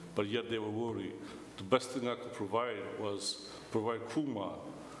purposely but yet they were worried. The best thing I could provide was provide Kumar,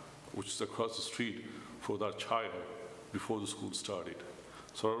 which is across the street, for that child before the school started.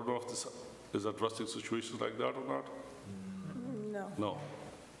 So I don't know if this is addressing situations like that or not. No. No.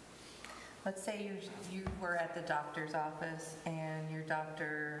 Let's say you were at the doctor's office and your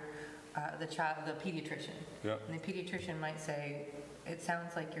doctor, the pediatrician. Yeah. And the pediatrician might say, it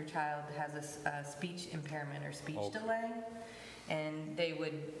sounds like your child has a speech impairment or speech delay. And they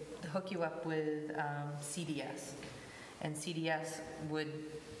would hook you up with CDS. And CDS would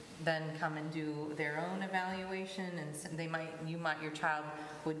then come and do their own evaluation, and your child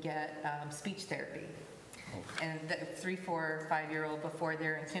would get speech therapy. And the 3, 4, 5-year-old before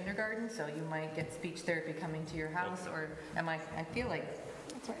they're in kindergarten, so you might get speech therapy coming to your house, or I feel like,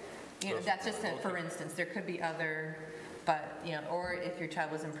 that's just for instance. There could be other, but, or if your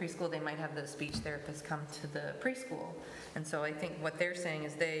child was in preschool, they might have the speech therapist come to the preschool. And so I think what they're saying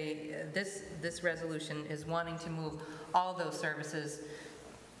is this resolution is wanting to move all those services.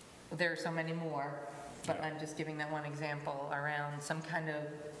 There are so many more, but I'm just giving that one example around some kind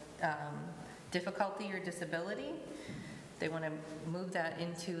of difficulty or disability. They want to move that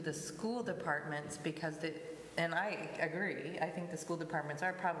into the school departments because and I agree, I think the school departments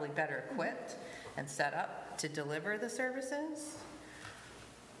are probably better equipped and set up to deliver the services.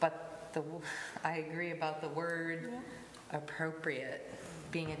 But I agree about the word appropriate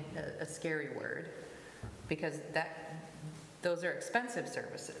being a scary word, because those are expensive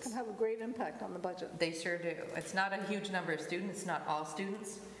services. Can have a great impact on the budget. They sure do. It's not a huge number of students, it's not all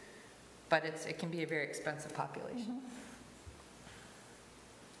students, but it can be a very expensive population.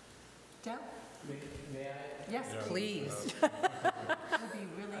 Deb? May I? Yes, please. That would be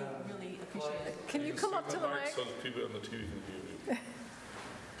really, really appreciated. Can you come up to the mic? So the people on the TV can hear you.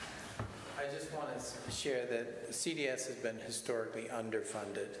 I just want to share that CDS has been historically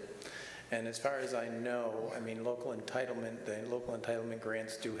underfunded. And as far as I know, the local entitlement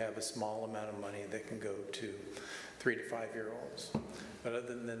grants do have a small amount of money that can go to 3 to 5-year-olds. But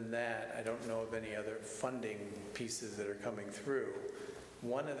other than that, I don't know of any other funding pieces that are coming through.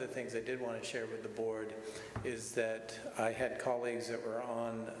 One of the things I did want to share with the board is that I had colleagues that were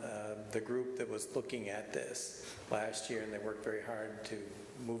on the group that was looking at this last year, and they worked very hard to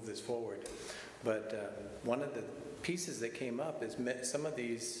move this forward. But one of the pieces that came up is some of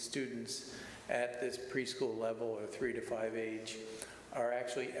these students at this preschool level or 3 to 5 age are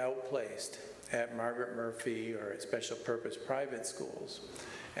actually outplaced at Margaret Murphy or at special purpose private schools.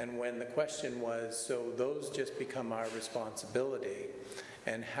 And when the question was, so those just become our responsibility,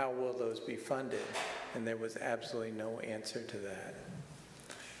 and how will those be funded? And there was absolutely no answer to that.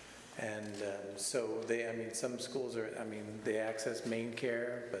 And so some schools they access main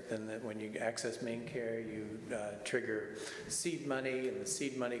care, but then when you access main care, you trigger seed money, and the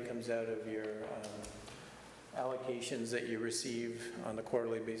seed money comes out of your allocations that you receive on a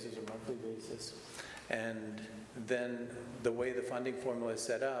quarterly basis or monthly basis. And then the way the funding formula is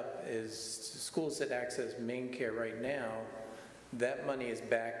set up is schools that access main care right now, that money is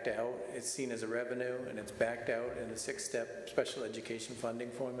backed out. It's seen as a revenue, and it's backed out in a 6-step special education funding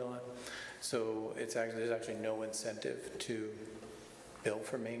formula. So there's actually no incentive to bill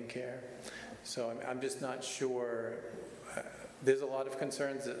for main care. So I'm just not sure. There's a lot of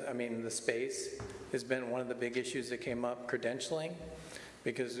concerns. The space has been one of the big issues that came up, credentialing,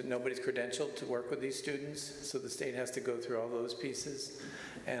 because nobody's credentialed to work with these students, so the state has to go through all those pieces.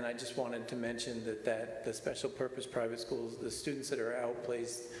 And I just wanted to mention that the special purpose private schools, the students that are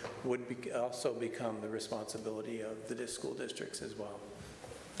outplaced would also become the responsibility of the school districts as well.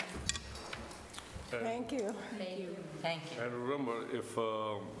 Thank you. Thank you. Thank you. And remember, if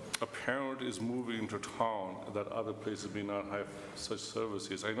a parent is moving into town that other places may not have such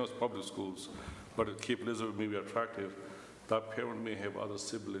services, I know it's public schools, but at Cape Elizabeth may be attractive, that parent may have other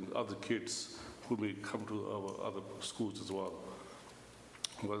siblings, other kids who may come to our other schools as well,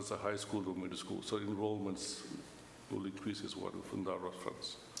 whether it's a high school or middle school. So enrollments will increase as well from that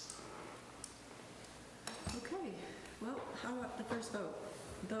reference. Okay, well, how about the first vote?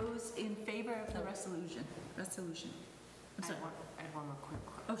 Those in favor of the resolution? I'm sorry. I have one more quick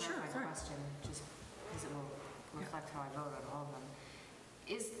Oh, sure, sorry. question, just because it will reflect how I vote on all of them.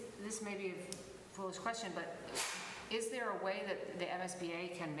 This may be a foolish question, but is there a way that the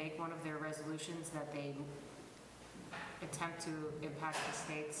MSBA can make one of their resolutions that they attempt to impact the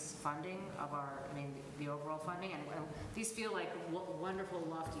state's funding of the overall funding? And these feel like wonderful,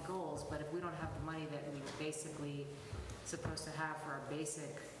 lofty goals, but if we don't have the money that we basically supposed to have for our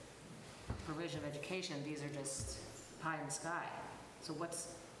basic provision of education, these are just pie in the sky. So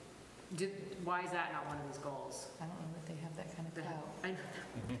Why is that not one of these goals? I don't know that they have that kind of power.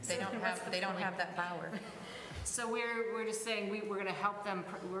 They don't have that power. So we're just saying we're going to help them,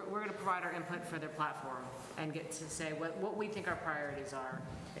 we're going to provide our input for their platform and get to say what we think our priorities are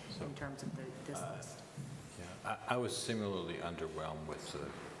in terms of this list. Yeah, I was similarly underwhelmed with the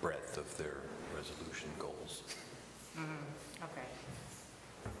breadth of their resolution goals. Okay.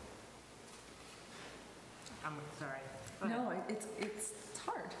 I'm sorry. Go ahead. No, it's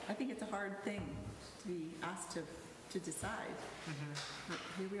hard. I think it's a hard thing to be asked to decide. But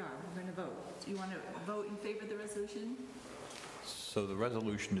here we are, we're going to vote. Do you want to vote in favor of the resolution? So the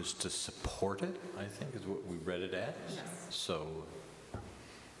resolution is to support it, I think, is what we read it as. Yes. So,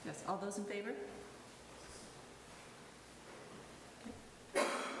 Yes, all those in favor? Okay.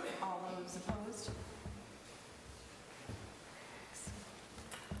 All those opposed?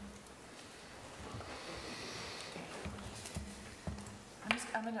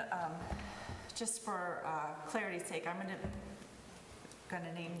 I'm going to, just for clarity's sake, I'm going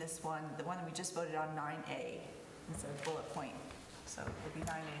to name this one, the one that we just voted on, 9A, instead of bullet point. So it'll be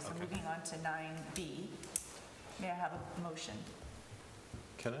 9A. So moving on to 9B. May I have a motion?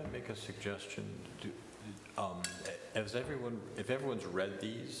 can I make a suggestion? If everyone's read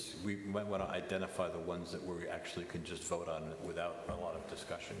these, we might want to identify the ones that we actually can just vote on without a lot of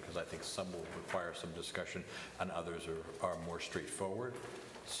discussion, because I think some will require some discussion and others are more straightforward.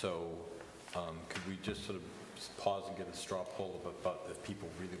 So could we just sort of pause and get a straw poll about if people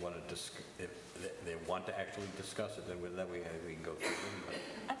really want to if they want to actually discuss it, then we can go through them. But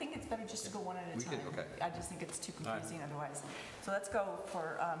I think it's better just to go one at a time. Okay. I just think it's too confusing otherwise. So let's go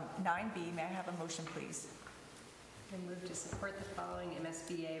for 9B. May I have a motion, please? I move to support the following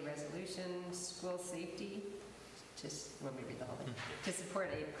MSBA resolution: school safety. Just let me read the whole thing. To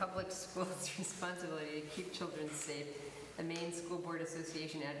support a public school's responsibility to keep children safe, the Maine School Board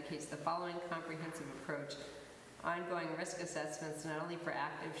Association advocates the following comprehensive approach: ongoing risk assessments not only for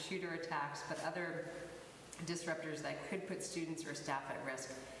active shooter attacks but other disruptors that could put students or staff at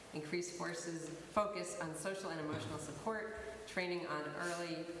risk, increased focus on social and emotional support, training on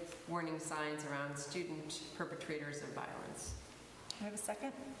early warning signs around student perpetrators of violence. Can I have a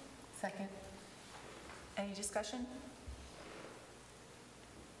second? Second. Any discussion?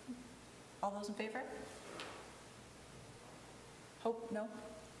 All those in favor? Hope, no?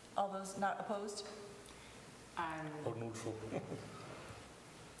 All those not opposed? Or neutral. You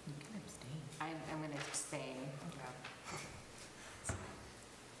can abstain. I'm going to abstain.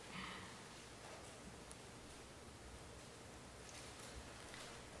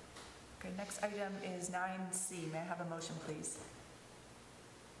 Okay, next item is 9C. May I have a motion, please?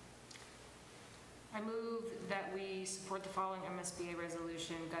 I move that we support the following MSBA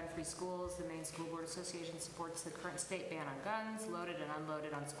resolution: gun-free schools. The Maine School Board Association supports the current state ban on guns, loaded and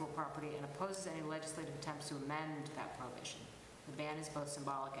unloaded on school property, and opposes any legislative attempts to amend that prohibition. The ban is both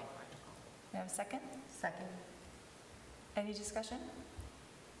symbolic and practical. May I have a second? Second. Any discussion?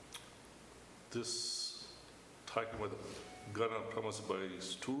 This talking about gun on premise by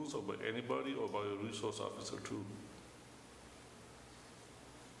students or by anybody or by a resource officer too?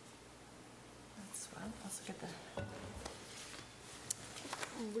 That's well, let's look at the...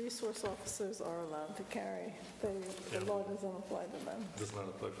 Resource officers are allowed to carry. The law doesn't apply to them. Does not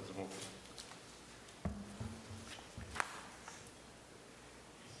apply for the moment.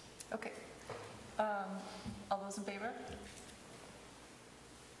 Okay. All those in favor?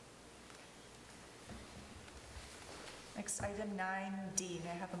 Next item, 9D.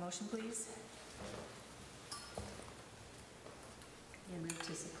 May I have a motion, please? I move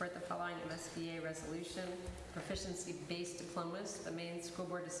to support the following MSBA resolution: proficiency-based diplomas. The Maine School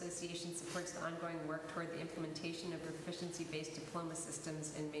Board Association supports the ongoing work toward the implementation of proficiency-based diploma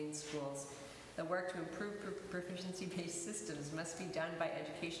systems in Maine schools. The work to improve proficiency-based systems must be done by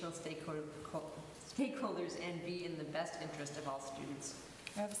educational stakeholders and be in the best interest of all students.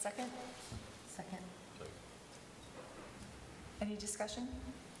 May I have a second? Second. Any discussion?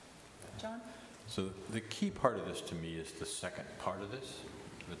 John? So the key part of this to me is the second part of this.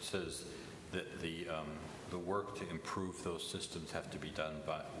 It says that the work to improve those systems have to be done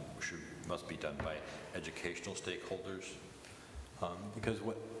must be done by educational stakeholders. Because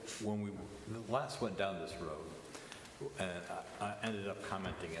when we last went down this road, and I ended up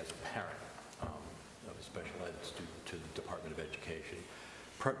commenting as a parent of a special ed student to the Department of Education,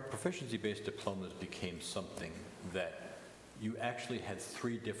 proficiency-based diplomas became something that you actually had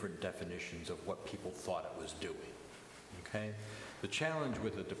 3 different definitions of what people thought it was doing, okay? The challenge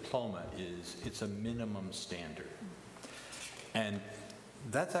with a diploma is it's a minimum standard. And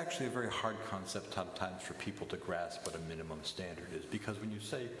That's actually a very hard concept sometimes for people to grasp what a minimum standard is, because when you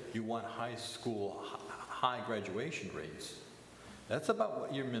say you want high school, high graduation rates, that's about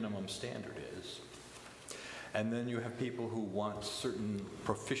what your minimum standard is. And then you have people who want certain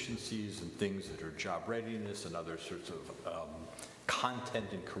proficiencies and things that are job readiness and other sorts of content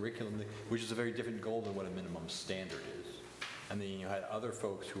and curriculum, which is a very different goal than what a minimum standard is. And then you had other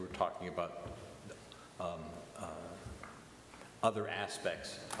folks who were talking about other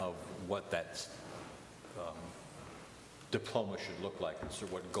aspects of what that diploma should look like, and so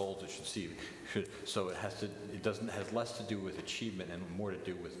what goals it should see. So it has less to do with achievement and more to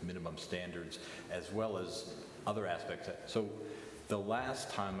do with minimum standards, as well as other aspects. So the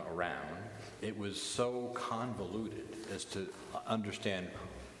last time around, it was so convoluted as to understand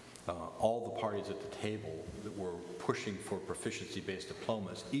all the parties at the table that were pushing for proficiency-based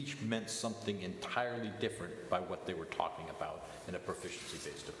diplomas each meant something entirely different by what they were talking about in a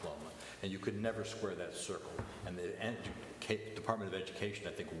proficiency-based diploma. And you could never square that circle. And the Department of Education,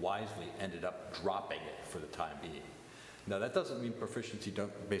 I think, wisely ended up dropping it for the time being. Now, that doesn't mean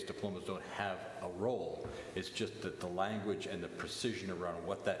proficiency-based diplomas don't have a role. It's just that the language and the precision around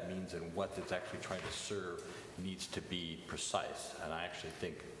what that means and what it's actually trying to serve needs to be precise. And I actually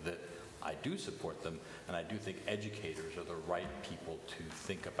think that I do support them, and I do think educators are the right people to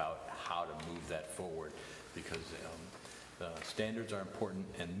think about how to move that forward, because standards are important,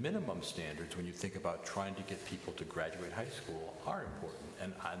 and minimum standards, when you think about trying to get people to graduate high school, are important,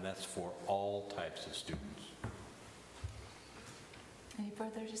 and that's for all types of students. Any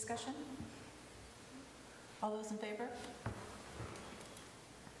further discussion? All those in favor?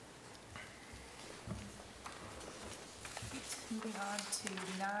 Moving on to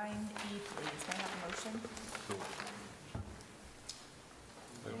 9E, please. May I have a motion?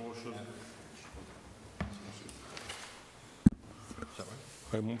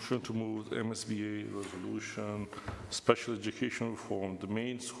 I motion to move the MSBA resolution, special education reform. The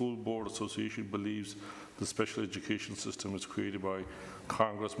Maine School Board Association believes the special education system was created by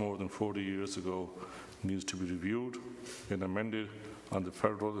Congress more than 40 years ago, needs to be reviewed and amended on the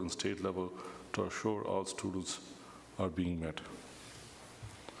federal and state level to assure all students are being met.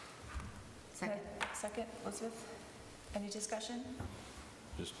 Second, Elizabeth. Any discussion?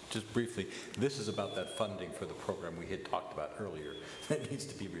 Just briefly, this is about that funding for the program we had talked about earlier. That needs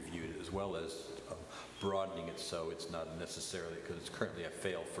to be reviewed, as well as broadening it so it's not necessarily, because it's currently a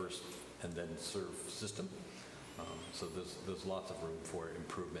fail first and then serve system. So there's lots of room for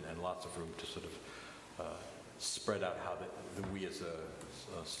improvement and lots of room to sort of spread out how we as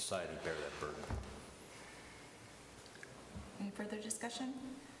a society bear that burden. Any further discussion?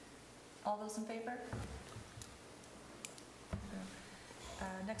 All those in favor?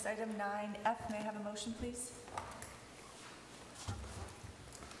 Next item, 9F. May I have a motion, please?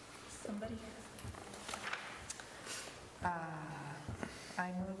 Somebody?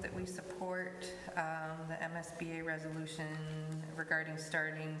 I move that we support the MSBA resolution regarding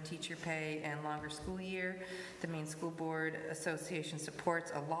starting teacher pay and longer school year. The Maine School Board Association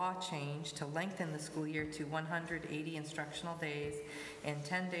supports a law change to lengthen the school year to 180 instructional days and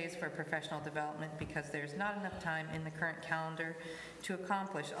 10 days for professional development, because there's not enough time in the current calendar to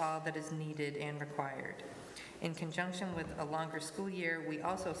accomplish all that is needed and required. In conjunction with a longer school year, we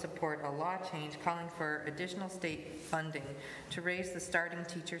also support a law change calling for additional state funding to raise the starting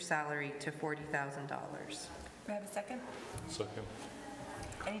teacher salary to $40,000. May I have a second? Second.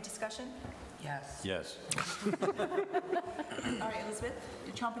 Any discussion? Yes. Yes. All right, Elizabeth,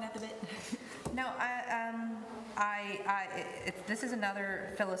 you're chomping at the bit. No, this is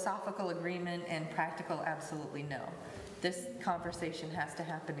another philosophical agreement, and practical, absolutely no. This conversation has to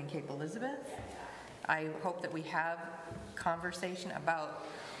happen in Cape Elizabeth. I hope that we have conversation about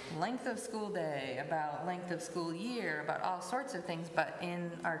length of school day, about length of school year, about all sorts of things, but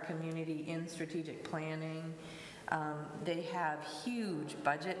in our community, in strategic planning, they have huge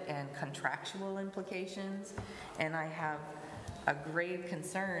budget and contractual implications, and I have a grave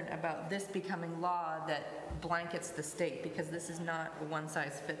concern about this becoming law that blankets the state, because this is not a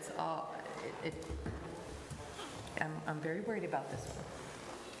one-size-fits-all. I'm very worried about this one.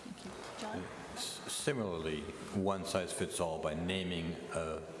 Thank you. John? Similarly, one-size-fits-all by naming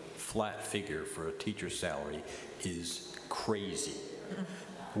a flat figure for a teacher's salary is crazy.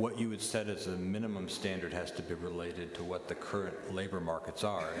 What you had said as a minimum standard has to be related to what the current labor markets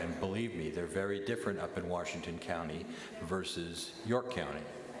are, and believe me, they're very different up in Washington County versus York County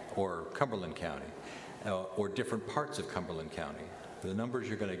or Cumberland County or different parts of Cumberland County. The numbers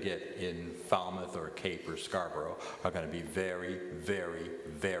you're going to get in Falmouth or Cape or Scarborough are going to be very, very,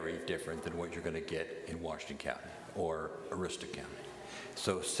 very different than what you're going to get in Washington County or Aroostook County.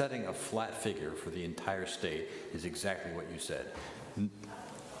 So setting a flat figure for the entire state is exactly what you said.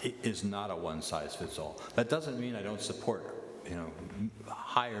 It is not a one-size-fits-all. That doesn't mean I don't support,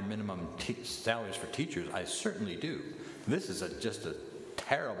 higher minimum salaries for teachers. I certainly do. This is just a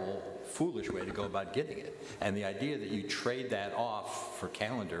terrible, foolish way to go about getting it. And the idea that you trade that off for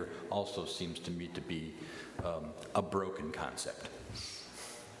calendar also seems to me to be a broken concept.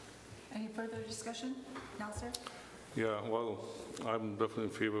 Any further discussion? Nasser? Yeah, well, I'm definitely in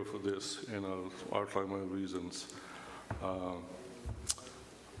favor for this, and I'll outline my reasons.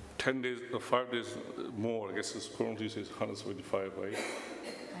 10 days, 5 days more, I guess it's currently says 175, right?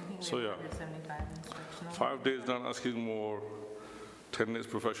 So yeah, 5 days not asking more, 10 days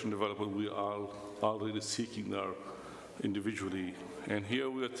professional development, we are already seeking that individually. And here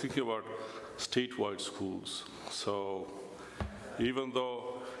we are thinking about statewide schools. So even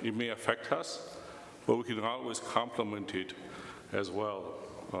though it may affect us, but we can always complement it as well.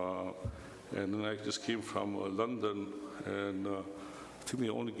 And then I just came from London, and I think they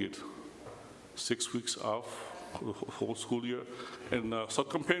only get 6 weeks off the whole school year. And so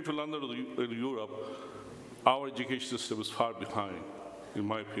comparing to London or Europe, our education system is far behind, in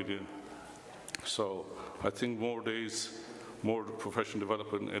my opinion. So I think more days, more professional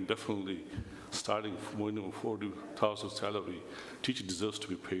development, and definitely starting from minimum 40,000 salary, teacher deserves to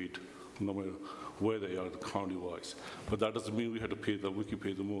be paid, no matter where they are county-wise. But that doesn't mean we have to pay them, we can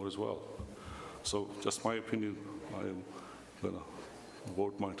pay them more as well. So just my opinion, I am gonna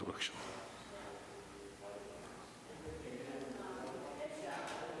vote my direction.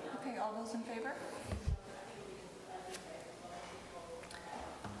 Okay, all those in favor?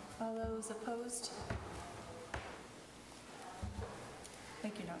 All those opposed?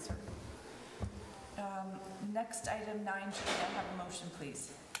 Thank you, Nasser. Next item 9, should I have a motion,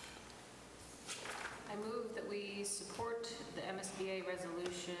 please? I move that we support the MSBA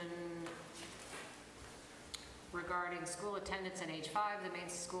resolution regarding school attendance in age 5. The Maine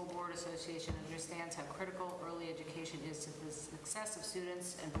School Board Association understands how critical early education is to the success of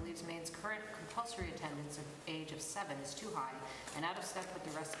students and believes Maine's current compulsory attendance at age of 7 is too high and out of step with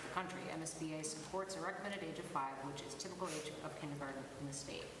the rest of the country. MSBA supports a recommended age of 5, which is typical age of kindergarten in the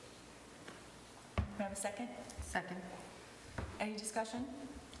state. Can I have a second? Second. Any discussion?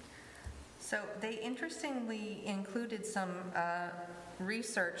 So they interestingly included some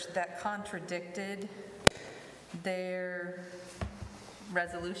research that contradicted their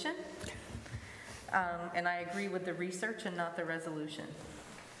resolution. And I agree with the research and not the resolution.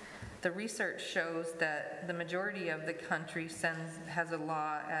 The research shows that the majority of the country has a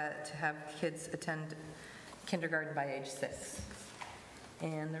law to have kids attend kindergarten by age 6.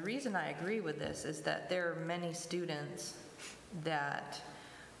 And the reason I agree with this is that there are many students that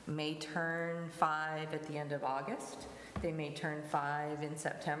may turn 5 at the end of August. They may turn 5 in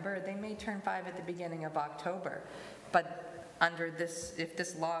September. They may turn 5 at the beginning of October. But under this, if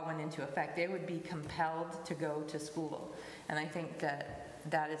this law went into effect, they would be compelled to go to school. And I think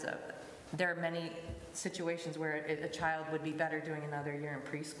that is there are many situations where a child would be better doing another year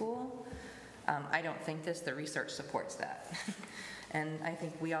in preschool. I don't think the research supports that. And I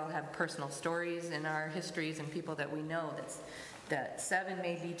think we all have personal stories in our histories and people that we know that 7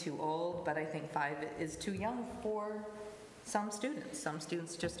 may be too old, but I think 5 is too young for some students. Some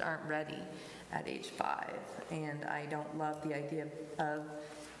students just aren't ready at age 5. And I don't love the idea of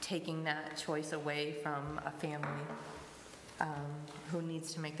taking that choice away from a family who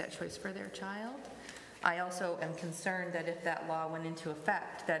needs to make that choice for their child. I also am concerned that if that law went into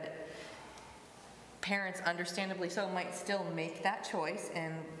effect, that parents, understandably so, might still make that choice,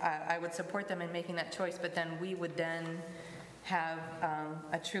 and I would support them in making that choice, but then we would then have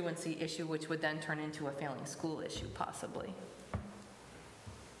a truancy issue, which would then turn into a failing school issue, possibly.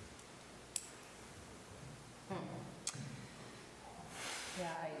 Yeah,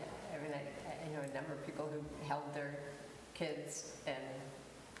 I mean, I know a number of people who held their kids, and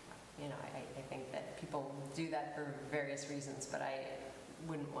I think that people do that for various reasons, but I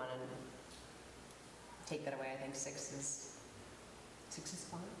wouldn't want to take that away. I think 6 is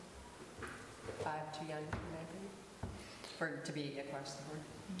fine. 5 too young, in my opinion, to be across the board.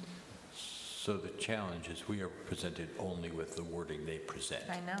 So the challenge is we are presented only with the wording they present.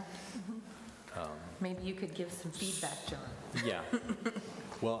 I know. Maybe you could give some feedback, John. Yeah.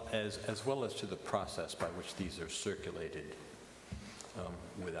 Well, as well as to the process by which these are circulated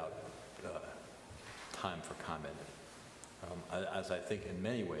without time for comment. As I think in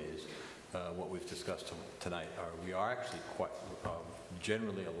many ways, what we've discussed tonight we are actually quite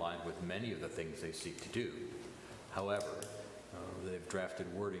generally aligned with many of the things they seek to do. However, they've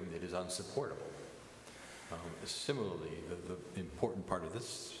drafted wording that is unsupportable. Similarly, the important part of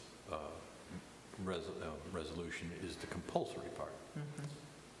this resolution is the compulsory part.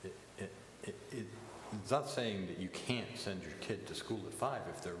 It's not saying that you can't send your kid to school at 5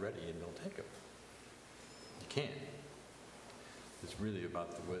 if they're ready and they'll take them. You can. It's really about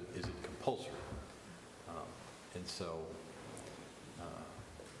is it compulsory? And so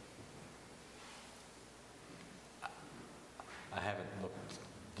I haven't looked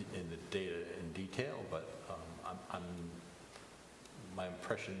in the data in detail, but my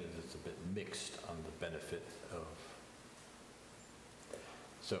impression is it's a bit mixed on the benefit of.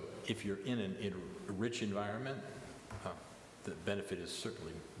 So if you're in a rich environment, the benefit is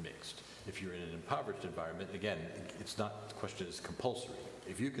certainly mixed. If you're in an impoverished environment, again, it's not, the question is compulsory.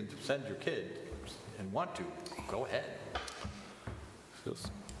 If you can send your kid and want to, go ahead. Yes.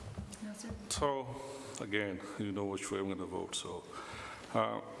 So, again, you know which way I'm going to vote. So,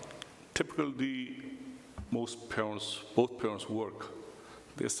 typically, both parents work.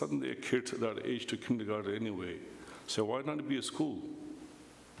 They send their kids that age to kindergarten anyway. So why not be a school?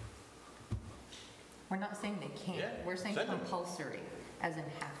 We're not saying they can't. Yeah, We're saying send them. compulsory, as in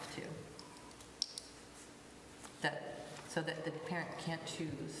have to. So that the parent can't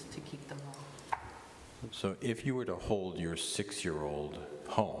choose to keep them home. So if you were to hold your 6-year-old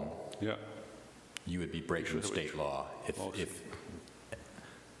home, yeah, you would be breaking state law if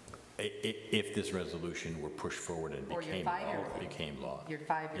this resolution were pushed forward and Or your became law. Your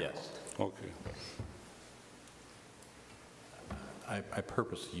 5-year-old. Yes. Okay. I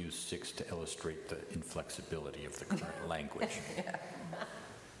purposely use 6 to illustrate the inflexibility of the current language. Yeah.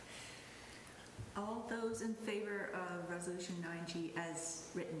 All those in favor of Resolution 9G as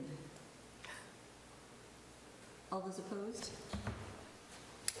written? All those opposed?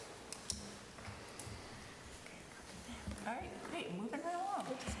 All right, great, moving right along.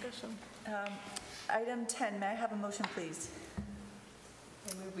 Good discussion. Item 10, may I have a motion, please?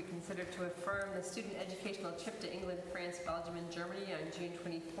 I move we consider to affirm the student educational trip to England, France, Belgium, and Germany on June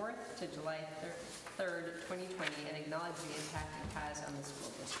 24th to July 3rd, 2020, and acknowledge the impact it has on the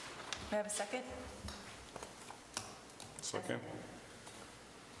school district. May I have a second? Second.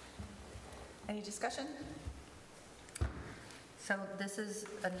 Any discussion? So this is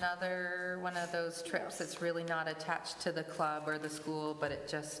another one of those trips that's really not attached to the club or the school, but it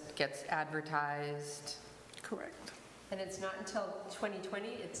just gets advertised. Correct. And it's not until 2020,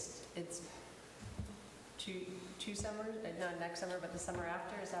 it's two summers, not next summer, but the summer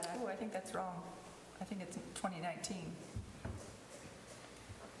after, is that Oh, I accurate? think that's wrong. I think it's 2019.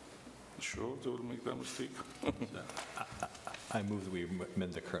 Sure, they will make that mistake. I move that we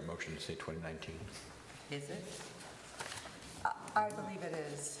amend the current motion to say 2019. Is it? I believe it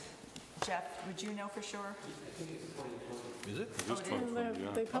is. Jeff, would you know for sure? Is it?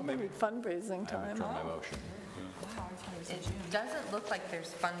 They probably need fundraising I time. withdraw my motion. Wow, I thought it was in It June. doesn't look like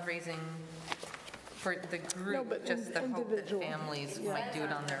there's fundraising for the No, group, but just the hope that individual. families might do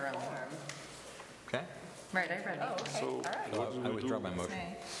it on their own. Okay? Right, I read Oh, it. okay, So all right. what do I we withdraw do? my motion.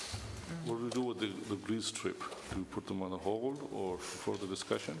 May. What do we do with the Greece trip? Do we put them on a hold or further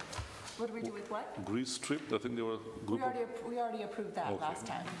discussion? What do we do with what? Greece trip, I think they were a We group of we already approved that Okay. last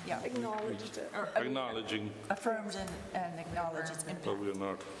time, yeah. Acknowledged it. Or, acknowledging affirmed and acknowledged its that impact. we are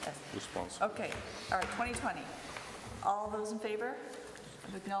not Yes. responsible. Okay, all right, 2020. All those in favor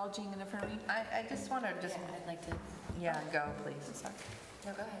of acknowledging and affirming? I just want to just, I'd like to, go, please.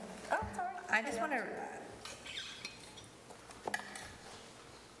 no, go ahead. Oh, sorry. I just want to,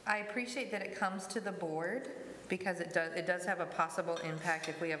 I appreciate that it comes to the board because it does have a possible impact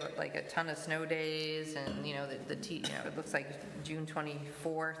if we have like a ton of snow days and, it looks like June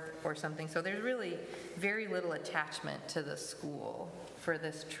 24th or something. So there's really very little attachment to the school for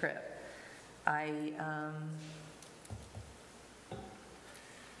this trip. I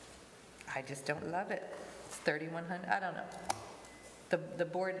just don't love it. It's 3,100, I don't know. The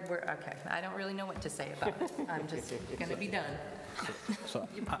board, okay, I don't really know what to say about it. I'm just going to be done. So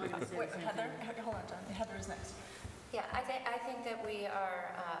Wait, Heather, hold on, John. Heather is next. Yeah, I think that we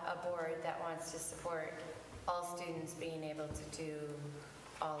are a board that wants to support all students being able to do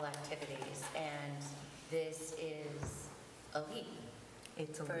all activities, and this is a leap.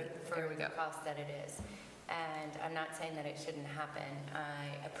 It's a for, leap. for There we the go. cost that it is. And I'm not saying that it shouldn't happen.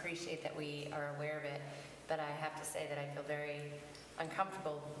 I appreciate that we are aware of it, but I have to say that I feel very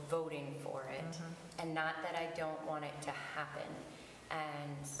uncomfortable voting for it, and not that I don't want it to happen.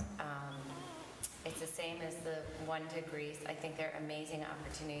 And it's the same as the one to Greece. I think they're amazing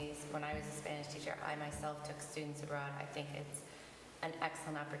opportunities. When I was a Spanish teacher, I myself took students abroad. I think it's an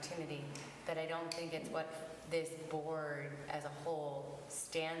excellent opportunity, but I don't think it's what this board as a whole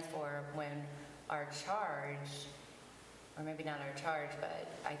stands for when our charge, or maybe not our charge, but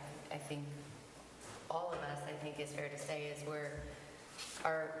I think all of us, I think is fair to say, is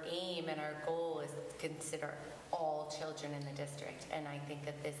our aim and our goal is to consider all children in the district. And I think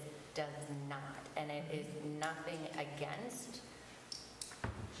that this does not. And it is nothing against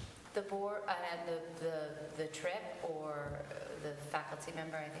the board, the trip or the faculty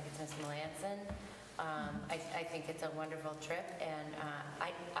member. I think it's Ms. Melanson. I think it's a wonderful trip, and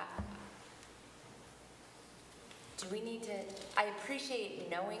do we need to, I appreciate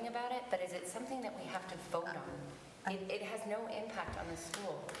knowing about it, but is it something that we have to vote on? It has no impact on the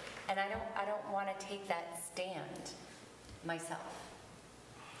school, and I don't want to take that stand myself.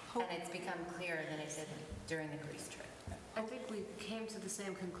 And it's become clearer than it did during the Greece trip. I think we came to the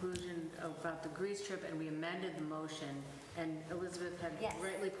same conclusion about the Greece trip, and we amended the motion, and Elizabeth had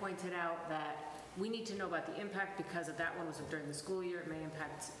rightly pointed out that we need to know about the impact because of that one was during the school year. It may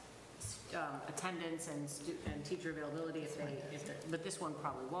impact attendance and teacher availability but this one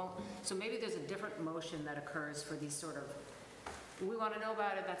probably won't. So maybe there's a different motion that occurs for these sort of, we want to know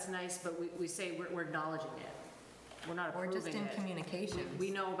about it, that's nice, but we say we're acknowledging it. We're not approving it. Or just in communications.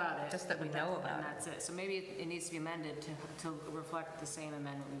 We know about it. Just that we know about it. And that's it. So maybe it needs to be amended to reflect the same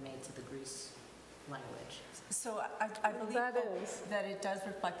amendment we made to the Greece language. So I believe that it does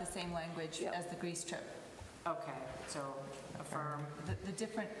reflect the same language as the Greece trip. Okay, so affirm.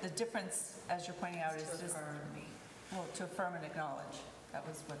 The difference, as you're pointing out, is just to affirm and acknowledge. That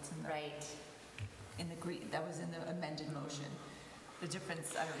was what's in the that was in the amended motion. The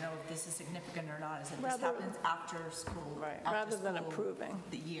difference, I don't know if this is significant or not, is that this happens after school, rather than approving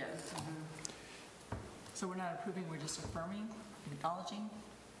the year. So we're not approving, we're just affirming, acknowledging.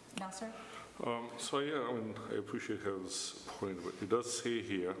 Nasser? So yeah, I mean, I appreciate his point, but it does say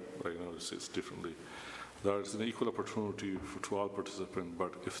here, I know it says differently, that it's an equal opportunity to all participants,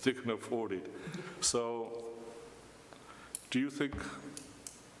 but if they can afford it. So do you think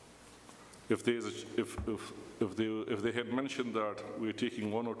if they had mentioned that we're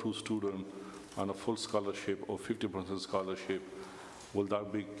taking one or two students on a full scholarship or 50% scholarship, will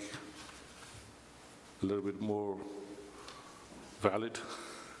that be a little bit more valid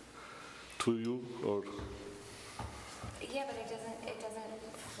to you, or? Yeah, but it doesn't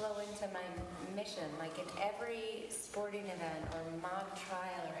flow into my mission. Like at every sporting event or mock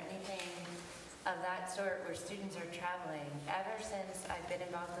trial or anything of that sort where students are traveling, ever since I've been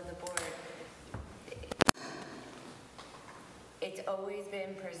involved with the board, it's always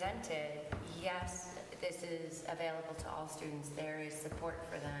been presented, yes, this is available to all students. There is support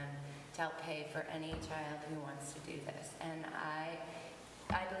for them to help pay for any child who wants to do this. And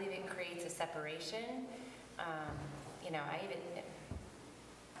I believe it creates a separation. I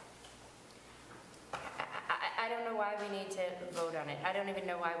don't know why we need to vote on it. I don't even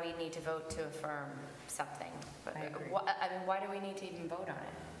know why we need to vote to affirm something. But I agree. Why do we need to even vote on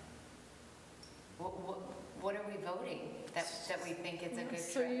it? What are we voting that we think it's a good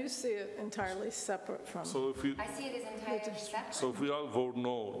So trip? you see it entirely separate from... So if we, I see it as entirely separate. so if we all vote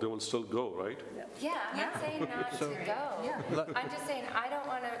no, they will still go, right? Yeah, I'm not saying not to go. I'm just saying I don't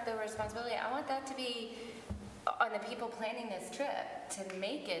want the responsibility. I want that to be on the people planning this trip to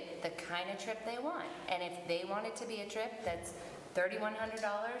make it the kind of trip they want. And if they want it to be a trip that's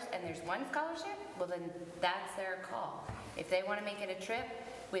 $3,100 and there's one scholarship, well then that's their call. If they want to make it a trip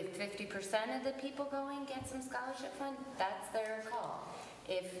with 50% of the people going get some scholarship fund, that's their call.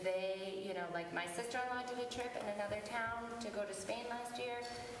 If they, like my sister-in-law did a trip in another town to go to Spain last year,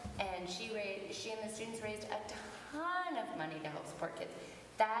 and she and the students raised a ton of money to help support kids.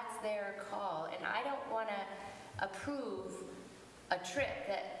 That's their call, and I don't want to approve a trip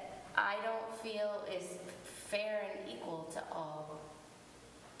that I don't feel is fair and equal to all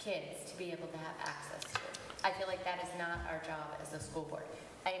kids to be able to have access to. I feel like that is not our job as a school board.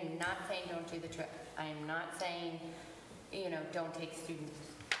 I am not saying don't do the trip. I am not saying, don't take students.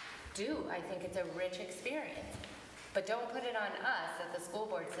 I think it's a rich experience. But don't put it on us that the school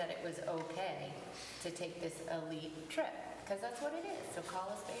board said it was okay to take this elite trip, because that's what it is. So call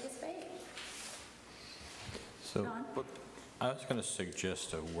a spade a spade. So I was going to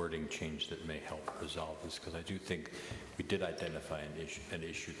suggest a wording change that may help resolve this, because I do think we did identify an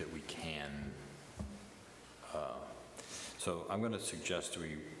issue that we can. So I'm going to suggest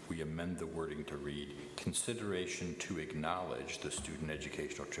we amend the wording to read, consideration to acknowledge the student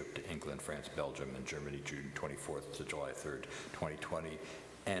educational trip to England, France, Belgium, and Germany, June 24th to July 3rd, 2020,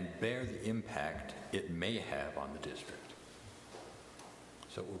 and bear the impact it may have on the district.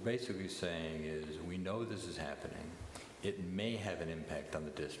 So what we're basically saying is we know this is happening. It may have an impact on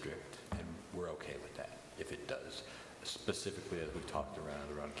the district, and we're okay with that if it does. specifically as we talked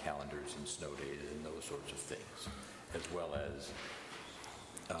around calendars and snow days and those sorts of things, as well as,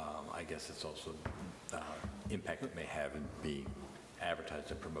 I guess it's also impact it may have in being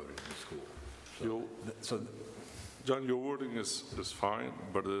advertised and promoted in the school. So John, your wording is fine,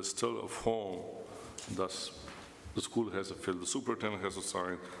 but there's still a form, thus the school has to fill, the superintendent has to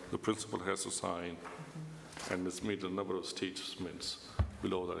sign, the principal has to sign, and it's made a number of statements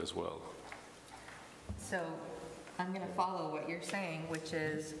below that as well. So I'm going to follow what you're saying, which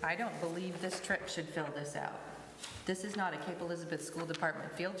is I don't believe this trip should fill this out. This is not a Cape Elizabeth School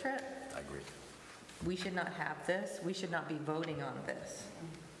Department field trip. I agree. We should not have this. We should not be voting on this.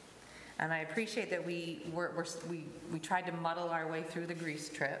 And I appreciate that we tried to muddle our way through the Greece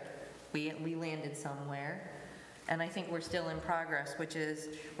trip. We landed somewhere. And I think we're still in progress, which is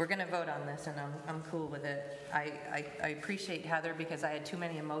we're going to vote on this, and I'm cool with it. I appreciate Heather because I had too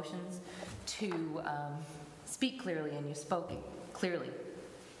many emotions to speak clearly, and you spoke clearly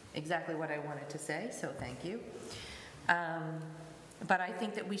exactly what I wanted to say, so thank you. But I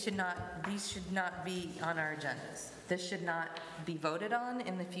think that these should not be on our agendas. This should not be voted on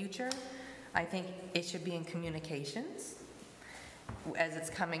in the future. I think it should be in communications. As it's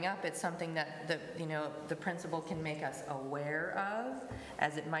coming up, it's something that the principal can make us aware of,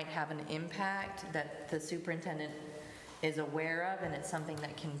 as it might have an impact that the superintendent is aware of, and it's something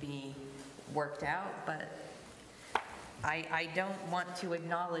that can be worked out, but I don't want to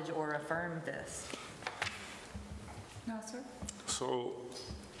acknowledge or affirm this. No, sir? So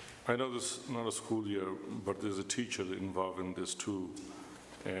I know this is not a school year, but there's a teacher involved in this too.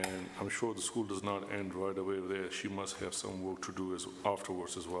 And I'm sure the school does not end right away there. She must have some work to do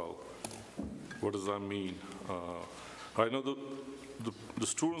afterwards as well. What does that mean? I know the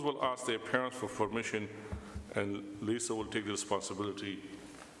students will ask their parents for permission, and Lisa will take the responsibility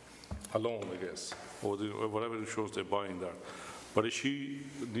alone, I guess, or whatever insurance they're buying that. But if she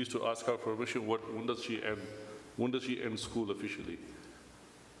needs to ask her permission, when does she end school officially?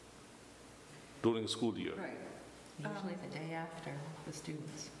 During the school year? Right. Usually the day after the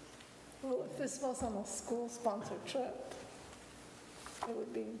students. Well, if this wasn't a school-sponsored trip,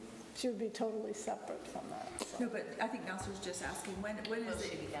 she would be totally separate from that. So. No, but I think Nasser's just asking, when is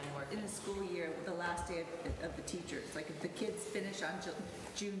it in the school year, the last day of the teachers? Like if the kids finish on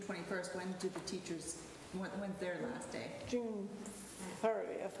June 21st, when do the teachers, when's their last day? June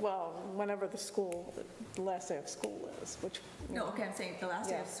 30th, well, whenever the last day of school is, which... No, okay, I'm saying the last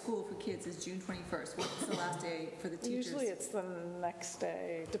day of school for kids is June 21st. What's the last day for the teachers? Usually it's the next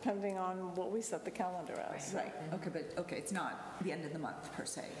day, depending on what we set the calendar as. Right. Okay, it's not the end of the month per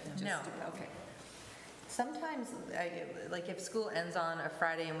se. No. Okay. Sometimes, like if school ends on a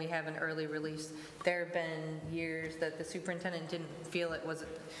Friday and we have an early release, there have been years that the superintendent didn't feel it was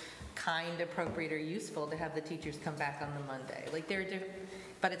kind, appropriate, or useful to have the teachers come back on the Monday. Like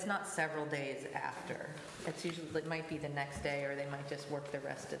but it's not several days after. It's usually, it might be the next day, or they might just work the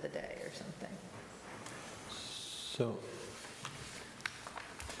rest of the day or something. So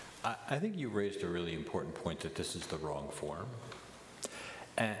I think you raised a really important point that this is the wrong form.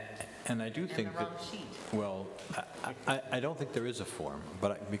 And I do think that, well, I don't think there is a form,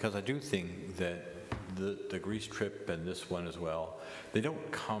 but because I do think that the Greece trip and this one as well, they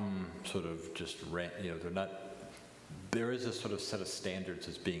don't come sort of just, they're not, there is a sort of set of standards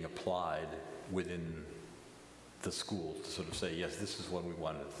that's being applied within the school to sort of say, yes, this is what we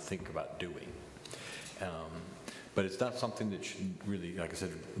want to think about doing. But it's not something that should really, like I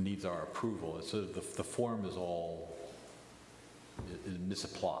said, needs our approval. It's sort of the form is all is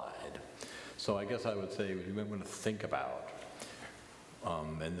misapplied. So I guess I would say we might want to think about,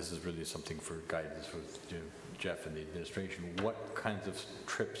 and this is really something for guidance with Jeff and the administration, what kinds of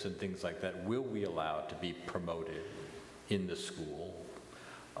trips and things like that will we allow to be promoted in the school,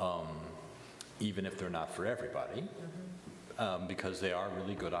 even if they're not for everybody, because they are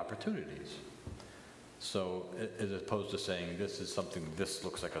really good opportunities. So as opposed to saying this is something, this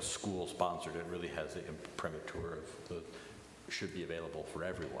looks like a school sponsored, it really has the imprimatur of the should be available for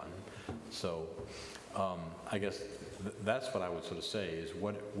everyone. So I guess that's what I would sort of say is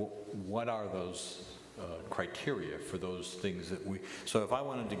what are those criteria for those things that we, so if I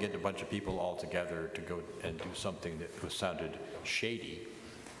wanted to get a bunch of people all together to go and do something that sounded shady,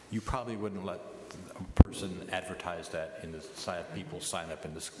 you probably wouldn't let a person advertise that in the people sign up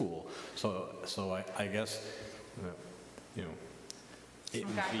in the school. So I guess, it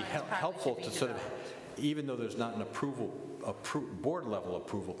would be helpful to sort of, even though there's not an board level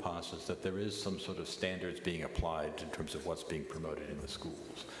approval process, that there is some sort of standards being applied in terms of what's being promoted in the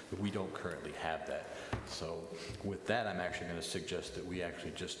schools. But we don't currently have that. So with that, I'm actually going to suggest that we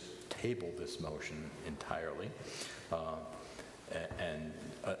actually just table this motion entirely and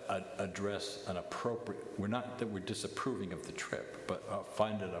address an appropriate, we're not that we're disapproving of the trip, but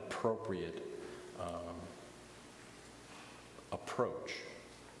find an appropriate approach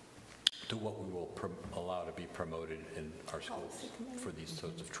to what we will allow to be promoted in our schools for these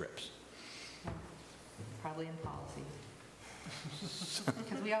sorts of trips. Probably in policy.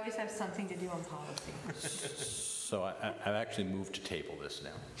 Because we always have something to do on policy. So I've actually moved to table this now.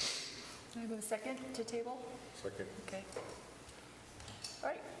 Do I have a second to table? Second. Okay. All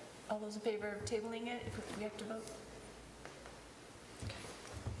right, all those in favor of tabling it, if we have to vote?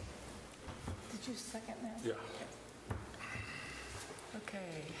 Did you second that? Yeah.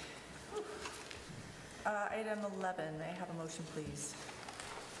 Okay. Item 11, may I have a motion, please?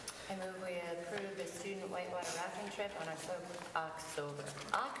 I move we approve the student whitewater rafting trip on October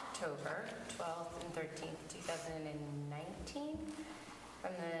 12th and 13th, 2019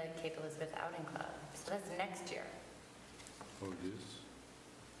 from the Cape Elizabeth Outing Club. So that's next year, Oh, yes.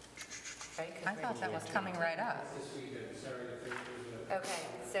 right? 'Cause I we're thought that was coming right up. Okay,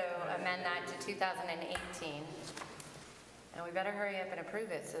 so amend that to 2018. And we better hurry up and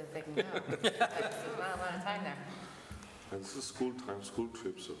approve it so that they can go. There's not a lot of time there. And this is school time, school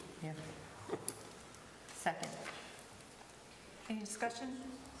trip, so. Yeah. Second. Any discussion?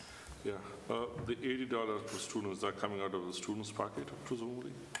 Yeah, the $80 per student, is that coming out of the student's pocket,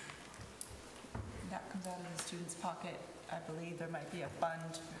 presumably? That comes out of the student's pocket. I believe there might be a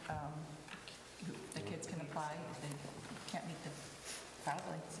fund, the kids can apply if they can't meet the,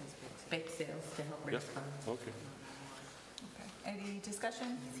 Probably. Bake sales to help raise funds. Okay. any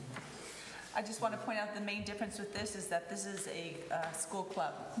discussion? I just want to point out the main difference with this is that this is a school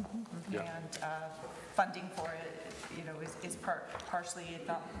club. Yeah. And funding for it, is partially, if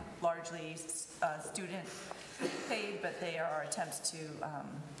not largely, student paid, but they are attempts to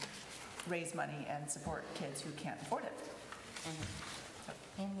raise money and support kids who can't afford it. So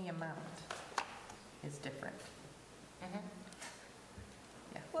in the amount is different.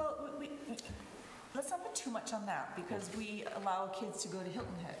 Well, let's not put too much on that, because we allow kids to go to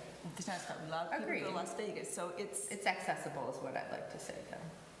Hilton Head, the tennis club. We allow people to go to Agreed. Las Vegas, so it's accessible is what I'd like to say, though.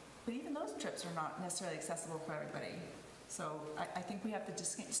 But even those trips are not necessarily accessible for everybody. So I think we have to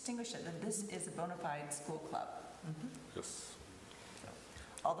distinguish it, that this is a bona fide school club. Yes.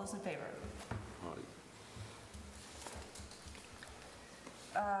 All those in favor?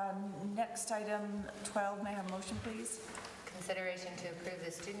 Aye. Next item, 12, may I have a motion, please? Consideration to approve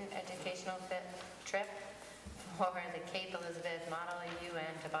the student educational trip for the Cape Elizabeth Model UN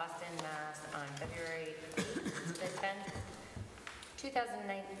to Boston, Mass. on February the 10th,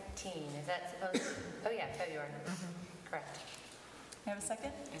 2019. Is that supposed to? Oh yeah, February. Correct. May I have a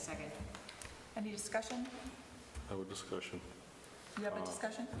second? A second. Any discussion? Have a discussion. You have a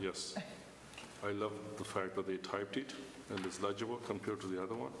discussion? Yes. I love the fact that they typed it and it's legible compared to the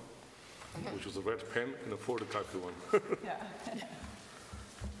other one, which was a red pen and a photocopy one. Yeah.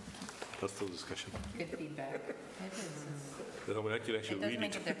 That's the discussion. Good feedback. It Then I mean, I can actually does read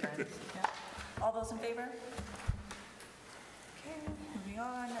make it. a difference. Yeah. All those in favor? Okay, moving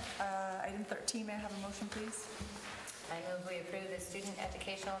on. Item 13, may I have a motion, please? I move we approve the student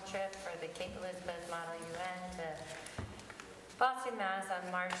educational trip for the Cape Elizabeth Model UN to Boston, Mass.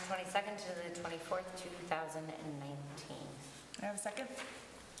 on March 22nd to the 24th, 2019. May I have a second?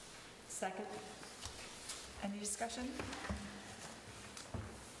 Second. Any discussion?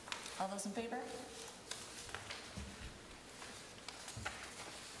 All those in favor?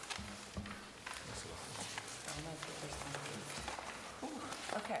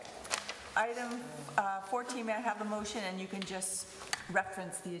 Okay. Item 14, may I have a motion, and you can just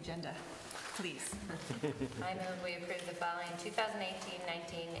reference the agenda, please. I move we approve the following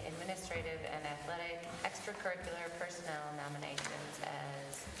 2018-19 administrative and athletic extracurricular personnel nominations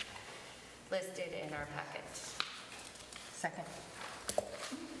as listed in our packet. Second.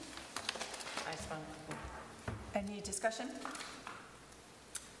 Any discussion?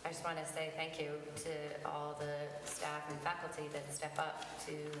 I just want to say thank you to all the staff and faculty that step up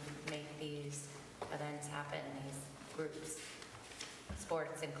to make these events happen, these groups,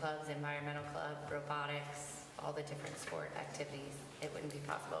 sports and clubs, environmental club, robotics, all the different sport activities. It wouldn't be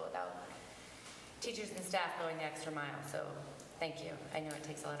possible without teachers and staff going the extra mile, so thank you. I know it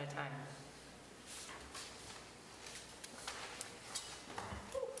takes a lot of time.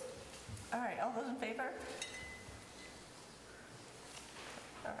 All right, all those in favor?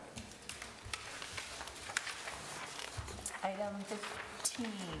 All right. Item 15.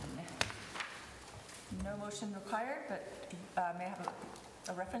 No motion required, but may I have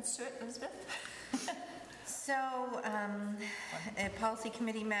a reference to it, Elizabeth? So, a policy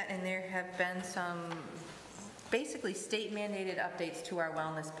committee met, and there have been some basically state mandated updates to our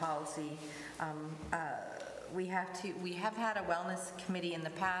wellness policy. We have had a wellness committee in the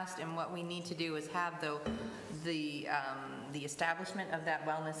past, and what we need to do is have the establishment of that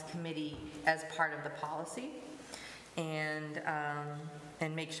wellness committee as part of the policy, and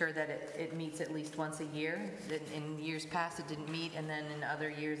make sure that it meets at least once a year. In years past, it didn't meet, and then in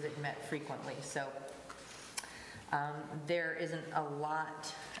other years, it met frequently. So there isn't a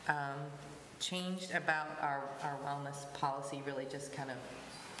lot changed about our wellness policy, really just kind of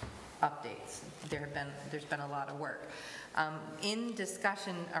updates. There's been a lot of work. In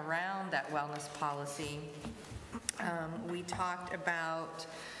discussion around that wellness policy, we talked about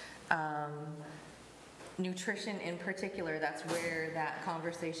nutrition in particular. That's where that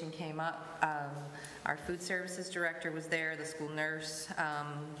conversation came up. Our food services director was there, the school nurse,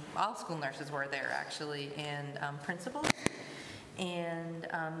 all school nurses were there actually, and principals. And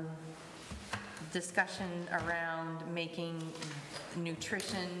discussion around making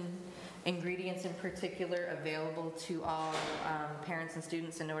nutrition ingredients in particular available to all parents and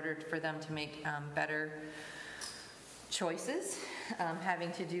students in order for them to make better choices,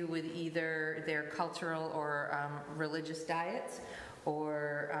 having to do with either their cultural or religious diets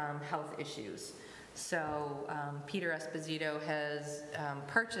or health issues. So Peter Esposito has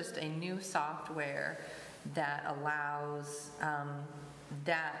purchased a new software that allows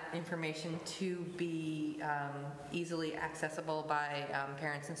that information to be easily accessible by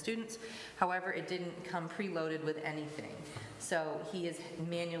parents and students. However, it didn't come preloaded with anything. So he is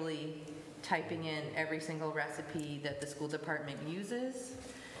manually typing in every single recipe that the school department uses,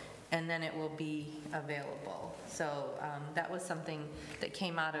 and then it will be available. So that was something that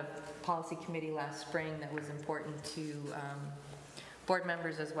came out of policy committee last spring that was important to board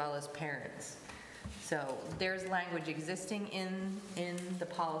members as well as parents. So there's language existing in the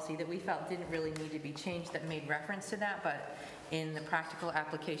policy that we felt didn't really need to be changed that made reference to that, but in the practical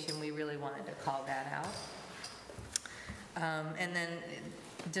application, we really wanted to call that out. And then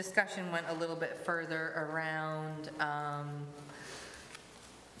discussion went a little bit further around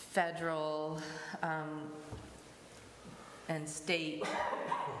federal and state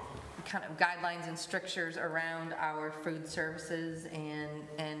kind of guidelines and strictures around our food services and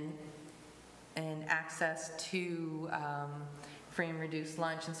access to free and reduced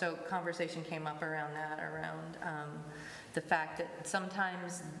lunch. And so conversation came up around that, around the fact that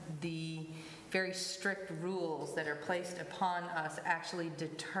sometimes the very strict rules that are placed upon us actually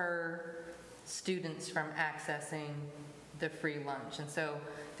deter students from accessing the free lunch. And so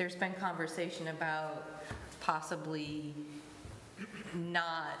there's been conversation about possibly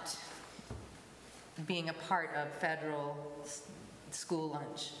not being a part of federal school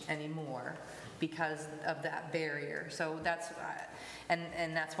lunch anymore because of that barrier. So that's,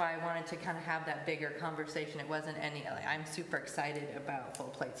 and that's why I wanted to kind of have that bigger conversation. It wasn't any, I'm super excited about Full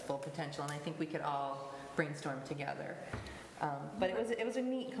Plates, Full Potential, and I think we could all brainstorm together. But it was a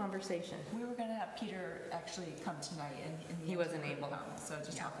neat conversation. We were going to have Peter actually come tonight, and he wasn't able. So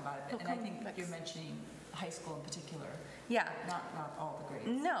just talk about it. And I think you're mentioning high school in particular. Yeah. Not all the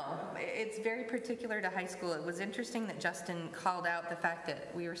grades. No, it's very particular to high school. It was interesting that Justin called out the fact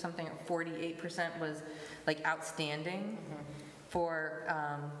that we were something at 48% was like outstanding for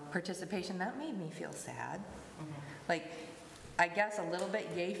participation. That made me feel sad. Like, I guess a little bit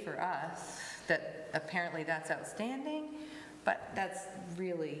yay for us that apparently that's outstanding, but that's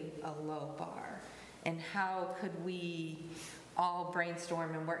really a low bar. And how could we all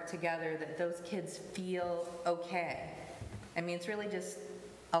brainstorm and work together that those kids feel okay? I mean, it's really just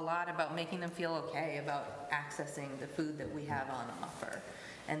a lot about making them feel okay about accessing the food that we have on offer,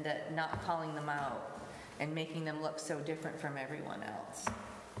 and that not calling them out and making them look so different from everyone else.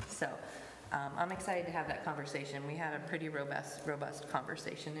 So I'm excited to have that conversation. We had a pretty robust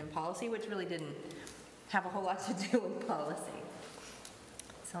conversation in policy, which really didn't have a whole lot to do with policy.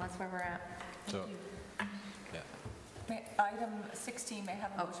 So that's where we're at. So, Item 16, may I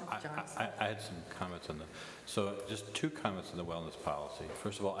have a motion for John's? I had some comments on the, so just two comments on the wellness policy.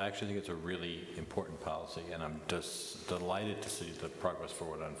 First of all, I actually think it's a really important policy, and I'm just delighted to see the progress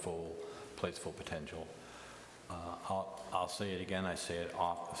forward on Full Plates, Full Potential. I'll say it again, I say it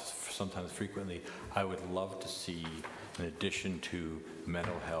sometimes frequently. I would love to see, in addition to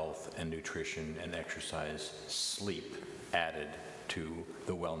mental health and nutrition and exercise, sleep added to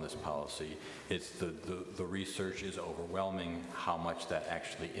the wellness policy. It's the research is overwhelming how much that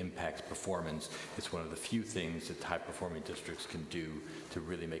actually impacts performance. It's one of the few things that high-performing districts can do to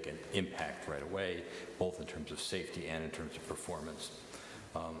really make an impact right away, both in terms of safety and in terms of performance.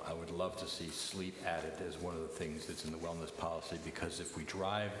 I would love to see sleep added as one of the things that's in the wellness policy, because if we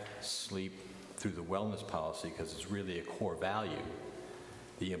drive sleep through the wellness policy, because it's really a core value,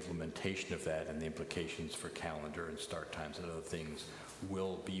 the implementation of that and the implications for calendar and start times and other things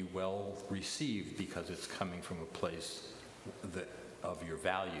will be well received, because it's coming from a place of your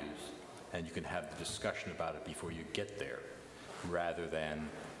values, and you can have the discussion about it before you get there, rather than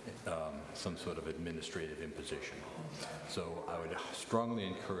some sort of administrative imposition. So I would strongly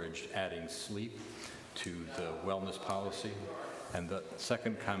encourage adding sleep to the wellness policy. And the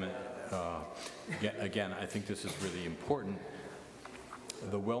second comment, again, I think this is really important.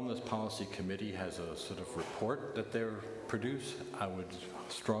 The Wellness Policy Committee has a sort of report that they're produced. I would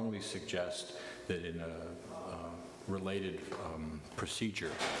strongly suggest that in a related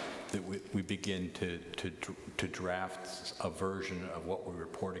procedure that we begin to draft a version of what we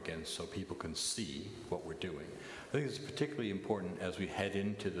report against, so people can see what we're doing. I think it's particularly important as we head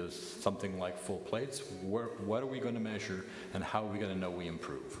into something like full plates. What are we going to measure, and how are we going to know we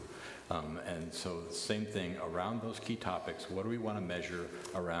improve? And so the same thing around those key topics. What do we want to measure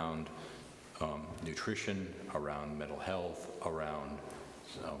around nutrition, around mental health, around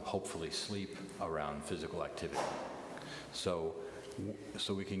hopefully sleep, around physical activity? So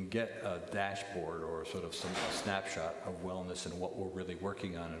we can get a dashboard or sort of a snapshot of wellness and what we're really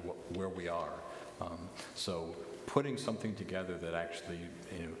working on and where we are. So putting something together that actually,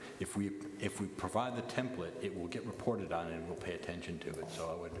 if we provide the template, it will get reported on and we'll pay attention to it. So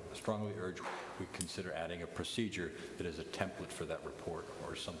I would strongly urge we consider adding a procedure that is a template for that report,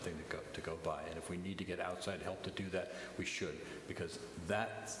 or something to go by. And if we need to get outside help to do that, we should, because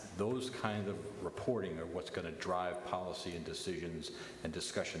those kind of reporting are what's going to drive policy and decisions and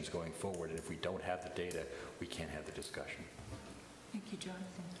discussions going forward. And if we don't have the data, we can't have the discussion. Thank you,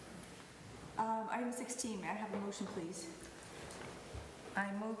 Jonathan. Item 16, may I have a motion, please? I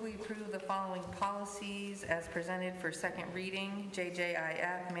move we approve the following policies as presented for second reading.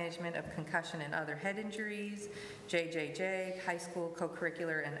 JJIF, Management of Concussion and Other Head Injuries. JJJ, High School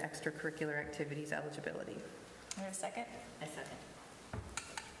Co-Curricular and Extracurricular Activities Eligibility. Is there a second? I second.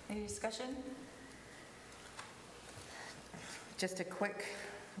 Any discussion? Just a quick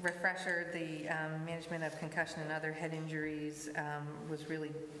refresher, the Management of Concussion and Other Head Injuries was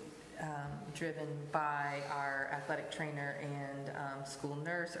really driven by our athletic trainer and school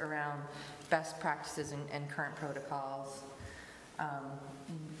nurse around best practices and current protocols.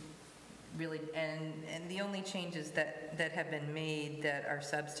 Really, and the only changes that have been made that are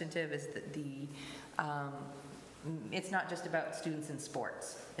substantive is that it's not just about students in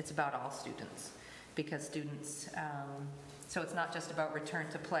sports, it's about all students, because students, so it's not just about return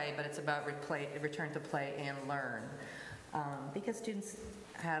to play, but it's about return to play and learn, because students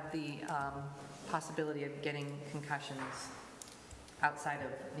have the possibility of getting concussions outside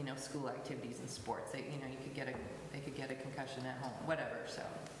of school activities and sports. They could get a concussion at home, whatever. So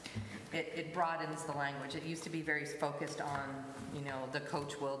it broadens the language. It used to be very focused on the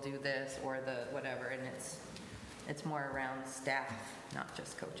coach will do this or the whatever, and it's more around staff, not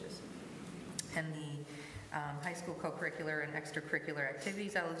just coaches. And the high school co-curricular and extracurricular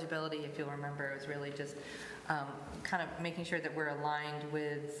activities eligibility, if you'll remember, it was really just kind of making sure that we're aligned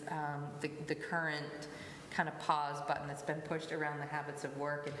with the current kind of pause button that's been pushed around the habits of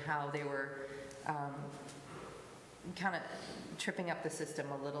work, and how they were kind of tripping up the system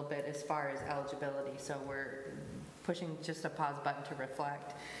a little bit as far as eligibility. So we're pushing just a pause button to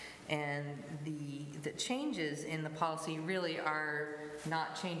reflect. And the changes in the policy really are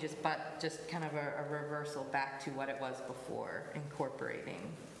not changes, but just kind of a reversal back to what it was before, incorporating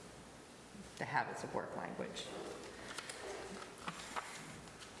the habits of work language.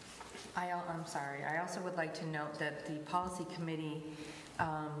 I'm sorry, I also would like to note that the policy committee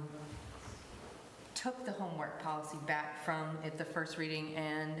took the homework policy back from the first reading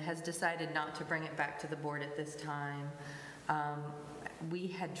and has decided not to bring it back to the board at this time. We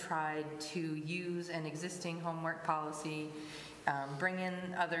had tried to use an existing homework policy, bring in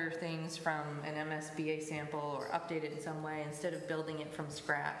other things from an MSBA sample or update it in some way instead of building it from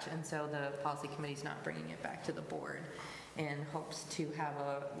scratch. And so the policy committee's not bringing it back to the board, and hopes to have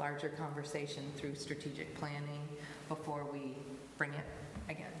a larger conversation through strategic planning before we bring it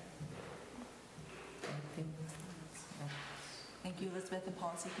again. Thank you, Elizabeth, and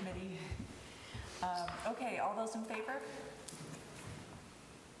Policy Committee. Okay, all those in favor?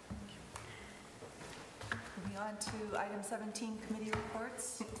 Moving on to item 17, committee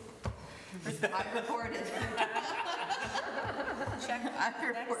reports. I reported. Check. I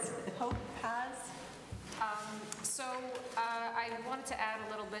reported. Hope has. I wanted to add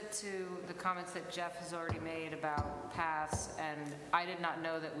a little bit to the comments that Jeff has already made about PASS, and I did not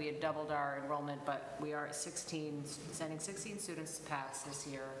know that we had doubled our enrollment, but we are at 16, sending 16 students to PASS this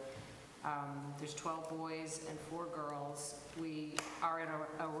year. There's 12 boys and 4 girls. We are in an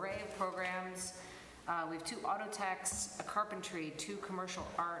array of programs. We have 2 auto techs, a carpentry, 2 commercial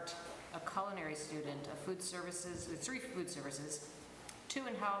art, a culinary student, a food services, 3 food services, 2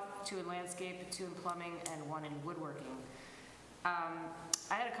 in health, 2 in landscape, 2 in plumbing, and 1 in woodworking.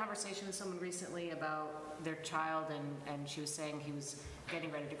 I had a conversation with someone recently about their child, and she was saying he was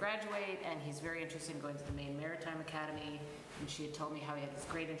getting ready to graduate, and he's very interested in going to the Maine Maritime Academy, and she had told me how he had this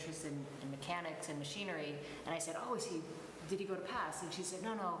great interest in mechanics and machinery, and I said, oh, did he go to PASS? And she said,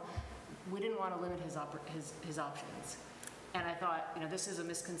 no, we didn't want to limit his options. And I thought, this is a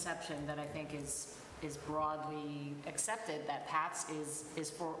misconception that I think is broadly accepted, that PASS is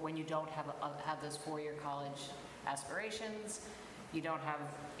for when you don't have those 4-year college aspirations, you don't have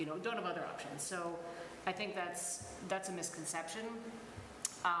other options. So I think that's a misconception.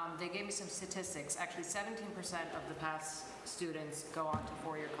 They gave me some statistics. Actually, 17% of the PASS students go on to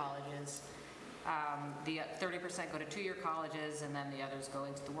 4-year colleges. The 30% go to 2-year colleges, and then the others go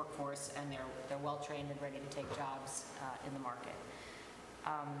into the workforce, and they're well trained and ready to take jobs in the market.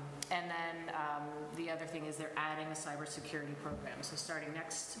 And then the other thing is they're adding a cybersecurity program. So starting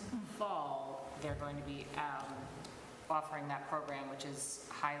next fall, they're going to be offering that program, which is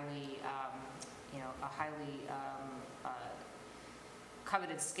highly, a highly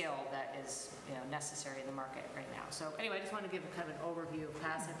coveted skill that is necessary in the market right now. So anyway, I just wanted to give kind of an overview of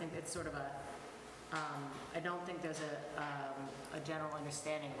PASS. I think it's sort of I don't think there's a general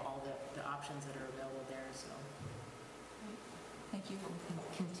understanding of all the options that are available there. So. Thank you.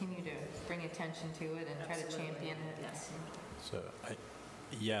 And continue to bring attention to it and try to champion it. Yes. So,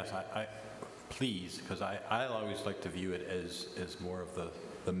 I please, because I always like to view it as more of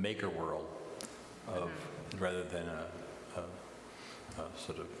the maker world of rather than a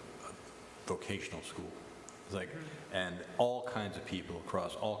sort of a vocational school. It's like, and all kinds of people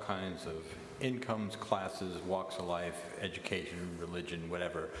across all kinds of incomes, classes, walks of life, education, religion,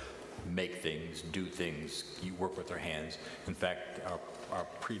 whatever, make things, do things, you work with their hands. In fact, our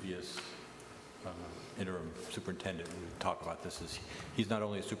previous interim superintendent, we talk about this, is he's not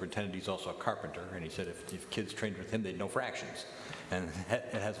only a superintendent, he's also a carpenter, and he said if kids trained with him, they'd know fractions. And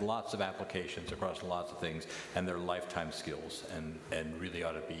it has lots of applications across lots of things, and they're lifetime skills, and really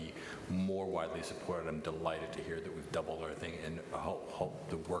ought to be more widely supported. I'm delighted to hear that we've doubled our thing, and hope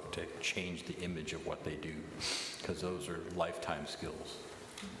the work to change the image of what they do, because those are lifetime skills.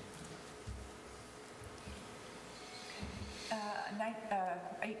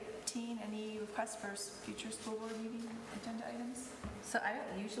 18, any requests for future school board meeting agenda items? So I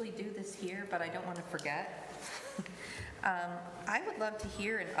don't usually do this here, but I don't want to forget. I would love to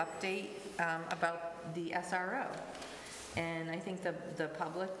hear an update about the SRO. And I think the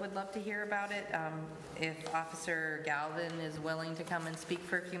public would love to hear about it. If Officer Galvin is willing to come and speak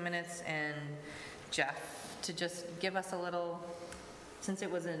for a few minutes, and Jeff to just give us a little, since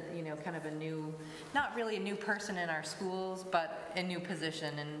it was kind of a new, not really a new person in our schools, but a new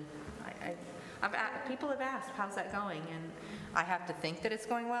position. And people have asked, how's that going? And I have to think that it's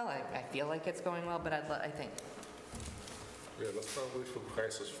going well. I feel like it's going well, but I think. Yeah, let's not wait for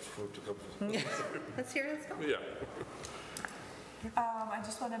crisis food to come. Let's hear it. Let's go. Yeah. I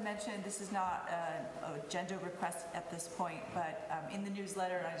just want to mention, this is not an agenda request at this point, but in the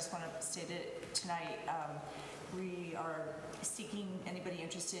newsletter, and I just want to state it tonight, we are seeking anybody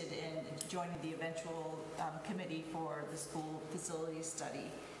interested in joining the eventual committee for the school facilities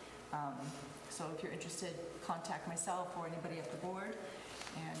study. So if you're interested, contact myself or anybody at the board,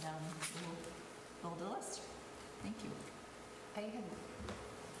 and we'll build a list. Thank you. I had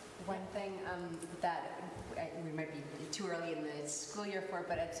one thing that we might be too early in the school year for,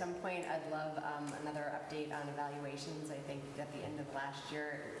 but at some point I'd love another update on evaluations. I think at the end of last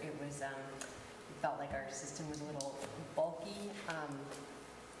year it was, felt like our system was a little bulky,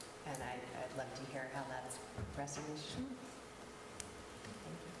 and I'd love to hear how that's progressing this year.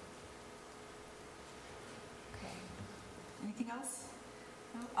 Okay. Anything else?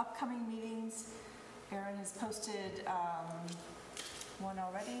 No? Upcoming meetings. Erin has posted one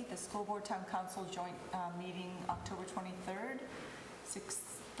already, the School Board Town Council joint meeting October 23rd,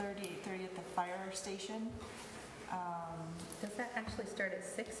 6:30, 8:30 at the fire station. Does that actually start at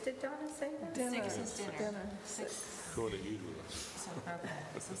 6, did Donna say that? Dinner. 6 is dinner. 6. Go to usual.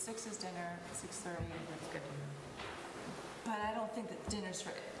 So 6 is dinner, 6:30. That's good to know. But I don't think that dinner's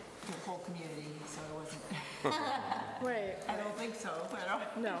the whole community, so it wasn't. Wait. I don't think so, but I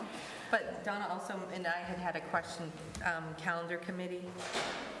don't. No. But Donna also, and I had a question, calendar committee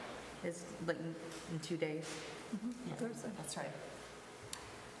is like in 2 days. Thursday. That's right.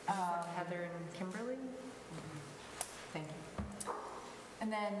 Heather and Kimberly? Thank you.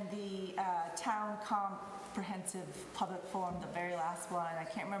 And then the town comprehensive public forum, the very last one, I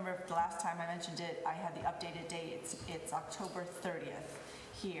can't remember if the last time I mentioned it, I had the updated date. It's October 30th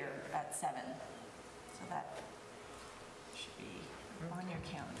here at 7. So that should be on your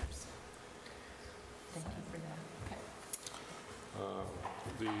calendars. Thank you for that. Okay.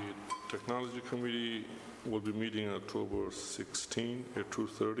 The Technology Committee will be meeting on October 16 at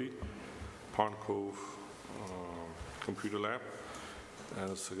 2:30, Pond Cove Computer Lab.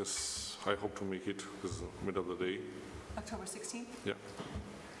 And I guess I hope to make it because it's the middle of the day. October 16th? Yeah.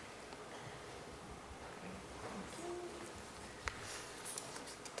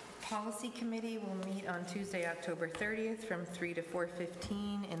 Policy Committee will meet on Tuesday, October 30th from 3 to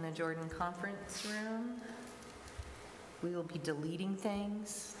 4:15 in the Jordan Conference Room. We will be deleting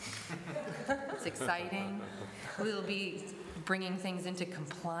things. It's exciting. We will be bringing things into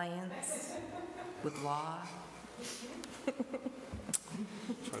compliance with law.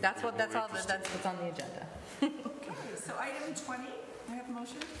 That's what's on the agenda. Okay, so item 20, I have a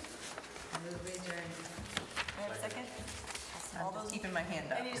motion. I move adjourn. I have a second. I'm just keeping my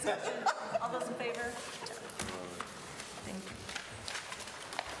hand up. Any discussion? All those in favor? Thank you.